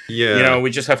away. Yeah. We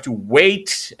just have to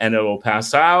wait and it'll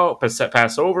pass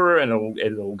over and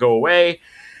it'll go away.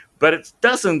 But it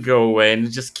doesn't go away and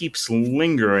it just keeps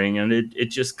lingering and it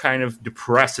just kind of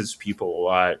depresses people a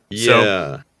lot. So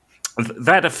Yeah.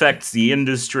 that affects the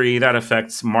industry, that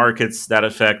affects markets, that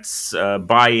affects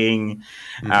buying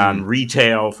and Mhm.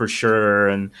 retail for sure.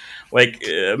 And like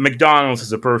McDonald's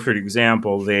is a perfect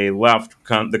example. They left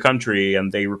the country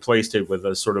and they replaced it with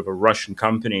a sort of a Russian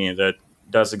company that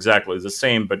does exactly the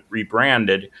same but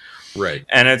rebranded. Right.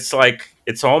 And it's like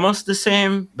it's almost the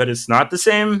same, but it's not the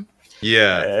same.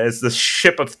 Yeah. It's the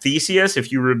ship of Theseus.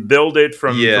 If you rebuild it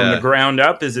from the Yeah. ground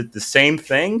up, is it the same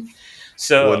thing? Well,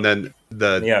 So and then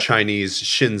the yeah, Chinese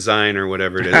Shinzine or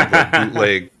whatever it is, the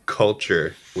bootleg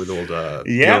culture with old yep,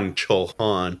 young Chol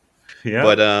Han. yep.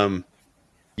 But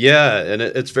yeah, and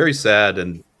it's very sad.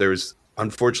 And there's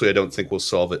unfortunately, I don't think we'll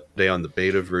solve it today on the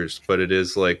Betaverse, but it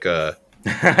is like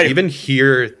even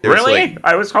here, there's like Really?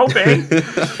 I was hoping.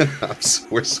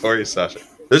 we're sorry, Sasha.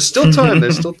 There's still time.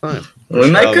 There's still time. We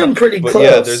might come pretty But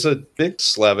yeah, there's close. a big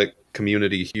Slavic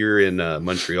community here in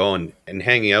Montreal, and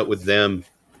hanging out with them,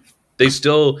 they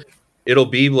still it'll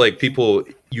be like people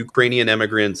Ukrainian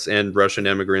immigrants and Russian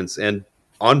immigrants and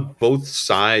on both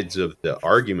sides of the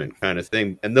argument kind of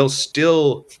thing, and they'll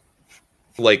still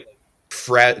like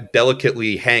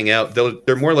delicately hang out.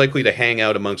 They're more likely to hang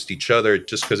out amongst each other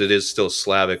just because it is still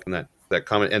Slavic and that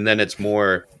comment. And then it's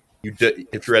more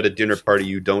if you're at a dinner party,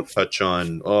 you don't touch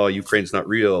on Ukraine's not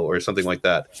real or something like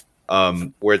that.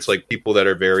 Where it's like people that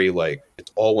are very like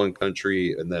it's all one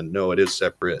country, and then no, it is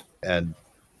separate, and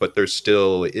but they're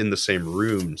still in the same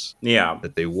rooms Yeah.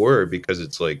 that they were because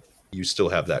it's like you still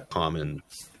have that common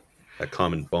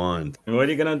bond. What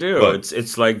are you gonna do? But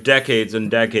It's like decades and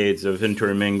decades of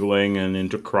intermingling and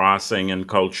intercrossing and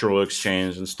cultural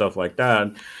exchange and stuff like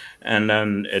that, and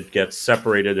then it gets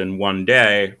separated in one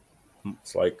day.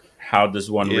 It's like, how does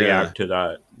one yeah, react to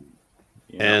that?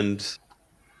 and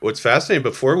what's fascinating,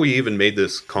 before we even made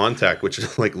this contact, which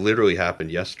like literally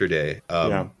happened yesterday,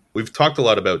 Yeah. we've talked a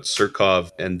lot about Surkov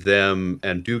and them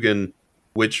and Dugin,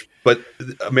 but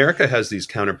America has these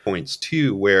counterpoints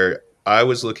too, where I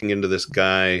was looking into this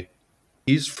guy.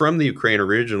 He's from the Ukraine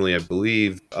originally, I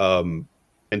believe, and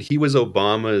he was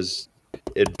Obama's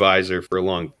advisor for a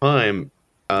long time.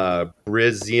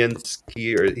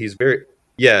 Brzezinski, or he's very,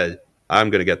 yeah, I'm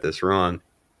gonna get this wrong.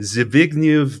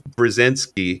 Zbigniew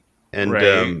Brzezinski, and Right.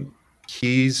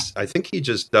 I think he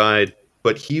just died,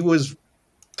 but he was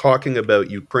talking about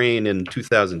Ukraine in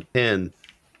 2010,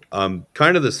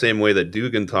 kind of the same way that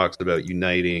Dugin talks about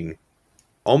uniting,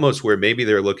 almost where maybe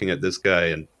they're looking at this guy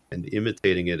and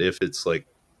imitating it if it's like,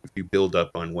 if you build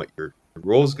up on what your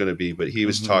role is going to be. But he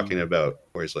was talking Hmm. about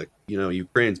where he's like,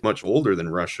 Ukraine's much older than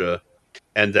Russia,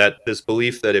 and that this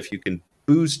belief that if you can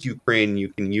boost Ukraine, you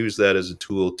can use that as a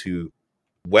tool to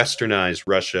westernize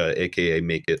Russia, aka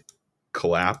make it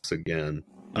collapse again.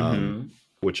 Hmm.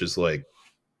 Which is like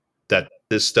that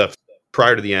this stuff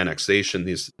prior to the annexation,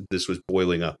 this was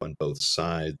boiling up on both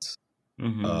sides.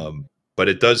 Hmm. But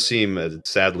it does seem,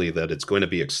 sadly, that it's going to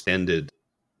be extended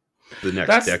the next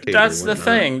That's decade or that's the whatnot.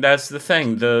 thing. That's the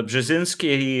thing. The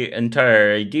Brzezinski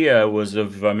entire idea was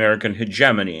of American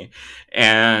hegemony,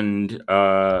 and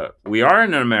we are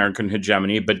in an American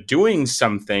hegemony. But doing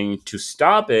something to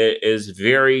stop it is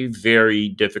very, very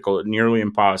difficult, nearly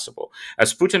impossible,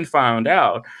 as Putin found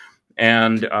out.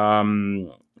 And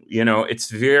it's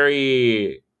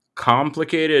very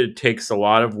complicated. It takes a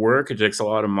lot of work. It takes a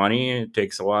lot of money. It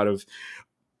takes a lot of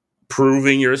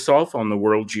proving yourself on the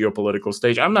world geopolitical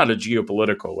stage. I'm not a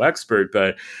geopolitical expert,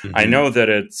 but I Mm-hmm. know that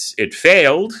it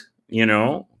failed.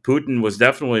 Putin was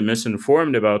definitely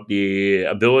misinformed about the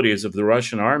abilities of the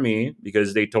Russian army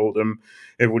because they told him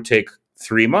it would take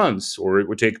 3 months or it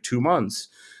would take 2 months,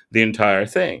 the entire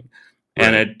thing.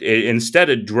 And Right. instead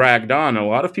it dragged on. A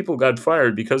lot of people got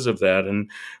fired because of that. And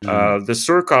Mm. the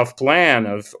Surkov plan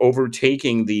of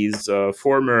overtaking these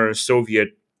former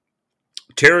Soviet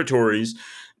territories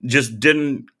just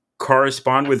didn't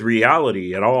correspond with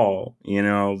reality at all.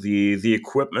 The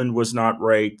equipment was not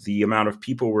right, the amount of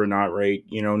people were not right.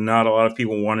 Not a lot of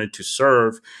people wanted to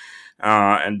serve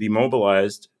and be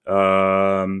mobilized.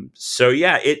 So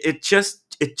yeah, it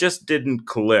just didn't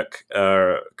click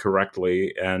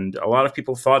correctly, and a lot of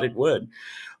people thought it would.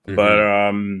 But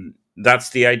Mm-hmm. that's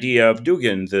the idea of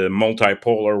Dugin, the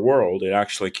multipolar world. It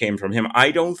actually came from him. I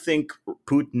don't think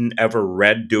Putin ever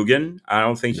read Dugin.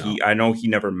 No. I know he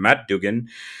never met Dugin.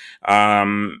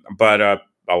 But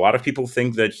a lot of people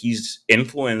think that he's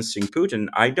influencing Putin.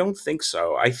 I don't think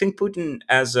so. I think Putin,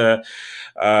 as a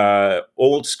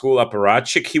old school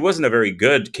apparatchik, he wasn't a very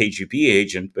good KGB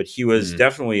agent, but he was Mm.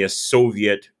 definitely a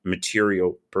Soviet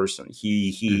material person.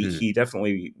 Mm-hmm. He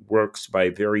definitely works by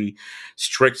very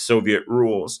strict Soviet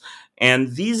rules,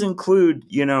 and these include,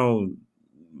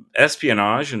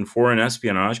 espionage and foreign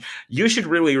espionage. You should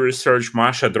really research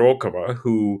Masha Drokova,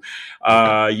 who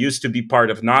Okay. used to be part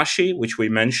of Nashi, which we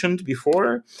mentioned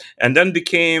before, and then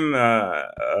became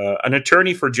an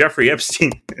attorney for Jeffrey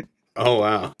Epstein. Oh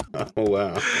wow. Oh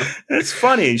wow. It's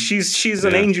funny. She's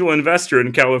an Yeah. angel investor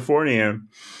in California.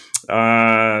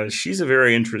 She's a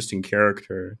very interesting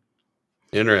character.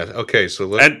 Interesting. Okay, so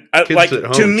let And kids at like to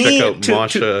home check me, out to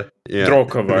Masha. Yeah.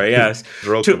 Drokova, yes, to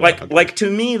Drokova. Okay. like to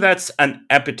me, that's an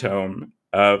epitome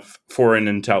of foreign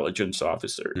intelligence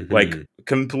officer. Like Mm-hmm.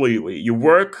 completely, you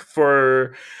work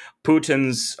for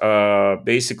Putin's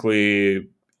basically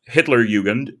Hitler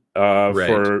Jugend Right.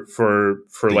 for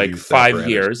The like youth 5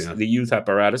 years, apparatus. Yeah. the youth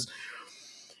apparatus,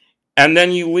 and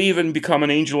then you leave and become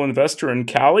an angel investor in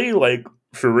Cali, like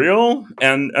for real,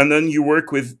 and then you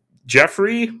work with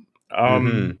Jeffrey.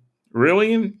 Mm-hmm.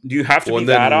 Really? Do you have to Well, be and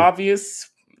that then obvious?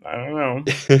 I don't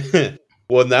know.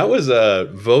 well, and that was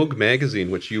Vogue magazine,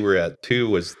 which you were at too.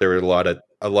 Was there were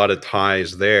a lot of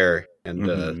ties there and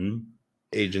Hmm.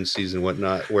 agencies and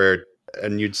whatnot, where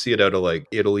and you'd see it out of like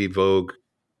Italy Vogue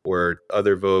or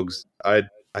other Vogues. I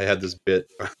had this bit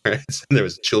and there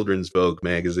was Children's Vogue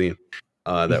magazine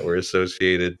that were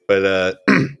associated, but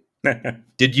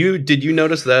did you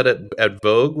notice that at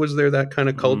Vogue was there that kind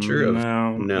of culture of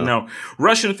No, no? no.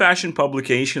 Russian fashion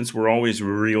publications were always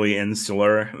really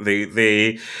insular.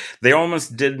 They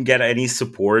almost didn't get any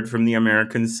support from the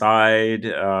American side.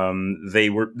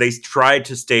 They tried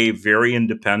to stay very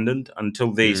independent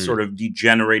until they Mm, sort of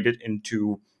degenerated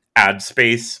into ad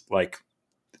space, like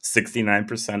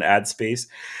 69% ad space.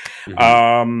 hmm.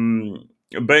 Um,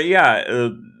 but yeah,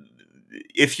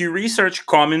 if you research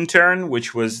Comintern,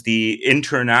 which was the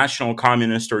international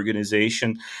communist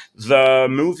organization, the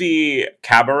movie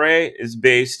Cabaret is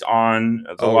based on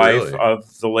the Oh, life really?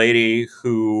 of the lady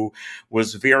who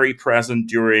was very present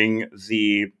during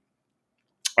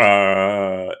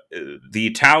uh, the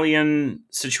Italian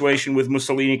situation with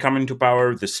Mussolini coming to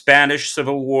power, the Spanish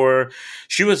Civil War.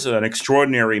 She was an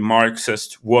extraordinary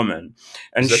Marxist woman, Is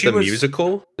and that she the was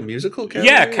musical? The musical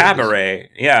yeah, Cabaret, or this? Cabaret.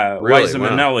 Yeah, Really? Liza Wow.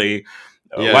 Minnelli.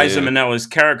 Liza Minnelli's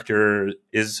character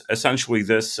is essentially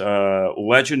this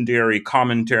legendary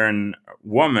Comintern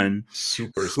woman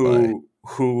Super spy.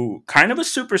 who kind of a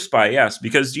super spy, yes,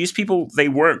 because these people, they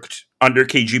worked under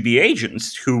KGB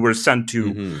agents who were sent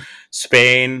to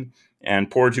Spain and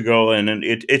Portugal and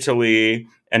Italy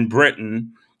and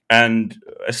Britain and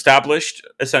established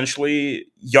essentially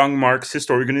young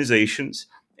Marxist organizations.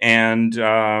 And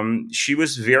she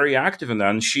was very active in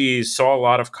that. And she saw a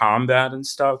lot of combat and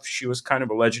stuff. She was kind of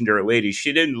a legendary lady.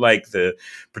 She didn't like the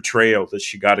portrayal that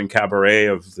she got in Cabaret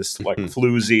of this like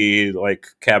floozy like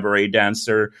cabaret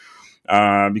dancer.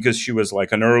 Because she was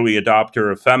like an early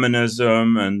adopter of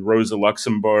feminism and Rosa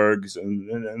Luxemburg's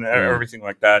and everything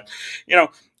like that. You know,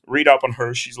 read up on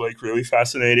her. She's like really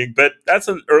fascinating. But that's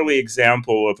an early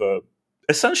example of a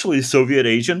essentially Soviet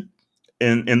agent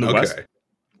in the West.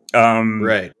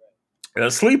 Right.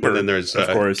 A sleeper. And then there's of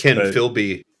course, Ken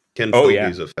Philby. Ken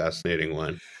Philby's a fascinating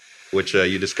one, which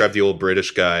you described the old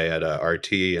British guy at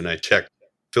RT, and I checked.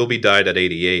 Philby died at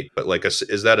 88, but like,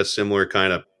 is that a similar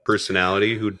kind of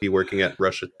personality who'd be working at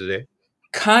Russia today?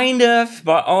 Kind of,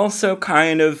 but also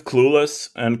kind of clueless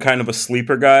and kind of a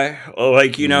sleeper guy.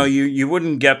 Like, you know, you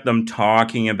wouldn't get them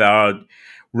talking about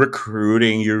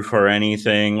recruiting you for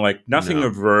anything, like nothing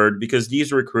overt, because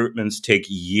these recruitments take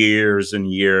years and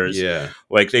years. Yeah.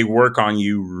 Like they work on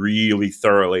you really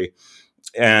thoroughly.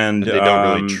 And they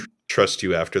don't really trust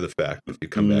you after the fact if you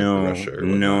come back to Russia or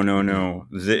whatnot. No.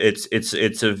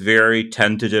 It's a very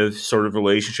tentative sort of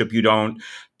relationship. You don't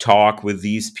talk with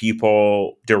these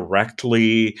people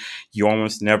directly. You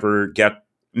almost never get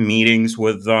meetings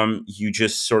with them. You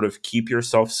just sort of keep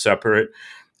yourself separate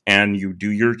and you do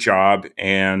your job.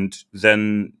 And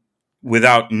then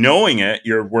without knowing it,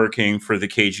 you're working for the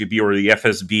KGB or the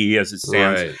FSB as it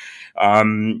stands. Right.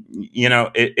 You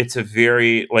know, it's a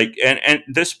very like, and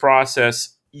this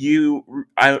process,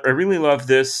 I really love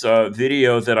this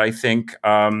video that I think,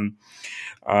 I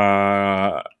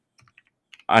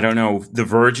don't know, The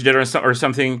Verge did or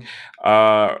something,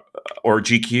 or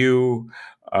GQ,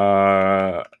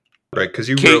 right, because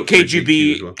you wrote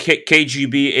KGB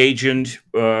KGB agent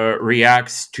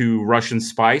reacts to Russian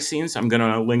spy scenes. I'm going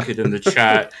to link it in the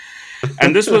chat.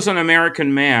 And this was an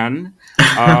American man.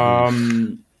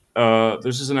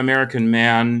 This is an American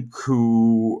man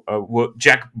who,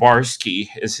 Jack Barsky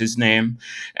is his name,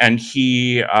 and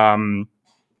he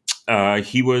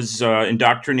was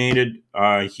indoctrinated.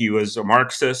 He was a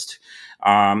Marxist,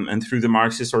 and through the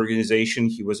Marxist organization,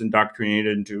 he was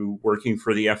indoctrinated into working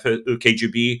for the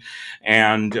KGB,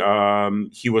 and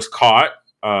he was caught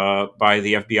by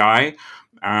the FBI.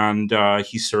 And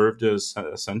he served a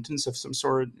sentence of some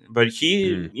sort, but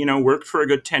he, you know, worked for a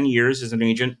good 10 years as an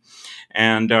agent.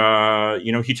 And,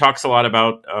 you know, he talks a lot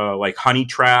about like honey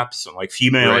traps and like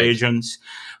female agents,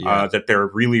 that they're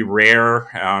really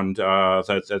rare and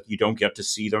that you don't get to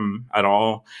see them at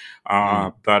all.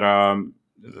 But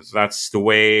that's the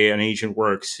way an agent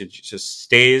works. It just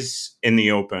stays in the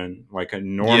open like a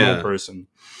normal person.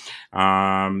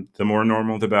 The more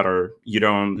normal, the better. You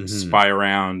don't spy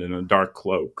around in a dark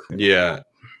cloak. Yeah.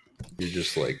 You're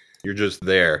just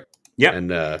there. Yeah.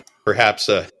 And perhaps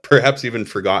even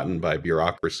forgotten by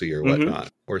bureaucracy or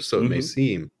whatnot, or so it may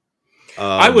seem.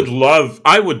 I would love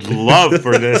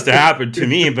for this to happen to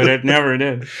me, but it never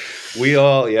did. We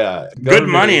all, good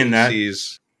money in that.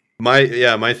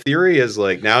 My theory is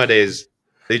like nowadays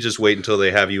they just wait until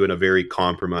they have you in a very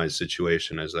compromised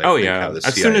situation. As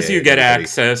soon as you get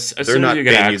access, they're not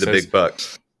paying you the big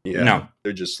bucks. Yeah, no,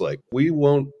 they're just like we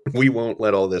won't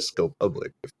let all this go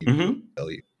public if you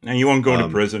tell you, and you won't go to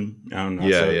prison.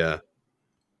 Yeah.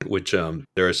 Which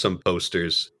there are some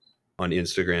posters on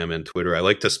Instagram and Twitter. I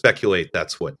like to speculate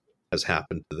that's what has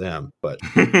happened to them, but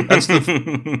that's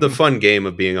the fun game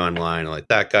of being online. Like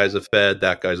that guy's a Fed,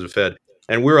 that guy's a Fed.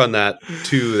 And we're on that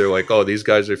too. They're like, oh, these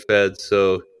guys are feds.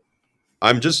 So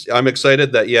I'm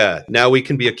excited that, now we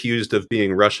can be accused of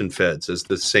being Russian feds at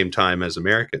the same time as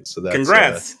Americans. So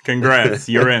that's congrats.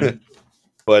 You're in.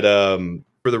 But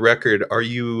for the record, are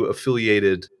you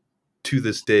affiliated to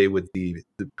this day with the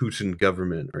Putin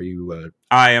government? Are you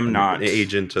I am not an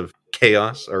agent of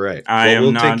chaos? All right. I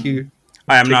am not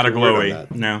a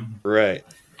glowy. No. Right.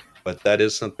 But that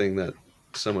is something that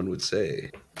someone would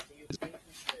say.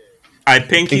 I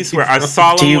pinky swear. I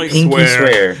solemnly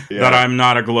swear that I'm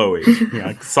not a glowy. Yeah,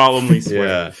 I solemnly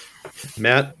swear.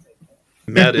 Yeah.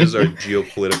 Matt is our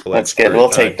geopolitical That's expert. Good. We'll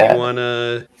take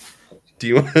that. Do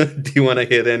you wanna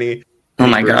hit any? Oh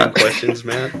my God! Questions,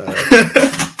 Matt.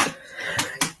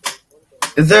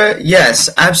 Yes,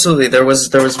 absolutely. There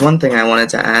was one thing I wanted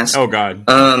to ask. Oh God.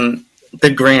 The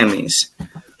Grammys.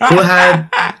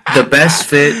 the best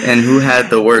fit and who had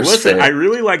the worst Listen, fit? I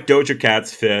really like Doja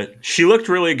Cat's fit. She looked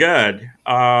really good.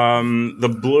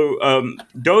 The blue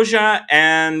Doja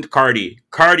and Cardi.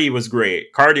 Cardi was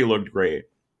great. Cardi looked great.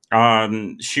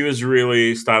 She was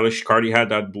really stylish. Cardi had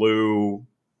that blue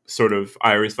sort of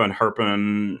Iris Van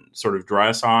Herpen sort of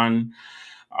dress on.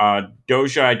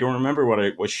 Doja, I don't remember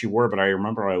what she wore, but I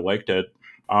remember I liked it.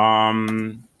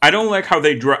 I don't like how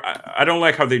they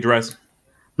dress.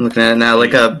 I'm looking at it now,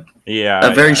 like a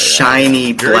very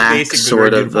shiny Very black basic, but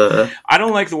sort very of. beautiful. I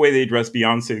don't like the way they dress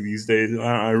Beyonce these days.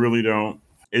 I really don't.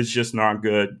 It's just not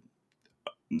good.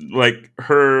 Like,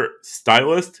 her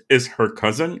stylist is her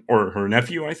cousin or her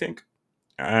nephew, I think,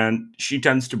 and she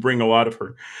tends to bring a lot of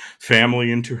her family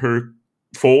into her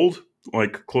fold,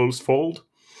 like close fold.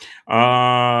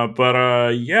 Yeah,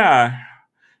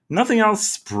 nothing else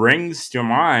springs to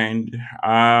mind.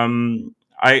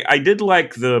 I did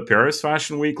like the Paris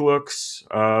Fashion Week looks,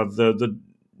 the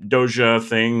Doja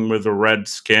thing with the red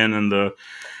skin and the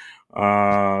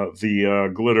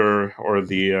glitter or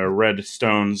the red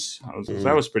stones.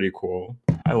 That was pretty cool.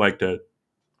 I liked it.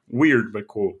 Weird but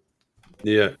cool.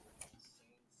 Yeah.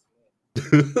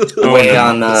 Way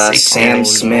on Sam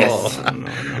Smith.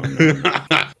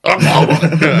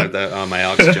 No. My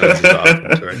Alex Jones is off.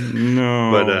 That's right.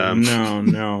 No.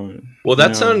 Well,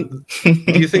 that sound. Do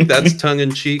you think that's tongue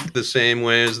in cheek the same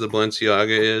way as the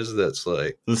Balenciaga is? That's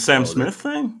like the Sam Smith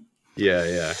thing.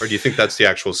 Yeah. Or do you think that's the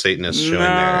actual Satanist showing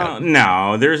there?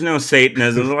 No, there's no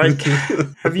Satanism. Like,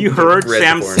 have you heard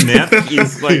Sam Smith?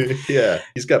 He's like, yeah,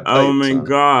 he's got. Oh my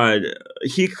God,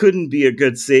 he couldn't be a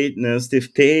good Satanist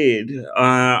if paid.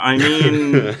 I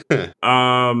mean,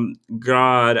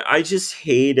 God, I just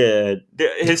hate it.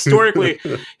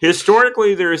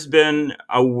 Historically, there's been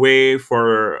a way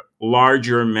for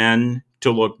larger men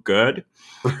to look good.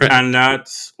 Right. And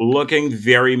that's looking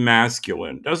very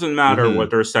masculine. Doesn't matter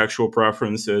what their sexual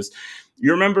preference is.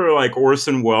 You remember, like,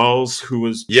 Orson Welles, who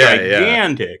was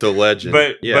gigantic, the legend,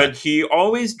 but he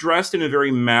always dressed in a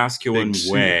very masculine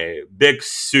way. Big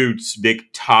suits,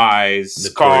 big ties,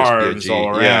 scarves all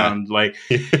around. Like,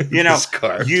 you know,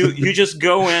 you just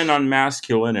go in on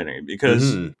masculinity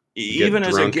because even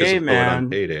as a gay man,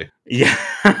 the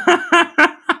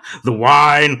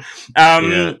wine.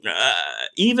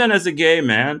 Even as a gay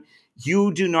man,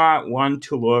 you do not want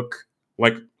to look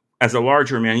like, as a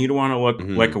larger man, you don't want to look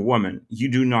like a woman. You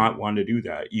do not want to do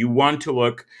that. You want to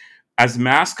look as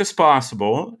masked as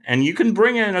possible, and you can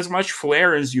bring in as much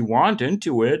flair as you want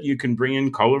into it. You can bring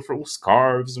in colorful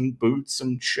scarves and boots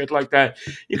and shit like that.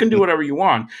 You can do whatever you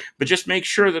want, but just make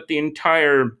sure that the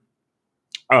entire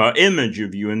image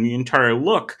of you and the entire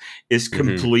look is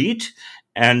complete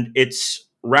and it's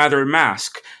rather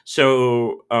mask.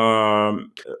 So do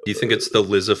you think it's the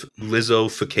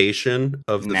Lizzo-fication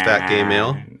of the fat gay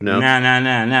male? No.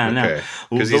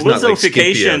 Because he's not like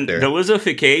skimpy out there. The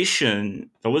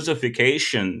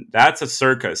Lizzo-fication, that's a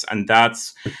circus, and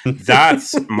that's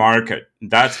marketing.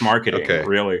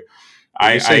 Really.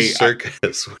 When you say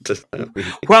circus, what does that mean?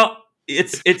 Well,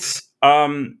 it's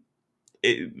the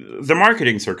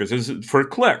marketing circus is for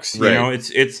clicks. Right. You know,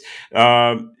 it's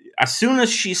as soon as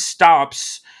she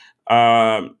stops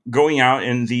going out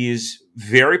in these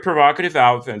very provocative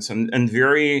outfits and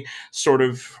very sort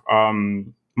of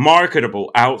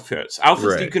marketable outfits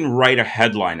that you can write a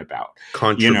headline about.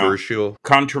 Controversial.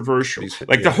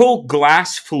 Like the whole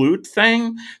glass flute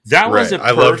thing, that was a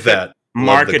perfect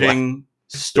marketing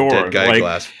story. Dead guy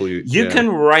glass flute. You can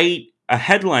write a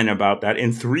headline about that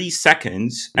in 3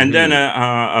 seconds, and then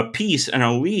a piece and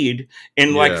a lead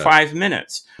in like 5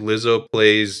 minutes. Lizzo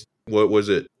plays, what was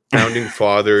it? Founding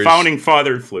Father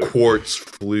flute. Quartz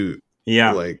flute.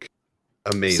 Yeah. Like,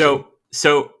 amazing.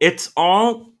 So it's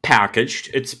all packaged.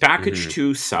 It's packaged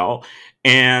to sell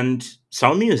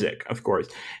music, of course.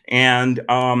 And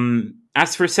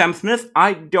as for Sam Smith,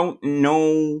 I don't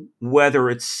know whether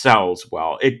it sells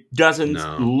well. It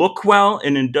doesn't look well,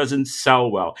 and it doesn't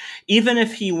sell well. Even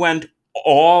if he went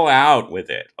all out with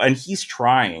it, and he's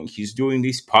doing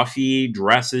these puffy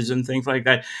dresses and things like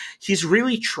that. He's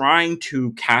really trying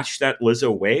to catch that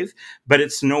Lizzo wave, but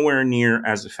it's nowhere near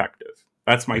as effective.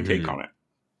 That's my take on it.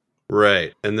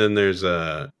 Right. And then there's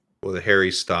the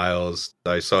Harry Styles.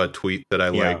 I saw a tweet that I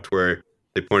liked where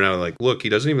they point out, like, look, he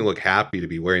doesn't even look happy to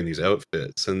be wearing these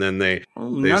outfits. And then they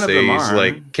say he's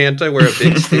like, can't I wear a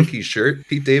big stinky shirt?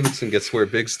 Pete Davidson gets to wear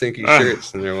big stinky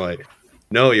shirts. And they're like,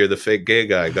 no, you're the fake gay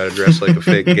guy. Got to dress like a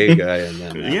fake gay guy. And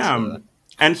then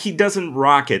And he doesn't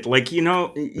rock it. Like, you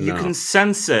No. can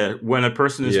sense it when a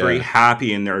person is very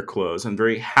happy in their clothes and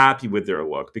very happy with their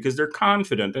look, because they're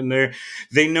confident and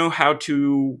they know how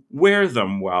to wear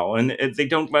them well, and they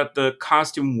don't let the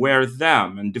costume wear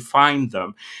them and define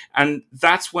them. And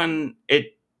that's when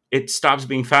it stops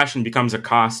being fashion, becomes a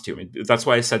costume. That's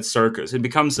why I said circus. It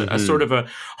becomes a sort of a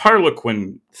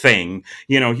Harlequin thing.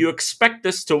 You expect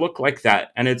this to look like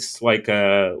that, and it's like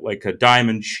a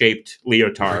diamond shaped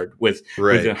leotard with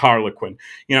a Harlequin.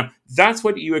 That's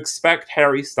what you expect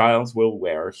Harry Styles will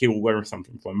wear. He'll wear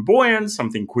something flamboyant,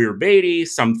 something queer-baity,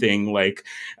 something like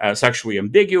sexually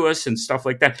ambiguous and stuff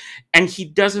like that. And he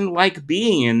doesn't like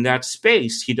being in that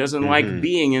space. He doesn't like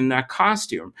being in that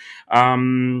costume.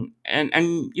 And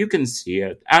you can see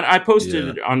it. And I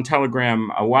posted on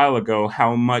Telegram a while ago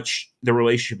how much the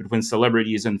relationship between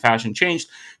celebrities and fashion changed,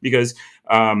 because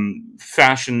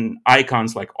fashion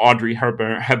icons like Audrey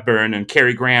Hepburn and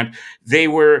Cary Grant, they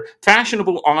were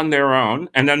fashionable on their own,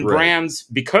 and then brands,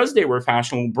 because they were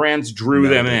fashionable, brands drew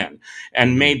them in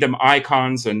and made them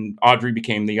icons, and Audrey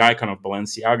became the icon of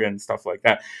Balenciaga and stuff like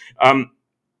that. And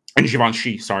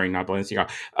Givenchy, sorry, not Balenciaga.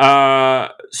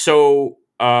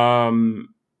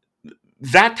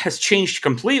 That has changed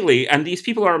completely, and these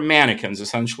people are mannequins.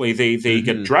 Essentially, they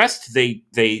get dressed, they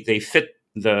fit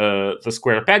the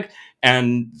square peg,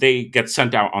 and they get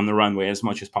sent out on the runway as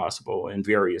much as possible in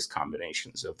various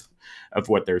combinations of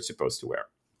what they're supposed to wear.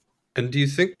 And do you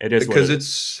think it is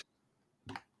because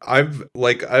I've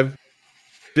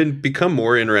become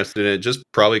more interested in it, just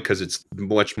probably because it's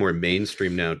much more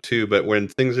mainstream now too. But when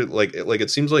things are like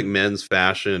it seems like men's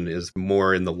fashion is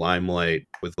more in the limelight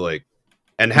with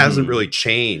and hasn't really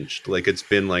changed. Like, it's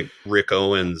been like Rick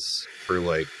Owens for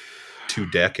like 2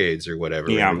 decades or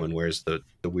whatever. Yeah. Everyone wears the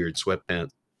weird sweatpants.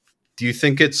 Do you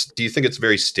think it's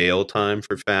very stale time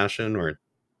for fashion, or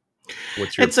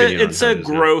what's your opinion? It's a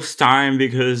gross time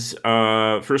because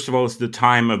first of all, it's the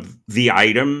time of the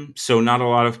item, so not a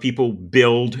lot of people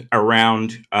build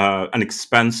around an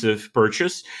expensive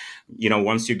purchase.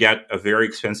 Once you get a very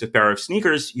expensive pair of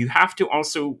sneakers, you have to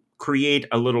also create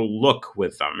a little look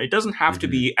with them. It doesn't have to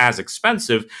be as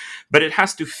expensive, but it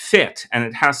has to fit, and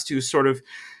it has to sort of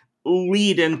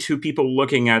lead into people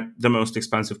looking at the most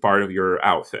expensive part of your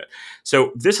outfit.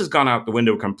 So this has gone out the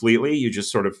window completely. You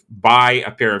just sort of buy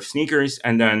a pair of sneakers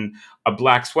and then a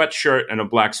black sweatshirt and a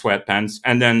black sweatpants,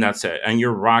 and then that's it. And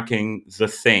you're rocking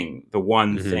the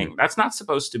one thing. That's not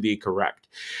supposed to be correct.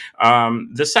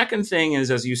 The second thing is,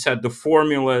 as you said, the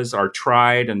formulas are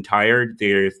tried and tired.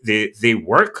 They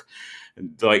work.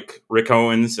 Like Rick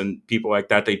Owens and people like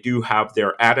that, they do have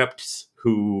their adepts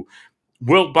who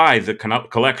will buy the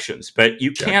collections, but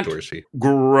you can't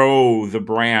grow the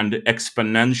brand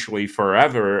exponentially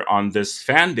forever on this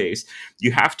fan base.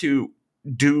 You have to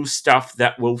do stuff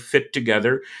that will fit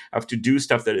together, have to do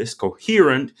stuff that is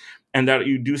coherent, and that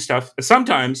you do stuff.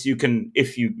 Sometimes you can,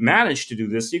 if you manage to do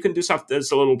this, you can do stuff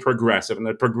that's a little progressive, and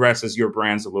that progresses your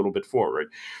brands a little bit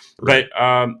forward. Right.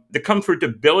 But the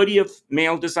comfortability of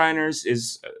male designers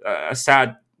is a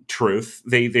sad truth.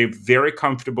 They're very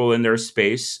comfortable in their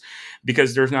space,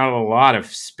 because there's not a lot of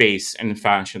space in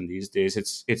fashion these days.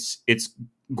 It's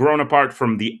grown apart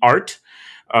from the art,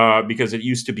 because it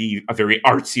used to be a very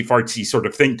artsy fartsy sort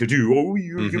of thing to do. Oh,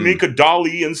 you make a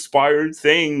Dali inspired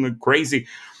thing, crazy.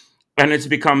 And it's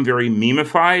become very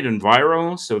memeified and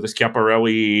viral. So the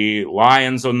Schiaparelli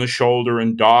lions on the shoulder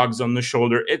and dogs on the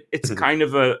shoulder, it's kind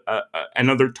of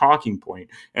another talking point,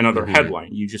 another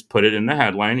headline. You just put it in the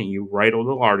headline and you write a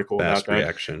little article Fast about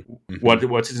reaction. that.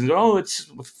 What's it? Oh, it's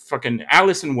fucking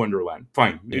Alice in Wonderland.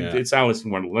 Fine. Yeah. It's Alice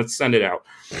in Wonderland. Let's send it out.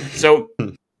 So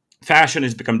fashion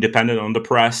has become dependent on the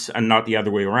press and not the other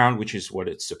way around, which is what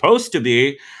it's supposed to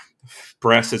be.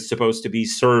 Press is supposed to be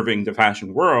serving the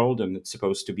fashion world, and it's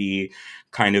supposed to be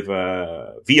kind of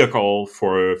a vehicle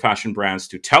for fashion brands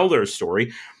to tell their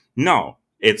story. No,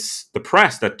 it's the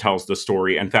press that tells the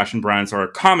story, and fashion brands are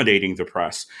accommodating the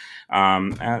press.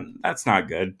 And that's not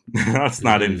good. That's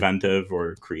not inventive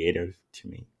or creative to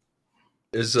me.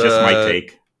 Is just my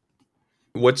take.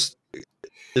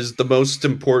 Is the most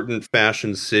important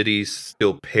fashion city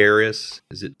still Paris?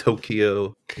 Is it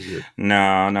Tokyo?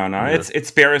 No.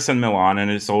 It's Paris and Milan, and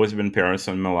it's always been Paris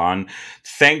and Milan.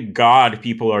 Thank God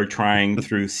people are trying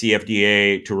through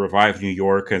CFDA to revive New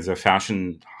York as a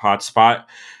fashion hotspot,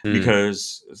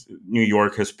 because New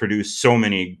York has produced so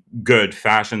many good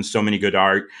fashion, so many good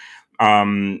art.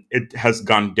 It has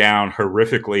gone down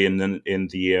horrifically in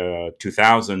the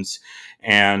 2000s,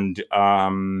 and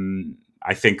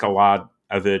I think a lot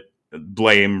of it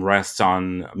blame rests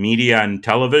on media and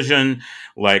television,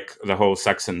 like the whole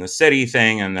Sex and the City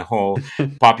thing and the whole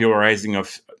popularizing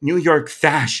of New York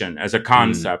fashion as a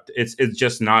concept. It's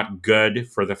just not good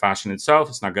for the fashion itself.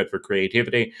 It's not good for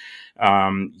creativity.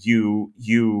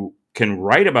 You can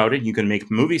write about it. You can make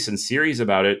movies and series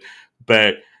about it,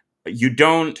 but you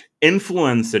don't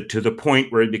influence it to the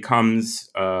point where it becomes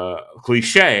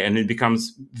cliche and it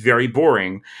becomes very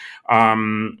boring.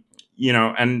 And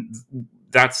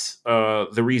that's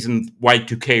the reason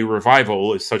Y2K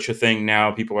revival is such a thing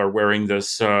now. People are wearing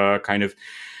this kind of,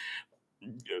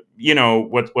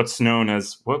 what's known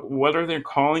as what are they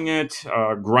calling it?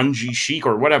 Grungy chic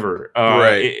or whatever.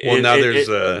 Right. Now there's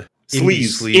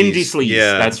sleeves. Indie sleeves.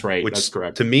 Yeah, That's right. Which, that's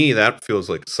correct. To me, that feels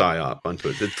like a psyop onto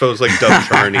it. It feels like Dov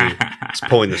Charney is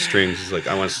pulling the strings. He's like,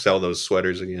 I want to sell those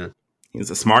sweaters again.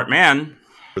 He's a smart man.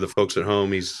 For the folks at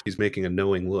home, he's making a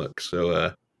knowing look.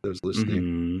 So those listening.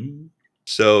 Mm-hmm.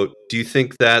 So do you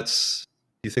think that's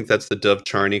the Dov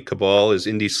Charney cabal? Is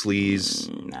indie sleaze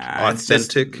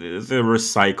authentic? It's the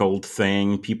recycled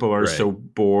thing. People are so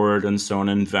bored and so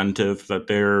uninventive that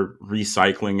they're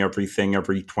recycling everything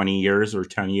every 20 years or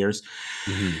 10 years.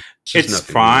 Mm-hmm. It's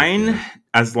fine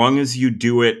as long as you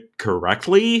do it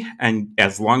correctly and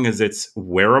as long as it's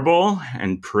wearable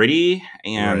and pretty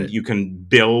and you can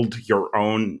build your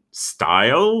own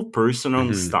style,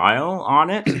 personal style on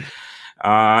it.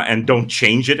 And don't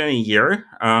change it in a year.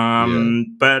 I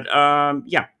don't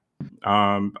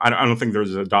think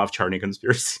there's a Dov Charney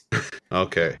conspiracy.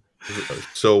 Okay.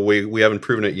 So we haven't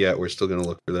proven it yet. We're still going to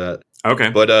look for that. Okay.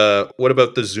 But what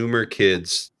about the Zoomer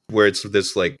kids where it's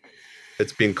this like,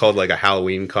 it's being called like a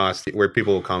Halloween costume where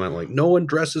people will comment like, no one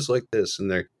dresses like this. And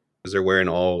they're wearing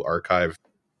all archive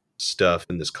stuff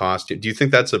in this costume. Do you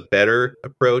think that's a better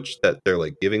approach that they're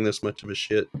like giving this much of a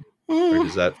shit? Or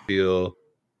does that feel...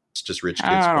 It's just rich kids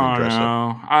going to dress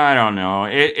up. I don't know.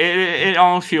 It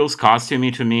all feels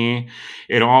costumey to me.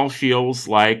 It all feels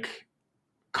like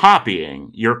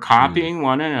copying. You're copying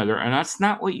one another, and that's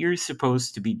not what you're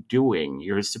supposed to be doing.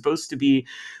 You're supposed to be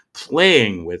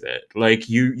playing with it. Like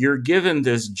you're given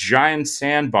this giant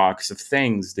sandbox of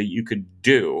things that you could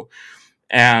do,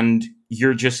 and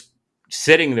you're just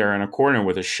sitting there in a corner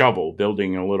with a shovel,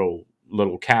 building a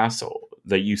little castle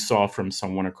that you saw from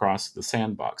someone across the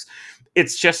sandbox.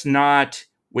 It's just not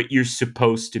what you're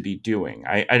supposed to be doing.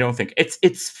 I don't think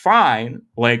it's fine.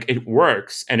 Like it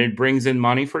works and it brings in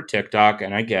money for TikTok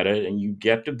and I get it. And you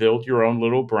get to build your own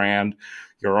little brand,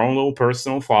 your own little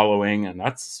personal following. And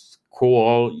that's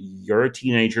cool. You're a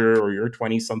teenager or you're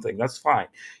 20 something. That's fine.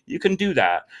 You can do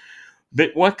that.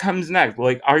 But what comes next?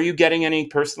 Like, are you getting any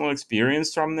personal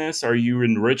experience from this? Are you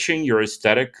enriching your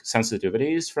aesthetic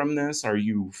sensitivities from this? Are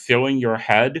you filling your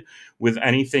head with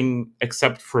anything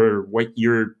except for what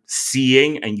you're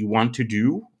seeing and you want to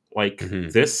do? Like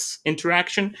this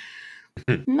interaction?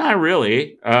 Not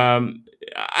really.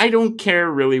 I don't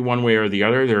care really one way or the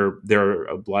other. They're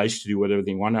obliged to do whatever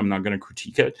they want. I'm not going to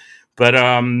critique it. But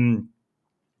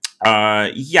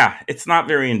it's not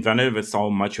very inventive. It's all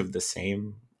much of the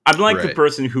same. I'm like the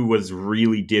person who was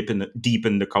really deep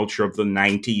in the culture of the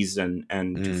 90s and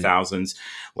 2000s.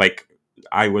 Like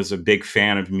I was a big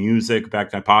fan of music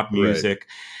back then, pop music.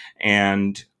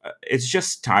 And it's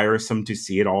just tiresome to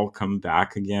see it all come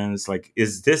back again. It's like,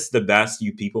 is this the best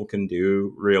you people can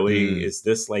do? Really? Is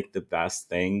this like the best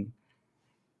thing?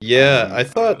 Yeah, I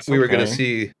thought we were going to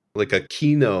see like a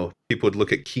Kino. People would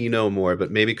look at Kino more,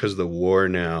 but maybe because of the war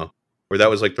now. Or that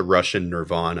was like the Russian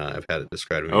Nirvana. I've had it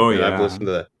described to me. I've listened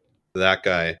to that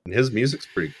guy, and his music's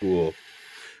pretty cool.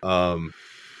 Anna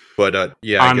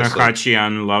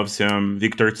Khachiyan loves him.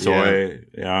 Victor Tsoi,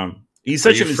 he's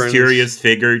such a mysterious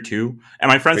figure too. Am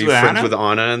I friends with Anna? Friends with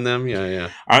Anna and them? Yeah.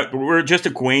 We're just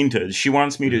acquainted. She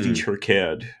wants me to teach her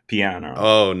kid piano.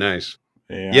 Oh, nice.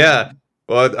 Yeah.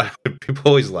 Well, people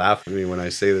always laugh at me when I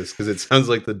say this because it sounds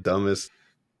like the dumbest,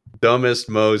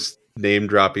 most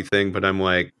name-droppy thing. But I'm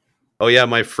like, oh yeah,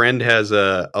 my friend has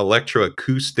a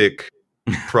electroacoustic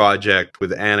project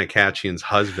with Anna Khachiyan's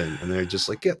husband, and they're just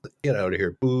like, get out of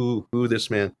here, boo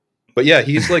this man. But yeah,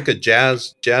 he's like a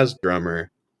jazz drummer.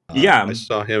 I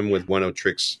saw him with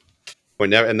 1-0-Tricks,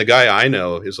 and the guy I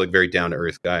know is like very down to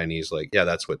earth guy, and he's like, yeah,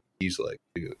 that's what he's like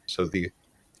too. So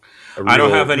I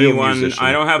don't have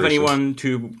anyone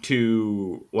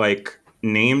to like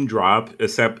name drop,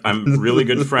 except I'm really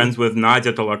good friends with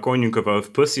Nadia Tolokonnikova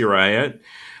of Pussy Riot.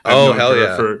 I've known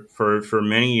her for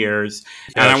many years,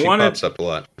 and she pops up a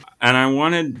lot. And I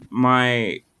wanted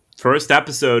my first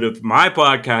episode of my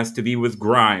podcast to be with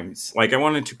Grimes. Like I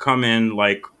wanted to come in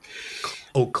like,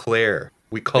 Claire.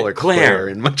 We call her Claire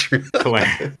in Montreal.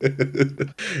 Claire.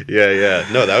 Yeah.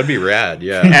 No, that would be rad.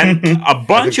 Yeah, and a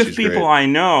bunch of people I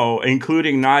know,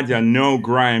 including Nadia, know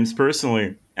Grimes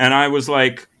personally. And I was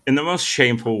like, in the most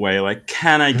shameful way, like,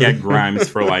 can I get Grimes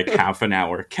for like half an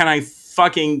hour? Can I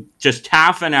fucking just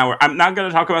half an hour? I'm not going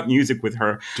to talk about music with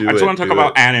her. I just want to talk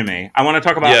about anime. I want to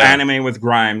talk about anime with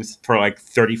Grimes for like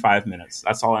 35 minutes.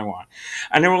 That's all I want.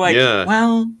 And they were like,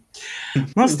 well,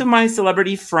 most of my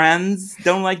celebrity friends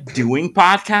don't like doing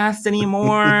podcasts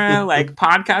anymore. Like,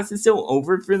 podcasts is so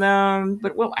over for them,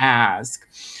 but we'll ask.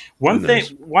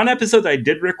 One episode I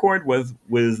did record was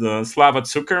with Slava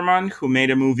Zuckerman, who made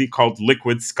a movie called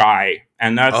Liquid Sky.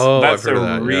 And that's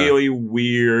a really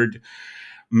weird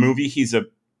movie. He's a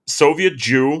Soviet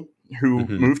Jew who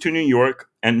moved to New York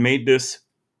and made this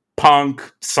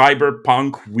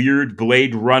cyberpunk, weird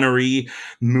Blade Runner-y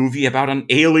movie about an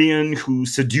alien who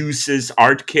seduces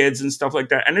art kids and stuff like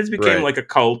that. And it became like a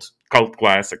cult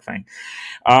classic thing.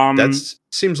 That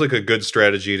seems like a good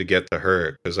strategy to get to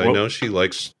her, because I know she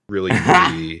likes really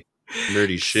nerdy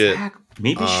shit.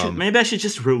 Maybe I should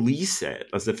just release it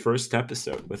as the first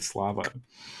episode with Slava.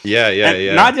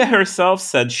 Yeah. Nadia herself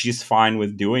said she's fine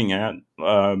with doing it,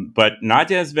 but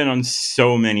Nadia has been on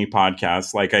so many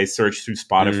podcasts. Like, I searched through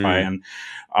Spotify, and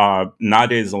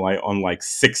Nadia is on like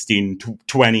 16 to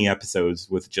 20 episodes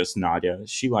with just Nadia.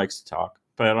 She likes to talk.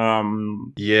 But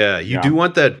you do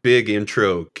want that big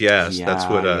intro guest. That's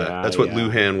what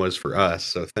Luhan was for us.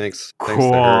 So thanks to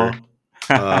her.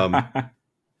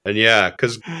 And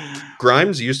because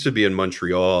Grimes used to be in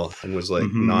Montreal and was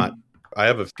like not. I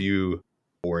have a few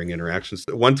boring interactions.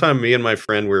 One time, me and my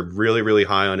friend were really, really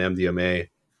high on MDMA,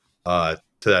 to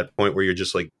that point where you're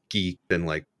just like geeked and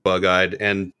like bug-eyed.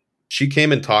 And she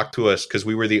came and talked to us because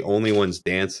we were the only ones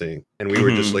dancing, and we were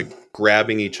just like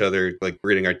grabbing each other, like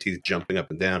gritting our teeth, jumping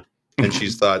up and down. And she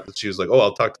was like, "Oh,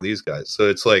 I'll talk to these guys." So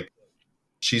it's like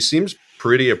she seems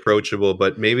pretty approachable,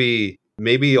 but maybe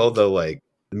all the like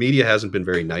media hasn't been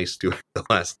very nice to her the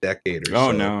last decade or so.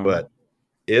 Oh no! But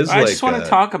I just want to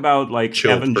talk about like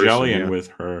Evangelion with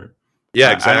her.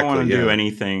 Yeah, exactly. I don't want to do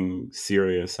anything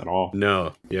serious at all.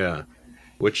 No,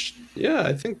 which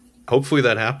I think hopefully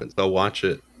that happens. I'll watch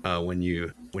it when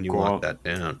you lock that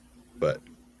down. But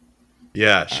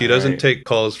she doesn't take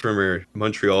calls from her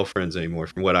Montreal friends anymore,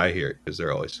 from what I hear, because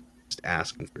they're always just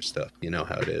asking for stuff. You know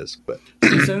how it is. But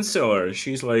she's insular.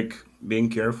 She's like being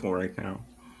careful right now.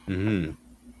 In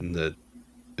the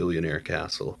billionaire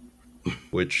castle,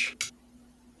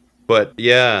 but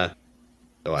I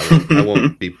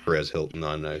won't be Perez Hilton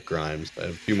on Grimes. I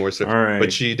have a few more stuff. All right.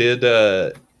 But she did.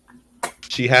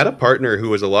 She had a partner who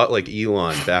was a lot like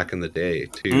Elon back in the day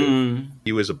too.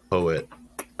 He was a poet.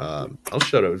 I'll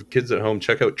shout out kids at home.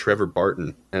 Check out Trevor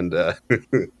Barton. And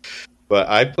but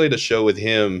I played a show with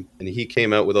him, and he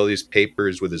came out with all these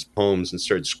papers with his poems and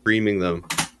started screaming them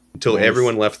until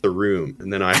everyone left the room,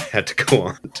 and then I had to go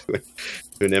on to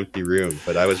an empty room.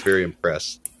 But I was very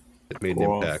impressed. It made an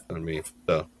impact on me.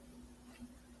 So,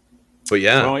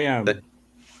 but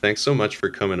thanks so much for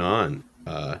coming on,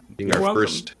 being our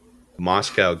first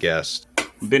Moscow guest.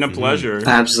 Been a pleasure.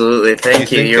 Absolutely,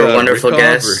 thank you. You're a wonderful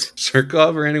guest.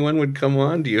 Surkov or anyone would come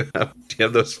on. Do you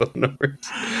have those phone numbers?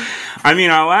 I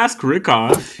mean, I'll ask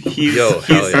Rykov.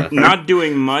 He's not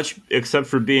doing much except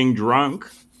for being drunk.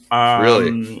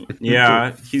 Really?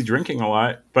 Yeah, he's drinking a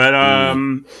lot. But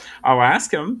I'll ask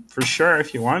him for sure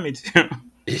if you want me to.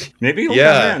 Maybe he'll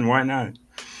come in. Why not?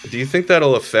 Do you think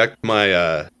that'll affect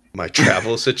my my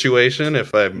travel situation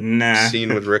if I'm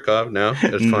seen with Rykov? No,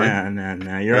 that's fine.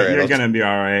 No. You're gonna be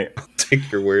all right. I'll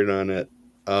take your word on it.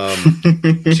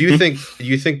 Do you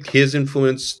think his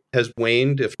influence has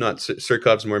waned? If not,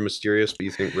 Surkov's more mysterious, but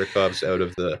you think Rykov's out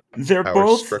of the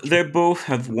They both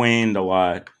have waned a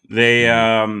lot. They,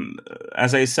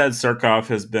 as I said, Surkov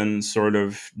has been sort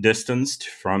of distanced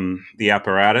from the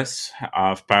apparatus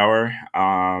of power.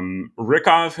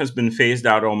 Rykov has been phased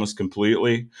out almost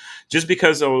completely, just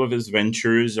because all of his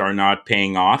ventures are not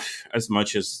paying off as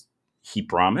much as he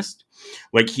promised.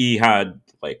 Like, he had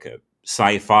like a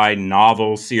sci-fi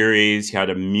novel series. He had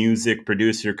a music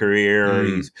producer career.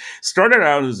 He started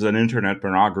out as an internet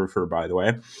pornographer, by the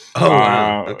way. Oh,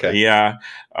 wow. Okay. Yeah.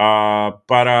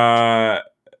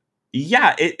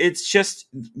 It's just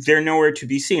they're nowhere to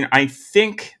be seen. I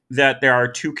think that there are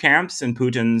two camps in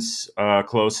Putin's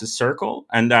closest circle,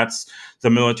 and that's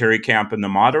the military camp and the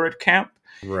moderate camp.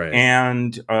 Right.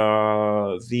 And the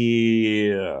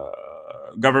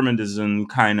government is in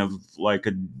kind of like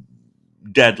a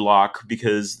deadlock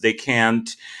because they can't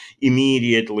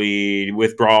immediately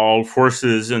withdraw all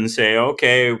forces and say,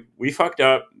 okay, we fucked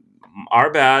up,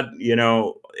 our bad.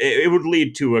 It would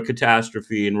lead to a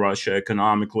catastrophe in Russia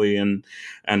economically and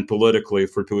politically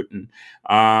for Putin.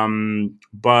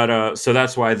 So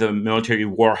that's why the military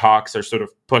war hawks are sort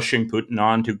of pushing Putin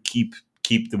on to keep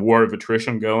keep the war of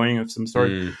attrition going of some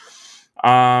sort.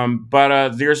 Mm,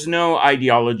 But there's no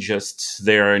ideologists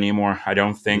there anymore, I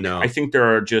don't think. no. I think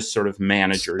there are just sort of It's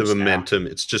managers the now. momentum.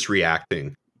 It's just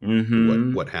reacting to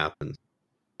Mm-hmm. what happens.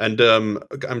 And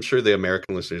I'm sure the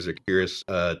American listeners are curious.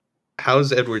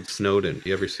 How's Edward Snowden? Do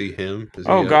you ever see him? Is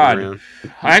he Oh, out and God. around?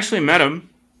 I actually met him.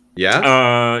 Yeah.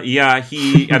 I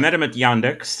met him at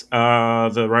Yandex,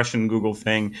 the Russian Google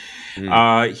thing.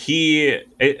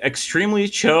 Extremely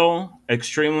chill,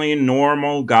 extremely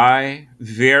normal guy,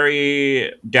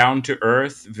 very down to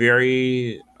earth,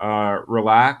 very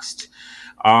relaxed.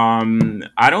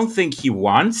 I don't think he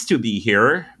wants to be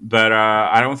here, but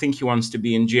I don't think he wants to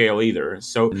be in jail either.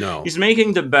 So No. he's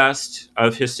making the best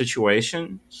of his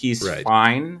situation. He's Right.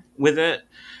 fine with it.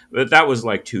 But that was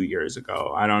like 2 years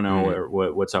ago. I don't know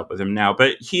what's up with him now.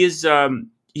 But he's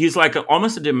like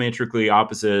almost a diametrically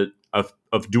opposite of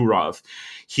Durov.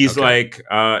 He's like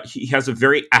he has a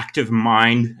very active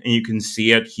mind, and you can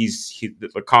see it.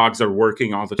 The cogs are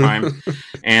working all the time,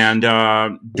 and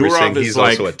We're saying Durov is he's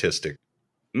like also autistic.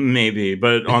 maybe,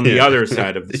 but on the other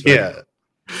side of the spectrum. Yeah.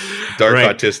 Dark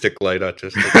Right. autistic, light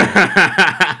autistic.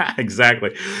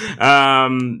 Exactly.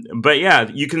 But yeah,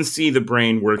 you can see the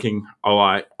brain working a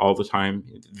lot all the time.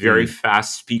 Very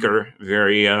fast speaker,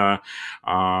 very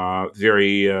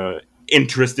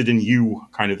interested in you,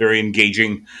 kind of very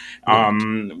engaging.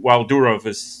 While Durov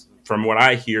is, from what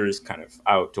I hear, is kind of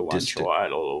out to lunch a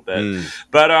little bit.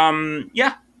 But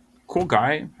yeah, cool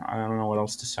guy. I don't know what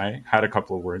else to say. Had a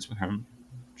couple of words with him.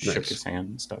 Shook Nice. his hand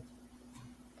and stuff.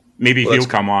 Maybe Well, he'll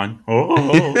come on.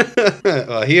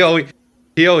 Oh. He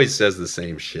always says the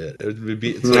same shit. It would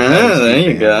be. It's like There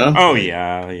you go. Oh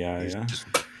yeah.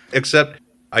 Except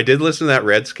I did listen to that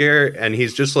Red Scare, and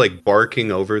he's just like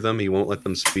barking over them. He won't let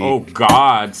them speak. Oh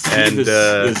God, Steve And,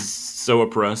 is so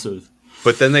oppressive.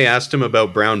 But then they asked him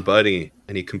about Brown Buddy,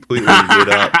 and he completely lit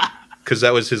up because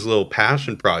that was his little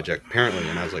passion project, apparently.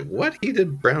 And I was like, "What? He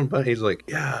did Brown Buddy?" He's like,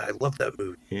 "Yeah, I love that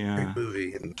movie. Yeah. Great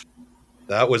movie." And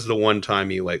that was the one time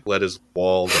he like let his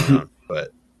wall down.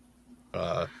 But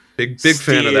big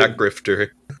fan of that grifter.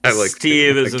 I like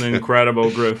Steve is an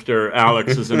incredible grifter.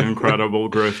 Alex is an incredible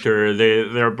grifter.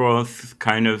 They're both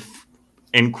kind of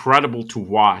incredible to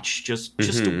watch. Just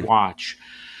to watch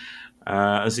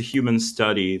as a human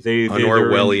study. They're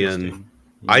Orwellian. interesting.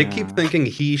 I keep thinking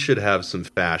he should have some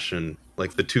fashion,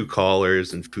 like the two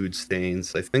collars and food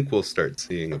stains. I think we'll start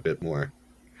seeing a bit more.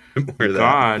 Of that.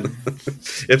 God,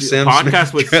 If Sam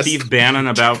podcast Smith with Steve Bannon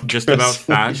about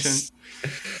fashion.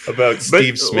 About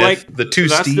Steve Smith, like, the two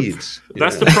that's Steves.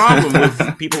 That's the problem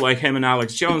with people like him and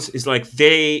Alex Jones, is like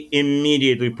they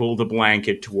immediately pull the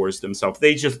blanket towards themselves.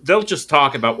 They'll just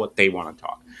talk about what they want to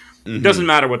talk. It doesn't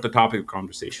matter what the topic of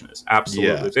conversation is.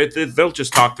 Absolutely, they'll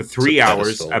just talk for 3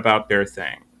 hours about their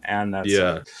thing, and that's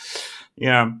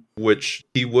yeah. Which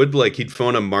he would like. He'd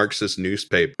phone a Marxist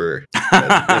newspaper,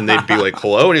 and they'd be like,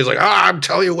 "Hello," and he's like, "I'm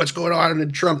telling you what's going on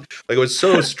in Trump." Like, it was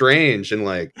so strange, and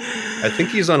like, I think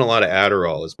he's on a lot of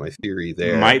Adderall. Is my theory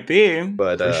there? Might be,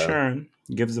 but for sure,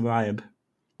 gives a vibe.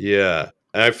 Yeah,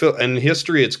 and I feel in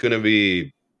history it's going to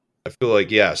be. I feel like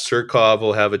Surkov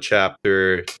will have a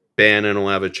chapter. Bannon will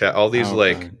have a chapter. All these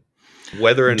God.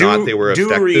 Whether or not they were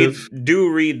effective.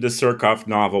 Do read the Surkov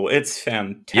novel. It's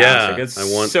fantastic. Yeah, it's I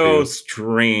want so to.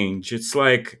 strange. It's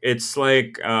like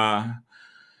I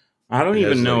don't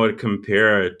even know what to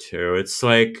compare it to. It's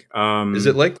like is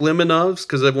it like Limanov's?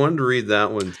 Because I wanted to read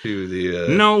that one too.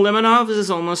 No, Limanov's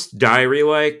is almost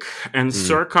diary-like, and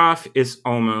Surkov is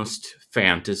almost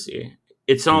fantasy.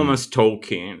 It's almost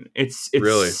Tolkien. It's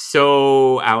really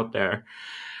so out there.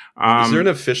 Is there an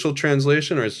official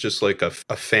translation, or it's just like a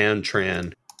fan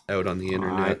tran out on the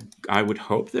internet? I would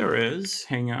hope there is.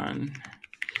 Hang on.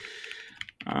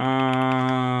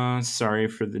 Sorry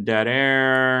for the dead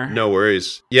air. No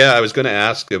worries. Yeah, I was going to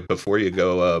ask before you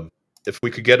go if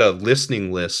we could get a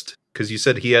listening list, because you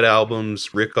said he had albums,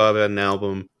 Rykov had an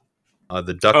album,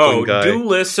 the Duckling guy. Do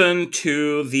listen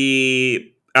to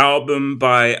the album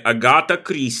by Agatha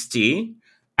Christie.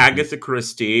 Agatha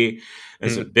Christie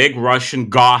is a big Russian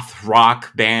goth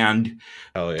rock band,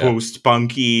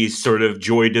 post-punky, sort of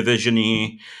Joy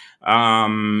Division-y.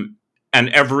 And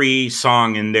every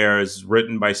song in there is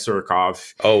written by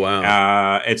Surkov. Oh,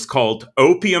 wow. It's called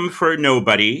Opium for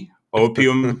Nobody,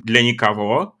 Opium для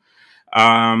никого.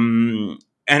 And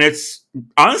it's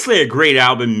honestly a great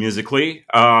album musically.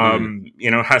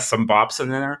 Has some bops in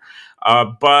there.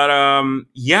 But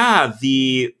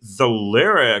the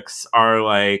lyrics are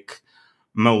like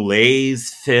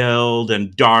malaise-filled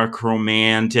and dark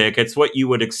romantic. It's what you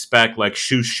would expect, like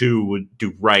Shoo Shoo would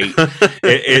do right.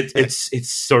 It's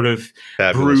sort of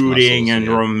Fabulous brooding muscles, and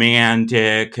yeah.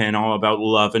 romantic and all about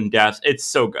love and death. It's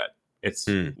so good. It's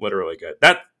literally good.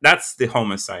 That's the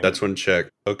Homicide. That's one check.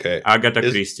 Okay. Agatha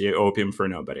Christie, Opium for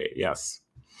Nobody. Yes.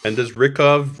 And does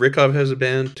Rykov has a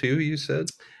band too, you said?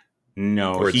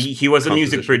 No, Or it's he was a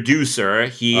music composition? producer.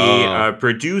 He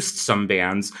produced some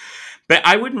bands, but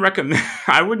I wouldn't recommend.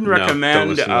 don't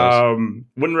listen to those.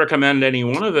 Wouldn't recommend any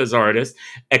one of his artists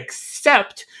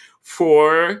except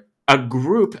for a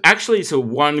group. Actually, it's a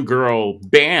one girl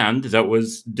band that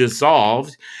was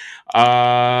dissolved,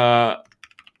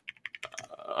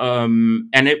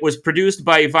 and it was produced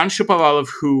by Ivan Shapovalov,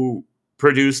 who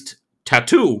produced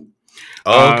Tattoo.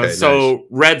 Oh, okay. So nice.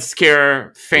 Red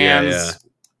Scare fans. Yeah.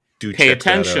 Do Pay check that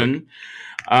out. attention.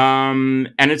 And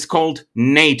it's called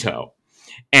NATO.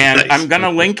 And Nice. I'm going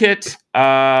to link it.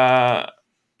 Could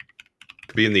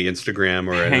be in the Instagram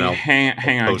or Hang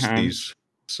I'll on. post these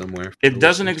somewhere. for It the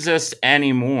doesn't listeners. exist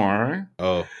anymore,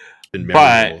 Oh, it's been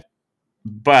memorable.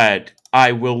 but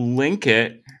I will link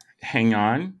it. Hang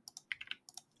on.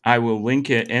 I will link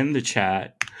it in the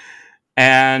chat.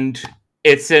 And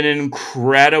it's an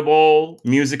incredible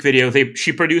music video.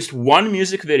 She produced one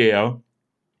music video,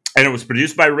 and it was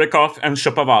produced by Rykov and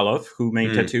Shapovalov, who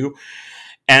made Tattoo.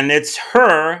 And it's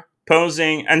her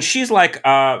posing, and she's like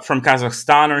from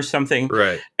Kazakhstan or something.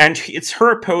 Right. And it's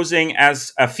her posing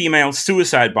as a female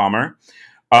suicide bomber,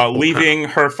 leaving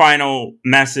her final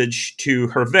message to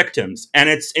her victims. And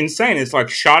it's insane. It's like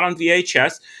shot on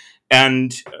VHS,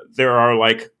 and there are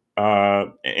like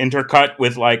intercut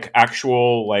with like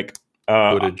actual like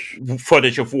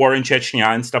footage of war in Chechnya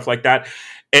and stuff like that.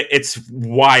 It's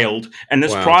wild. And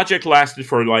this project lasted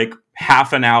for like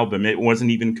half an album. It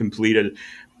wasn't even completed,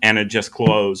 and it just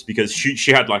closed because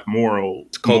she had like moral.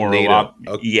 It's called NATO.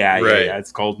 Okay. Yeah.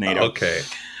 It's called NATO. Okay.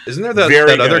 Isn't there that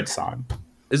Very other good song?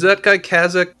 Is that guy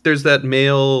Kazakh? There's that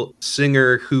male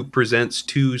singer who presents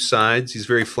two sides. He's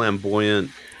very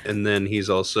flamboyant, and then he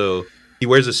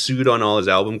wears a suit on all his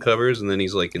album covers, and then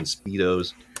he's like in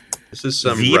Speedos. This is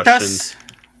some Vitas? Russian.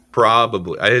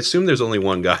 Probably. I assume there's only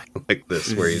one guy like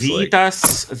this where he's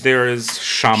Vitas, there is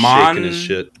shaking Shaman. his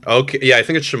shit. Okay, yeah, I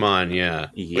think it's Shaman, yeah. Like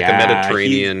Yeah, a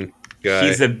Mediterranean guy.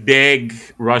 He's a big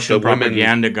Russian The women-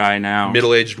 propaganda guy now.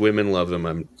 Middle-aged women love him,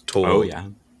 I'm told. Oh, yeah.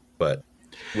 But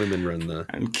women run the...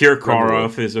 And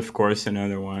Kirkorov is, of course,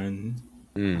 another one.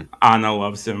 Anna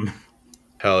loves him.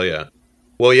 Hell yeah.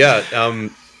 Well, yeah,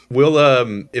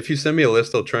 we'll if you send me a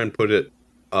list, I'll try and put it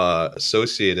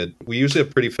associated. We usually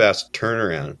have pretty fast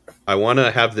turnaround. I want to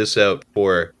have this out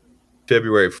for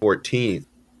February 14th.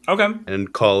 Okay.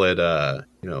 And call it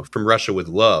From Russia with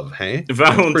Love, hey?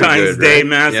 Valentine's good, Day right?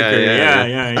 Massacre.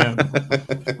 Yeah.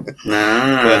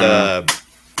 But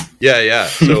yeah.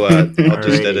 So I'll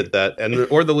just edit that,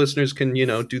 or the listeners can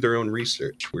do their own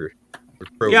research. We're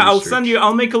pro I'll research. send you.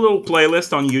 I'll make a little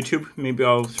playlist on YouTube. Maybe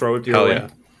I'll throw it your way. Yeah.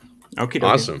 Okay.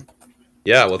 Awesome.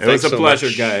 Yeah. Well, it was thanks a so pleasure,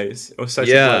 much. guys. It was such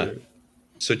a pleasure.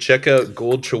 So check out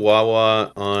Gold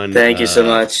Chihuahua on Thank you so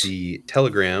much. the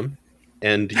Telegram,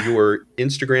 and your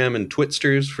Instagram and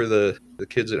Twitsters for the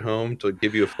kids at home to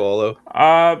give you a follow.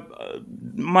 My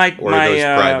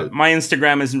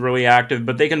Instagram isn't really active,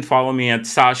 but they can follow me at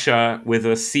Sascha with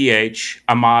a CH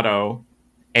Amato,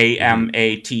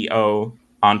 AMATO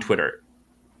on Twitter.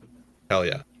 Hell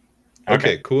yeah.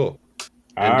 Okay, cool.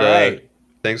 And, All right.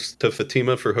 Thanks to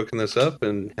Fatima for hooking this up,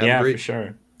 and have a for great,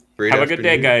 sure. great Have a good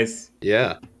day, afternoon. guys.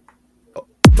 Yeah.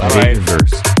 Bye.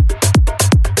 Dataverse.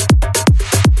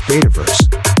 Dataverse.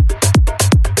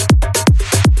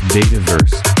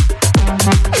 Dataverse.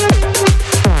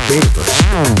 Dataverse.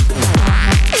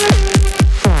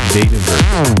 Dataverse. Dataverse.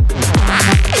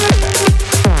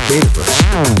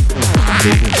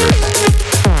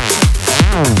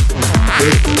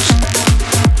 Dataverse. Dataverse.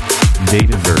 Dataverse. Dataverse. Dataverse. Dataverse.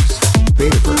 Dataverse.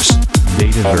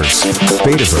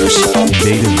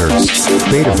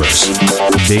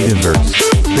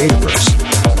 Dataverse.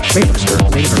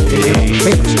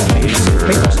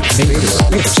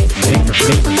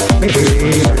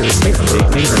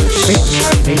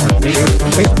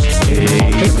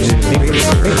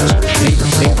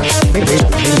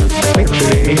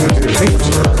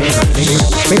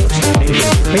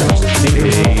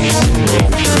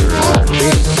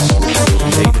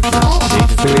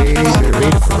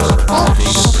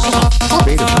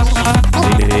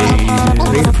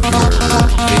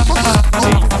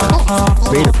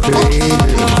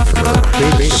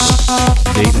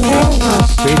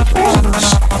 Data.